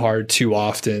yourself too hard too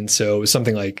often. So it was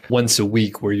something like once a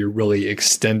week where you're really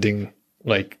extending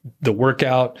like the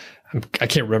workout. I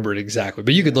can't remember it exactly,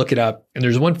 but you could look it up. And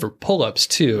there's one for pull-ups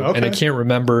too. Okay. And I can't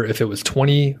remember if it was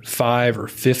 25 or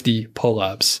 50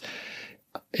 pull-ups.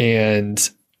 And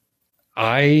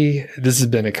this has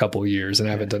been a couple years and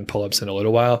I haven't done pull-ups in a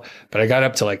little while, but I got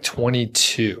up to like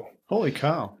 22. Holy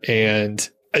cow. And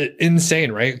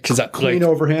insane, right? Because clean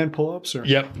overhand pull-ups? Or?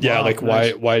 Yep. Yeah. Wow, like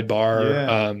nice. wide bar.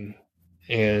 Yeah.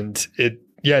 And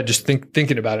just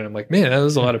thinking about it, I'm like, man, that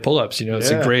was a lot of pull-ups. It's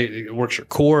it works your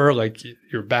core, like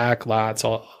your back, lats,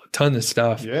 a ton of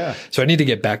stuff. Yeah. So I need to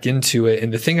get back into it.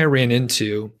 And the thing I ran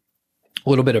into, a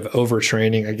little bit of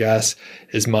overtraining, I guess,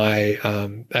 is my,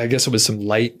 I guess it was some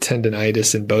light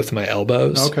tendonitis in both my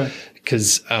elbows. Okay.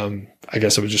 Because I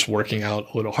guess I was just working out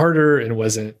a little harder and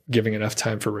wasn't giving enough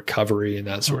time for recovery and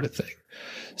that sort of thing.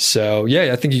 So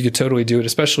yeah, I think you could totally do it.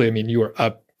 Especially, you were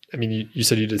up. You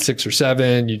said you did 6 or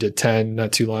 7, you did 10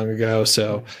 not too long ago.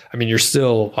 So, you're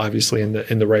still obviously in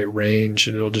the right range,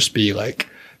 and it'll just be like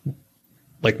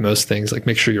most things, like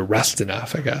make sure you rest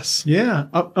enough, I guess. Yeah.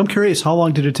 I'm curious, how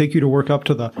long did it take you to work up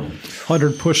to the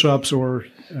 100 push-ups or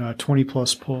 20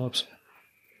 plus pull-ups?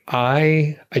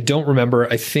 I don't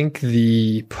remember. I think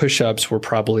the push-ups were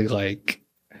probably like,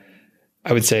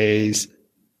 I would say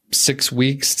 6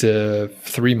 weeks to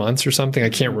 3 months or something. I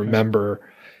can't remember.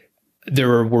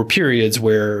 There were periods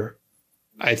where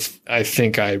I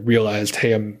think I realized,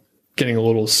 hey, I'm getting a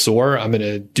little sore. I'm going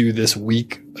to do this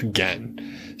week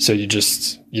again. So you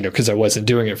just, because I wasn't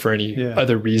doing it for any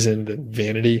other reason than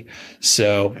vanity.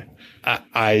 So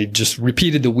I just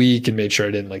repeated the week and made sure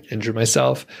I didn't like injure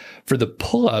myself. For the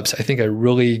pull-ups, I think I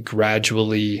really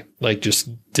gradually like just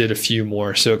did a few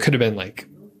more. So it could have been like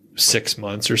 6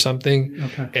 months or something.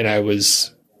 Okay. And I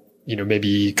was,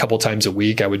 maybe a couple times a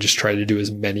week, I would just try to do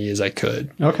as many as I could.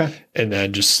 Okay. And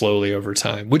then just slowly over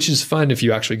time, which is fun if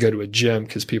you actually go to a gym,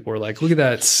 because people are like, look at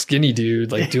that skinny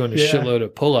dude, like doing a shitload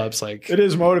of pull-ups. Like it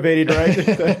is motivating, right?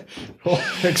 The whole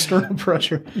external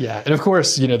pressure. Yeah. And of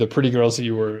course, the pretty girls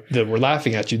that were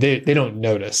laughing at you, they don't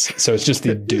notice. So it's just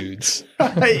the dudes.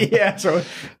 Yeah. So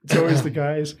it's always the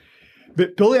guys.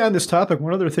 But Billy, on this topic,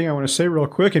 one other thing I want to say real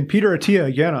quick, and Peter Attia,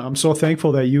 again, I'm so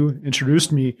thankful that you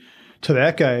introduced me to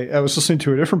that guy. I was listening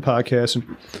to a different podcast,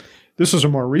 and this was a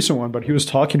more recent one, but he was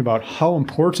talking about how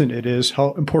important it is,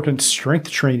 how important strength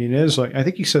training is. Like, I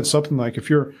think he said something like, if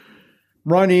you're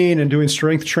running and doing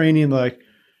strength training, like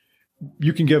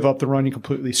you can give up the running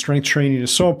completely. Strength training is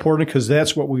so important because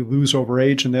that's what we lose over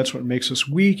age, and that's what makes us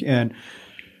weak and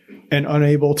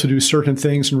unable to do certain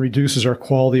things and reduces our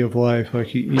quality of life. Like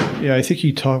I think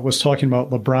he was talking about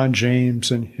LeBron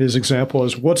James, and his example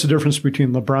is, what's the difference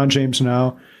between LeBron James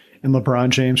now and LeBron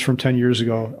James from 10 years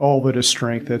ago? All of it is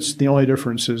strength. That's the only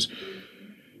difference.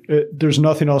 There's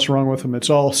nothing else wrong with them. It's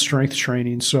all strength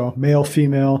training. So male,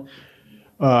 female,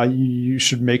 you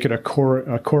should make it a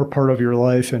core part of your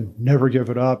life and never give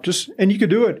it up. And you could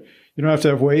do it. You don't have to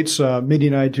have weights. Mindy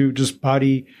and I do just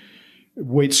body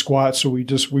weight squats. So we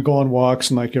go on walks,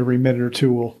 and like every minute or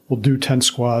two, we'll do 10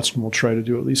 squats, and we'll try to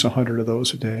do at least 100 of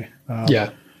those a day.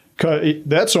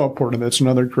 That's so important. That's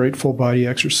another great full body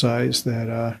exercise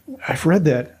that I've read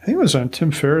that. I think it was on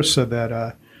Tim Ferriss said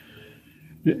that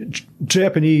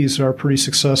Japanese are pretty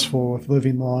successful with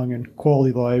living long and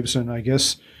quality lives. And I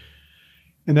guess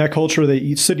in that culture, they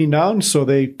eat sitting down. So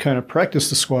they kind of practice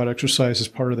the squat exercise as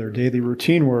part of their daily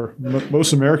routine, where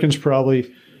most Americans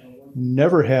probably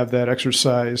never have that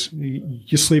exercise.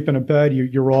 You sleep in a bed,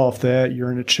 you roll off that,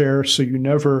 you're in a chair. So you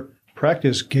never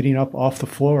practice getting up off the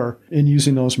floor and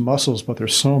using those muscles, but they're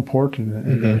so important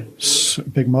in the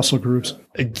big muscle groups.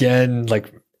 Again,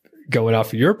 like going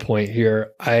off of your point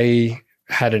here, I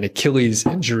had an Achilles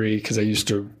injury because I used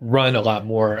to run a lot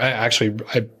more. I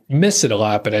miss it a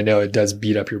lot, but I know it does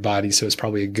beat up your body. So it's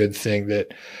probably a good thing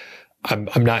that I'm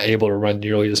not able to run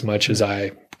nearly as much as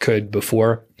I could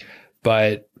before.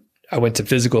 but I went to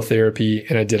physical therapy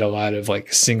and I did a lot of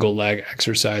like single leg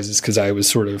exercises because I was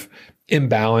sort of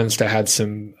imbalanced. I had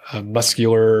some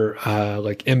muscular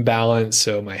like imbalance.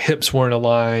 So my hips weren't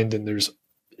aligned, and there's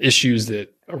issues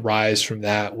that arise from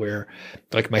that where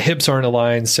like my hips aren't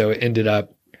aligned. So it ended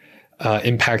up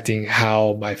impacting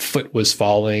how my foot was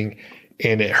falling,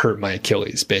 and it hurt my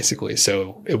Achilles basically.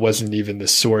 So it wasn't even the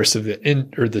source of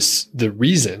the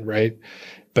reason, right?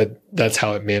 But that's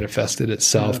how it manifested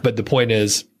itself. Yeah. But the point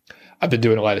is, I've been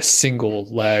doing a lot of single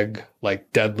leg,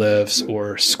 like deadlifts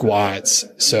or squats.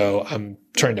 So I'm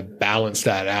trying to balance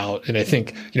that out. And I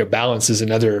think, balance is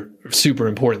another super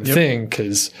important thing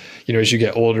because, as you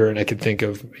get older, and I could think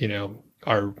of,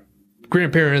 our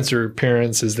grandparents or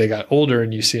parents as they got older,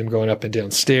 and you see them going up and down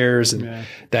stairs, and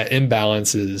that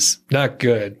imbalance is not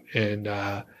good. And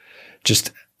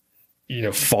just,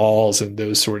 falls and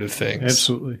those sort of things.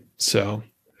 Absolutely. So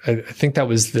I think that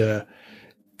was the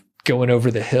going over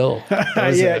the hill.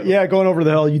 Going over the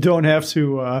hill. You don't have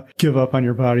to give up on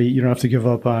your body. You don't have to give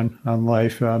up on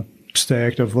life. Stay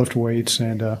active, lift weights.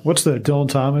 And what's the Dylan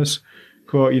Thomas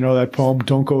quote? That poem,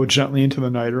 "Don't go gently into the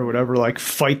night," or whatever, like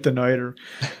fight the night. Or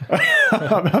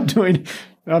I'm doing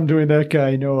that guy.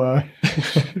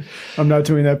 I'm not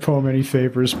doing that poem any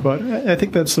favors, but I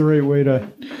think that's the right way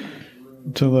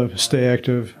to live. Stay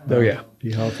active.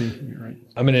 Be healthy. You're right.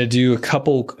 I'm going to do a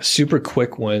couple super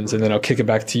quick ones, and then I'll kick it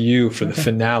back to you for the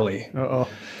finale. Uh-oh.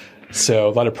 So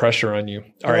a lot of pressure on you.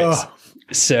 All right.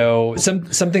 So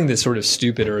something that's sort of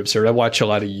stupid or absurd. I watch a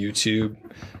lot of YouTube,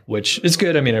 which is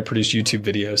good. I mean, I produce YouTube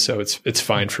videos, so it's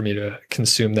fine for me to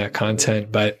consume that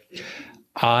content. But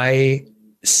I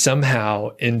somehow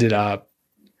ended up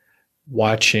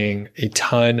watching a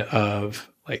ton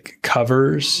of like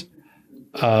covers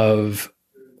of,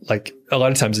 like, a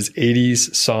lot of times it's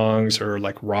 80s songs or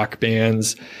like rock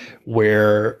bands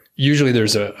where usually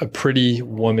there's a pretty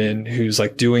woman who's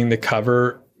like doing the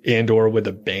cover and or with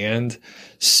a band.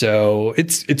 So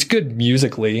it's good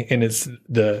musically, and it's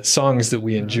the songs that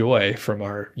we enjoy from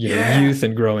our youth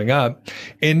and growing up.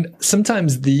 And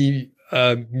sometimes the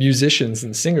musicians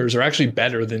and singers are actually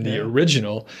better than the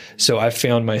original. So I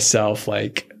found myself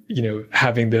like,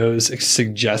 having those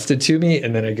suggested to me.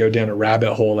 And then I go down a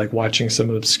rabbit hole, like watching some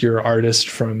obscure artists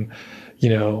from,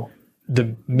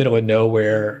 the middle of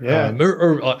nowhere.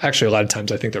 Or actually a lot of times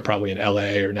I think they're probably in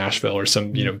LA or Nashville or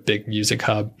some, big music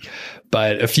hub.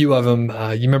 But a few of them,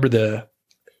 you remember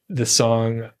the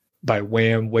song by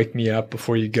Wham, "Wake Me Up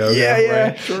Before You Go,"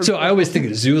 right? Sure. So I always think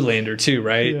of Zoolander too,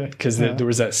 right? Because there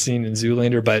was that scene in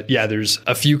Zoolander. But there's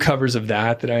a few covers of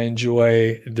that I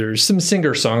enjoy. There's some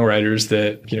singer-songwriters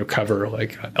that, cover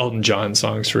like Elton John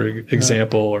songs, for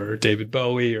example, or David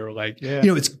Bowie, or like,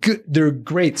 it's good. They're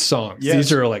great songs. Yes.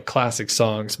 These are like classic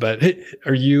songs. But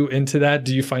are you into that?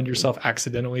 Do you find yourself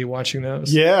accidentally watching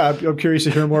those? Yeah, I'm curious to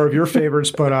hear more of your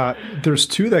favorites. But there's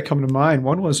two that come to mind.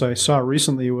 One was I saw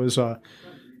recently was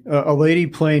a lady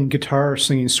playing guitar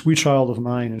singing "Sweet Child of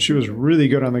Mine," and she was really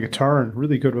good on the guitar and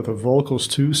really good with the vocals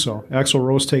too. So Axl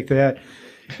Rose, take that.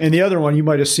 And the other one, you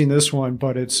might have seen this one,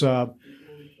 but it's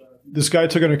this guy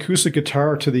took an acoustic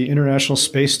guitar to the International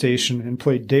Space Station and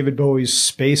played David Bowie's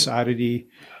 "Space Oddity"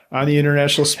 on the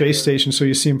International Space Station. So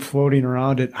you see him floating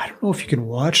around it. I don't know if you can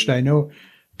watch it. I know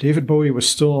David Bowie was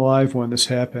still alive when this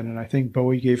happened, and I think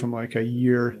Bowie gave him like a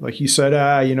year. Like he said,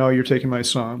 you're taking my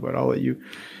song, but I'll let you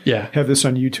have this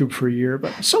on YouTube for a year.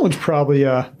 But someone's probably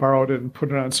borrowed it and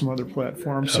put it on some other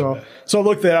platform. So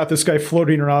look that out. This guy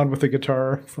floating around with a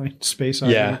guitar playing "Space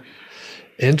Oddity."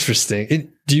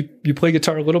 Interesting. Do you play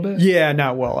guitar a little bit? Yeah,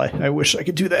 not well. I wish I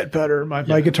could do that better.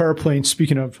 My guitar playing,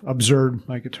 speaking of absurd,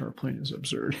 my guitar playing is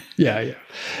absurd. Yeah.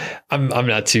 I'm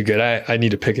not too good. I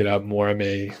need to pick it up more. I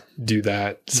may do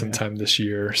that sometime this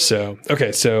year. So,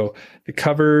 okay. So the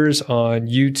covers on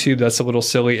YouTube, that's a little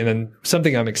silly. And then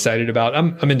something I'm excited about,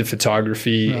 I'm into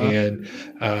photography and,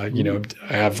 I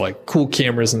have like cool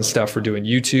cameras and stuff for doing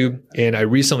YouTube. And I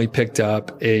recently picked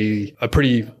up a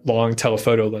pretty long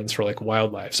telephoto lens for like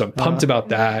wildlife. So I'm pumped about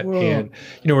that. And,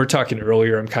 we were talking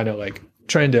earlier, I'm kind of like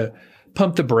trying to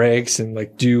pump the brakes and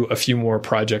like do a few more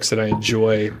projects that I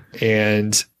enjoy.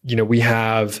 And, we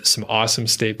have some awesome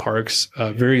state parks,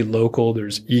 very local.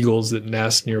 There's eagles that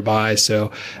nest nearby.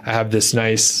 So I have this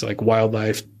nice like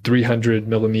wildlife 300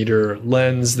 millimeter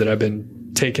lens that I've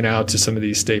been taking out to some of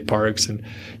these state parks. And,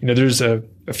 there's a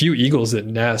few eagles that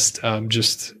nest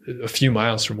just a few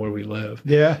miles from where we live.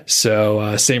 Yeah.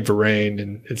 So same for rain.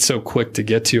 And it's so quick to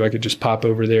get to. I could just pop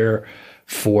over there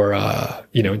for,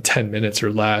 in 10 minutes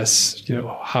or less,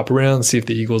 hop around, see if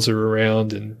the eagles are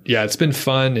around. And it's been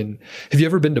fun. And have you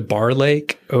ever been to Bar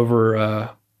Lake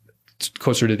over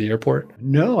closer to the airport?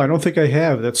 No, I don't think I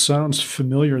have. That sounds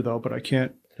familiar though, but I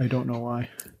don't know why.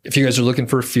 If you guys are looking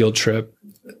for a field trip,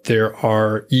 there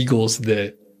are eagles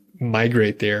that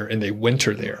migrate there and they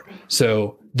winter there.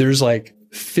 So there's like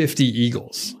 50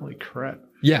 eagles. Holy crap.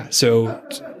 Yeah. So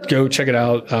go check it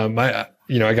out.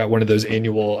 I got one of those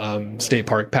annual state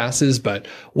park passes, but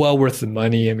well worth the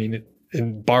money. I mean,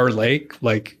 in Barr Lake,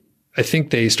 like I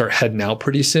think they start heading out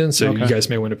pretty soon. So you guys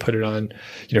may want to put it on,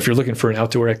 if you're looking for an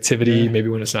outdoor activity, maybe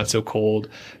when it's not so cold,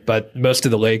 but most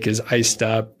of the lake is iced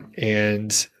up,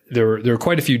 and there are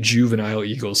quite a few juvenile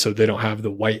eagles. So they don't have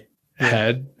the white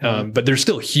head, but they're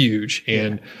still huge,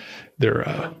 and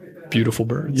they're beautiful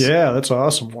birds. Yeah, that's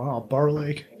awesome. Wow. Barr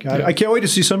Lake. God, I can't wait to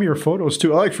see some of your photos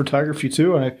too. I like photography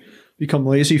too. I become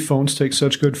lazy. Phones take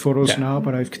such good photos now,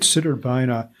 but I've considered buying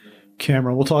a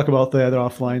camera. We'll talk about that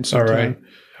offline sometime.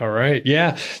 All right.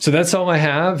 Yeah. So that's all I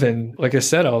have. And like I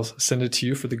said, I'll send it to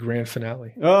you for the grand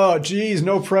finale. Oh, geez.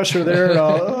 No pressure there at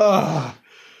all.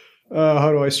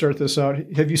 How do I start this out?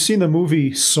 Have you seen the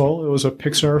movie Soul? It was a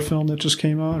Pixar film that just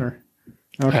came out, or?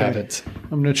 Okay. I haven't.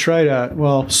 I'm going to try to.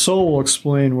 Well, Soul will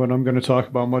explain what I'm going to talk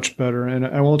about much better, and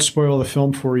I won't spoil the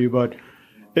film for you, but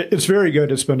it's very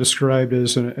good. It's been described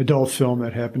as an adult film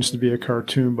that happens to be a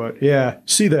cartoon, but yeah,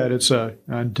 see that. It's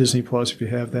on Disney Plus if you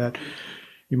have that.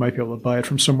 You might be able to buy it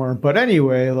from somewhere. But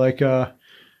anyway, like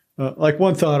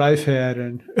one thought I've had,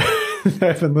 and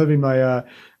I've been living my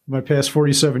past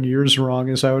 47 years wrong,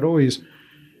 is I would always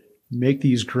make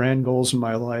these grand goals in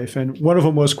my life. And one of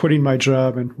them was quitting my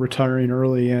job and retiring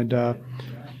early. And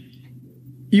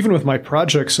even with my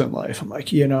projects in life, I'm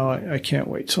like, I can't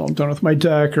wait till I'm done with my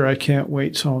deck, or I can't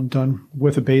wait till I'm done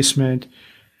with a basement.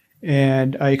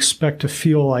 And I expect to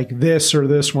feel like this or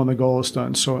this when the goal is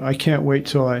done. So I can't wait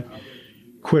till I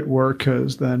quit work,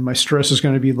 because then my stress is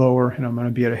going to be lower and I'm going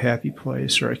to be at a happy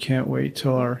place. Or I can't wait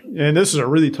till and this is a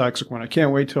really toxic one, I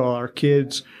can't wait till our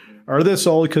kids are this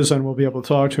old, because then we'll be able to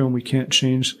talk to them. We can't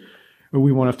change, or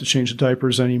we won't have to change the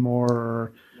diapers anymore.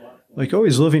 Or like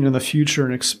always living in the future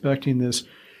and expecting this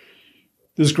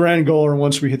grand goal, or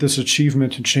once we hit this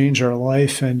achievement, to change our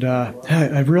life. And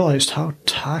I've realized how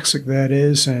toxic that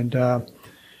is. And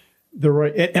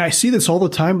and I see this all the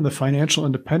time in the financial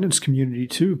independence community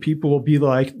too. People will be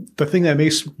like, the thing that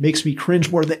makes me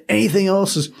cringe more than anything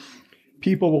else is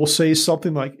people will say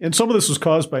something like, and some of this was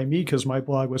caused by me because my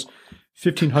blog was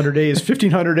 1,500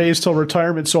 days till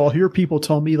retirement. So I'll hear people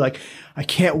tell me like, I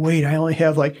can't wait. I only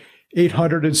have like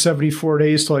 874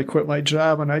 days till I quit my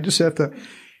job. And I just have to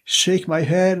shake my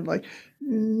head and like,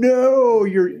 no,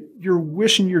 you're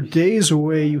wishing your days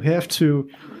away. You have to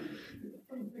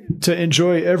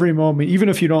enjoy every moment, even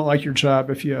if you don't like your job,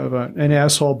 if you have an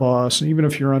asshole boss, and even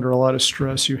if you're under a lot of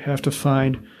stress, you have to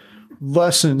find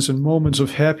lessons and moments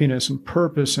of happiness and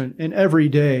purpose in every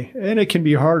day. And it can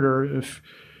be harder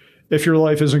if your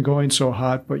life isn't going so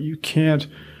hot, but you can't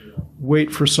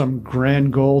wait for some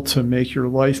grand goal to make your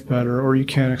life better, or you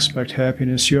can't expect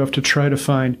happiness. You have to try to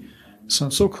find, it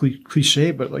sounds so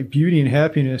cliche, but like beauty and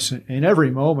happiness in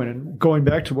every moment. And going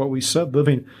back to what we said,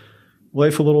 living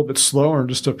life a little bit slower and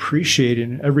just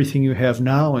appreciating everything you have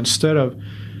now, instead of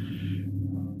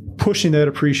pushing that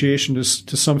appreciation to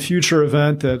some future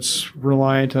event that's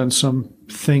reliant on some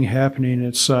thing happening.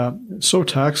 It's so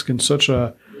toxic and such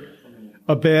a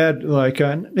bad, like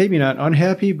maybe not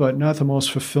unhappy, but not the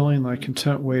most fulfilling, like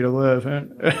content way to live.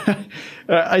 And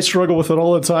I struggle with it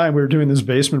all the time. We were doing this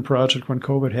basement project when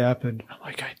COVID happened. I'm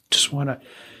like, I just want to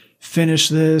finish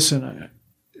this, and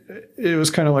it was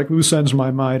kind of like loose ends in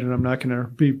my mind, and I'm not going to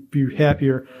be happy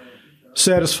or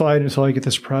satisfied until I get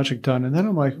this project done. And then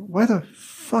I'm like, why the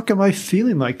fuck am I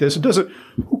feeling like this?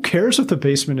 Who cares if the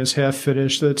basement is half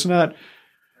finished? It's not,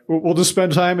 we'll just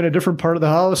spend time in a different part of the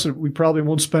house, and we probably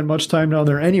won't spend much time down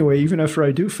there anyway. Even after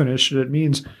I do finish it, it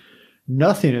means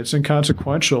nothing. It's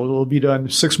inconsequential. It'll be done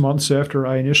 6 months after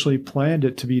I initially planned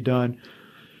it to be done.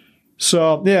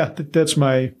 So yeah, that's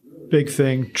my big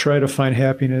thing. Try to find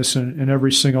happiness in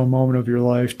every single moment of your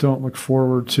life. Don't look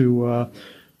forward to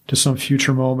some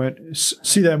future moment.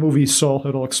 See that movie Soul.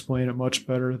 It'll explain it much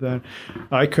better than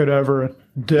I could ever.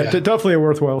 Definitely a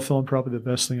worthwhile film. Probably the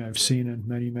best thing I've seen in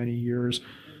many, many years.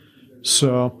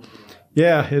 So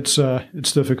yeah, it's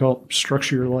difficult.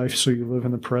 Structure your life so you live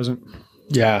in the present.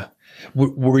 Yeah.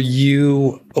 Were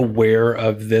you aware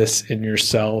of this in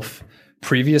yourself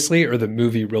previously, or the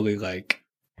movie really like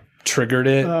triggered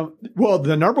it? Well,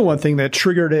 the number one thing that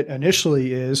triggered it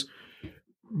initially is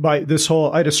by this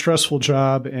whole, I had a stressful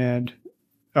job and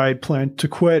I planned to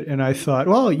quit, and I thought,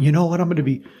 well, you know what? I'm going to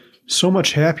be so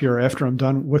much happier after I'm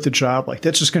done with the job. Like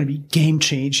that's just going to be game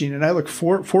changing. And I look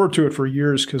forward to it for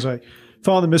years, because I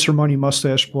found the Mr. Money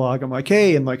Mustache blog. I'm like,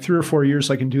 hey, in like 3 or 4 years,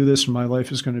 I can do this and my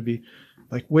life is going to be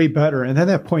like way better. And then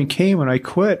that point came when I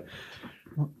quit.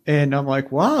 And I'm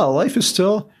like, wow, life is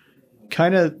still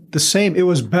kind of the same. It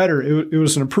was better. It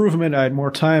was an improvement. I had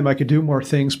more time. I could do more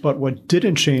things. But what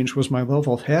didn't change was my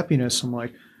level of happiness. I'm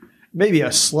like, maybe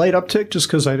a slight uptick just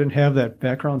because I didn't have that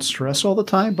background stress all the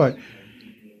time. But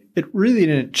it really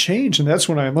didn't change. And that's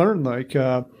when I learned, like,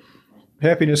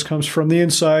 happiness comes from the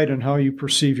inside and how you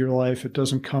perceive your life. It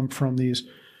doesn't come from these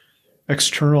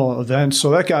external events. So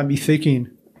that got me thinking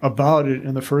about it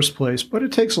in the first place. But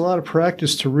it takes a lot of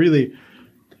practice to really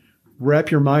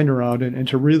wrap your mind around it and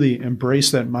to really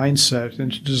embrace that mindset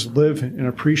and to just live and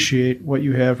appreciate what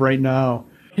you have right now.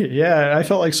 Yeah, I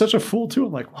felt like such a fool too.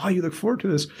 I'm like, wow, you look forward to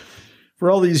this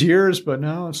for all these years, but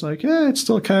now it's like, yeah, it's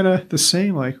still kind of the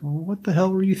same. Like, well, what the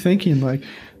hell were you thinking? Like,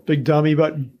 big dummy,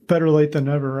 but better late than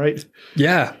never, right?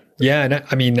 Yeah. Yeah. And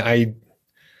I mean, I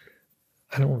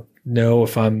don't know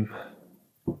if I'm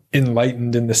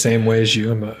enlightened in the same way as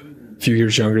you. I'm a few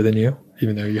years younger than you,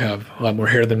 even though you have a lot more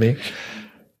hair than me.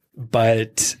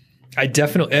 But I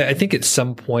think at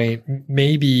some point,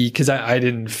 maybe because I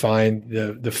didn't find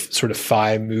the sort of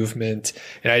FI movement,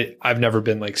 and I've never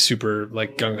been like super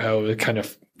like gung ho. I kind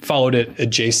of followed it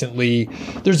adjacently.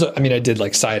 I did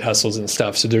like side hustles and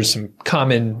stuff. So there's some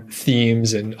common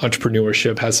themes, and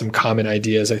entrepreneurship has some common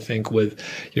ideas, I think, with,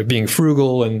 you know, being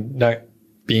frugal and not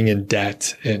being in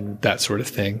debt and that sort of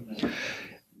thing.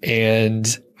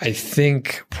 And I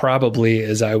think probably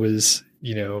as I was,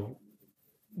 you know,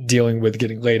 dealing with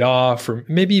getting laid off, or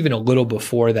maybe even a little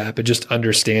before that, but just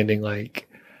understanding like,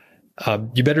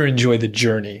 you better enjoy the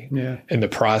journey and the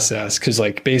process. Cause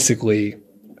like basically,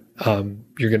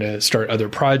 you're going to start other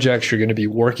projects, you're going to be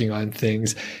working on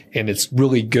things, and it's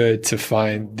really good to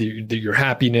find your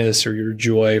happiness or your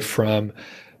joy from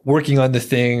working on the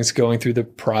things, going through the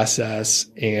process.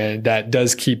 And that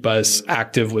does keep us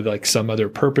active with like some other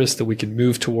purpose that we can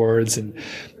move towards. And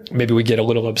maybe we get a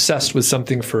little obsessed with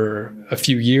something for a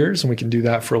few years, and we can do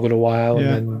that for a little while. And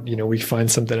then, you know, we find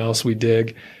something else we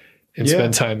dig and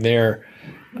spend time there.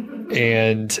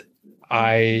 And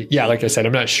like I said,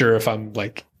 I'm not sure if I'm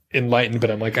like enlightened, but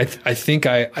I'm like, I think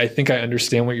I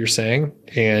understand what you're saying.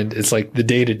 And it's like the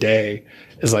day to day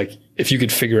is like, if you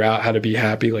could figure out how to be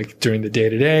happy, like during the day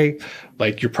to day,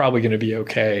 like you're probably going to be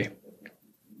okay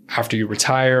after you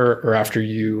retire, or after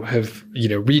you have, you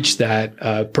know, reached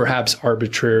that perhaps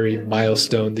arbitrary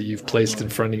milestone that you've placed in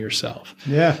front of yourself.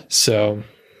 Yeah. So,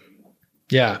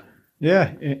 yeah.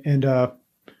 Yeah. And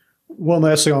one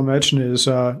last thing I'll mention is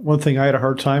one thing I had a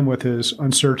hard time with is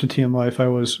uncertainty in life.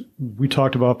 We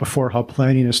talked about before how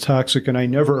planning is toxic, and I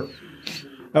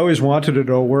always wanted to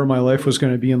know where my life was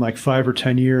going to be in like 5 or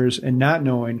 10 years, and not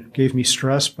knowing gave me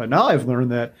stress. But now I've learned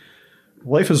that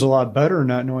life is a lot better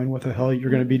not knowing what the hell you're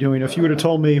going to be doing. If you would have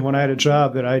told me when I had a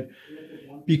job that I'd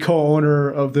be co-owner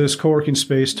of this co-working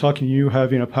space, talking to you,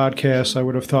 having a podcast, I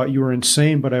would have thought you were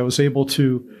insane. But I was able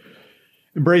to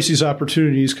embrace these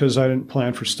opportunities because I didn't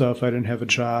plan for stuff. I didn't have a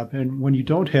job. And when you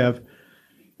don't have,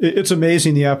 it's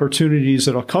amazing the opportunities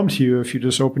that'll come to you if you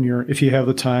just if you have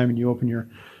the time and you open your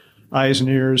eyes and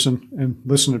ears and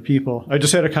listen to people. I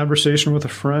just had a conversation with a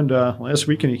friend last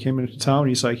week, and he came into town.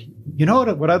 He's like, you know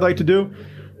what I'd like to do?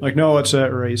 I'm like, no, what's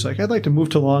that, Ray? He's like, I'd like to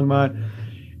move to Longmont,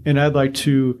 and I'd like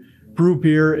to brew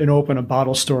beer and open a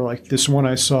bottle store like this one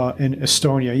I saw in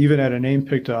Estonia. Even had a name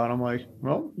picked out. I'm like,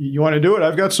 well, you want to do it?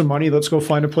 I've got some money. Let's go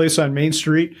find a place on Main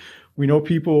Street. We know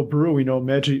people brew. We know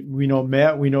Magic. We know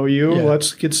Matt. We know you. Yeah.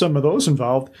 Let's get some of those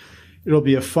involved. It'll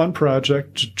be a fun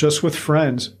project just with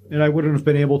friends. And I wouldn't have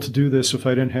been able to do this if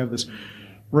I didn't have this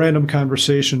random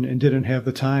conversation and didn't have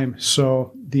the time.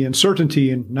 So the uncertainty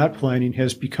in not planning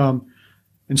has become,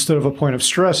 instead of a point of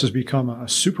stress, has become a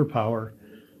superpower.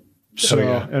 So,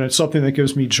 and it's something that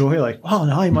gives me joy. Like, wow,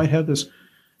 now I might have this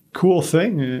cool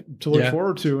thing to look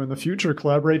forward to in the future,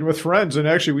 collaborating with friends. And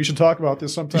actually, we should talk about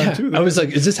this sometime too. I was like,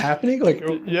 is this happening? Like,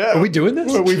 are we doing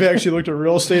this? Well, we've actually looked at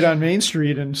real estate on Main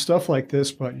Street and stuff like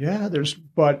this. But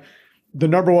but the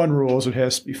number one rule is it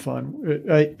has to be fun.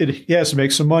 It has to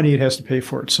make some money. It has to pay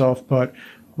for itself. But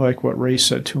like what Ray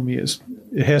said to me is,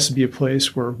 it has to be a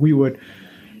place where we would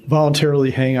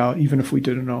voluntarily hang out, even if we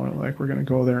didn't own it. Like, we're going to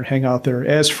go there and hang out there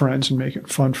as friends and make it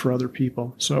fun for other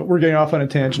people. So we're getting off on a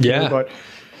tangent here, but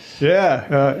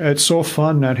it's so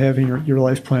fun not having your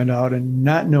life planned out and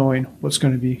not knowing what's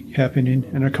going to be happening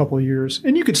in a couple of years.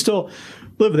 And you could still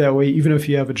live that way even if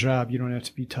you have a job. You don't have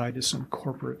to be tied to some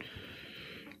corporate,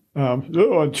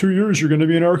 in 2 years you're going to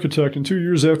be an architect, and 2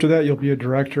 years after that you'll be a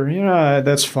director. You know,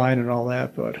 that's fine and all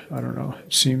that, but I don't know.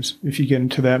 It seems if you get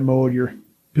into that mode, you're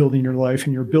building your life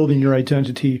and you're building your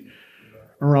identity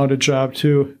around a job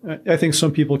too. I think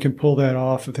some people can pull that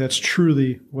off if that's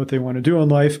truly what they want to do in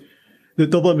life.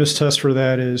 The litmus test for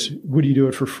that is, would you do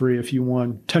it for free? If you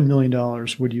won $10 million,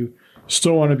 would you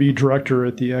still want to be director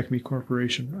at the Acme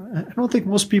Corporation? I don't think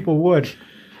most people would.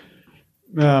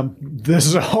 This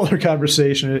is a whole other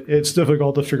conversation. It's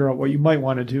difficult to figure out what you might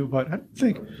want to do, but I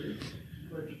think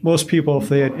most people, if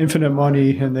they had infinite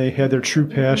money and they had their true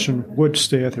passion, would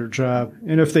stay at their job.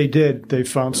 And if they did, they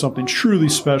found something truly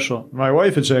special. My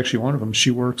wife is actually one of them.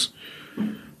 She works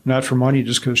not for money,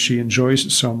 just because she enjoys it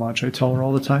so much. I tell her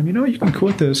all the time, you can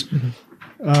quit this.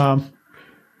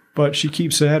 But she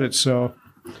keeps at it. So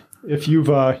if you've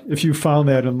found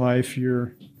that in life,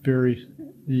 you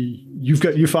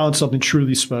found something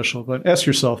truly special. But ask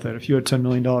yourself that. If you had $10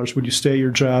 million, would you stay at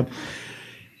your job?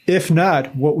 If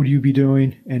not, what would you be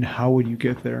doing and how would you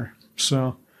get there?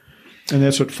 So, and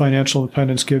that's what financial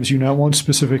independence gives you, not one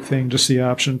specific thing, just the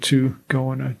option to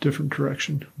go in a different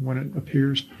direction when it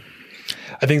appears.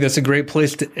 I think that's a great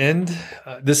place to end.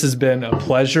 This has been a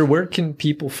pleasure. Where can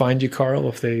people find you, Carl,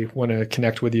 if they want to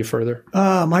connect with you further?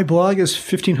 My blog is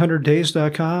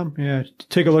 1500days.com. Yeah,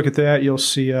 take a look at that. You'll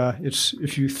see.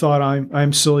 If you thought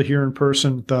I'm silly here in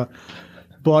person, the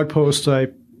blog post I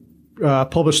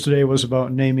published today was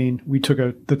about naming. We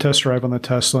took the test drive on the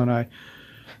Tesla, and I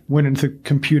went into the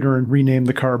computer and renamed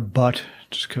the car Butt,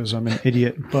 just because I'm an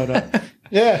idiot. But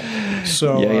yeah,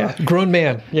 so grown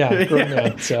man, grown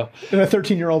man. So and a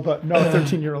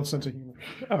 13-year-old sense of humor.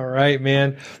 All right,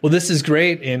 man. Well, this is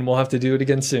great, and we'll have to do it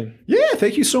again soon. Yeah,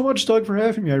 thank you so much, Doug, for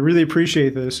having me. I really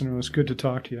appreciate this, and it was good to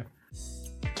talk to you.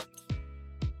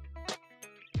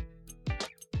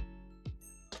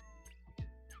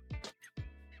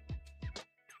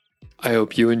 I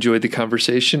hope you enjoyed the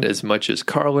conversation as much as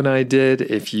Carl and I did.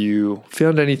 If you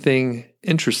found anything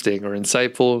interesting or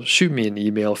insightful, shoot me an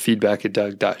email,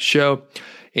 feedback@doug.show.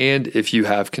 And if you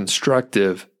have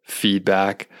constructive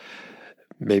feedback,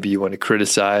 maybe you want to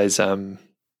criticize the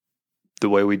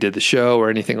way we did the show or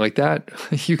anything like that,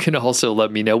 you can also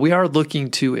let me know. We are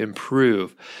looking to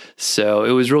improve. So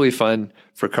it was really fun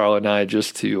for Carl and I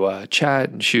just to chat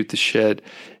and shoot the shit.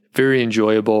 Very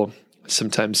enjoyable.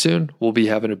 Sometime soon, we'll be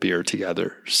having a beer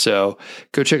together. So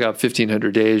go check out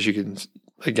 1500 Days. You can,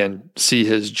 again, see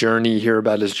his journey, hear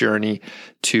about his journey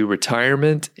to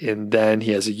retirement. And then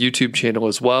he has a YouTube channel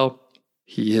as well.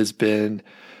 He has been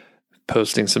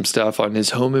posting some stuff on his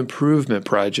home improvement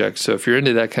project. So if you're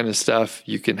into that kind of stuff,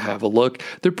 you can have a look.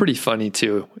 They're pretty funny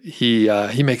too. He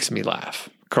makes me laugh.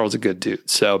 Carl's a good dude.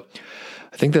 So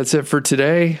I think that's it for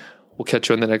today. We'll catch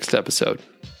you on the next episode.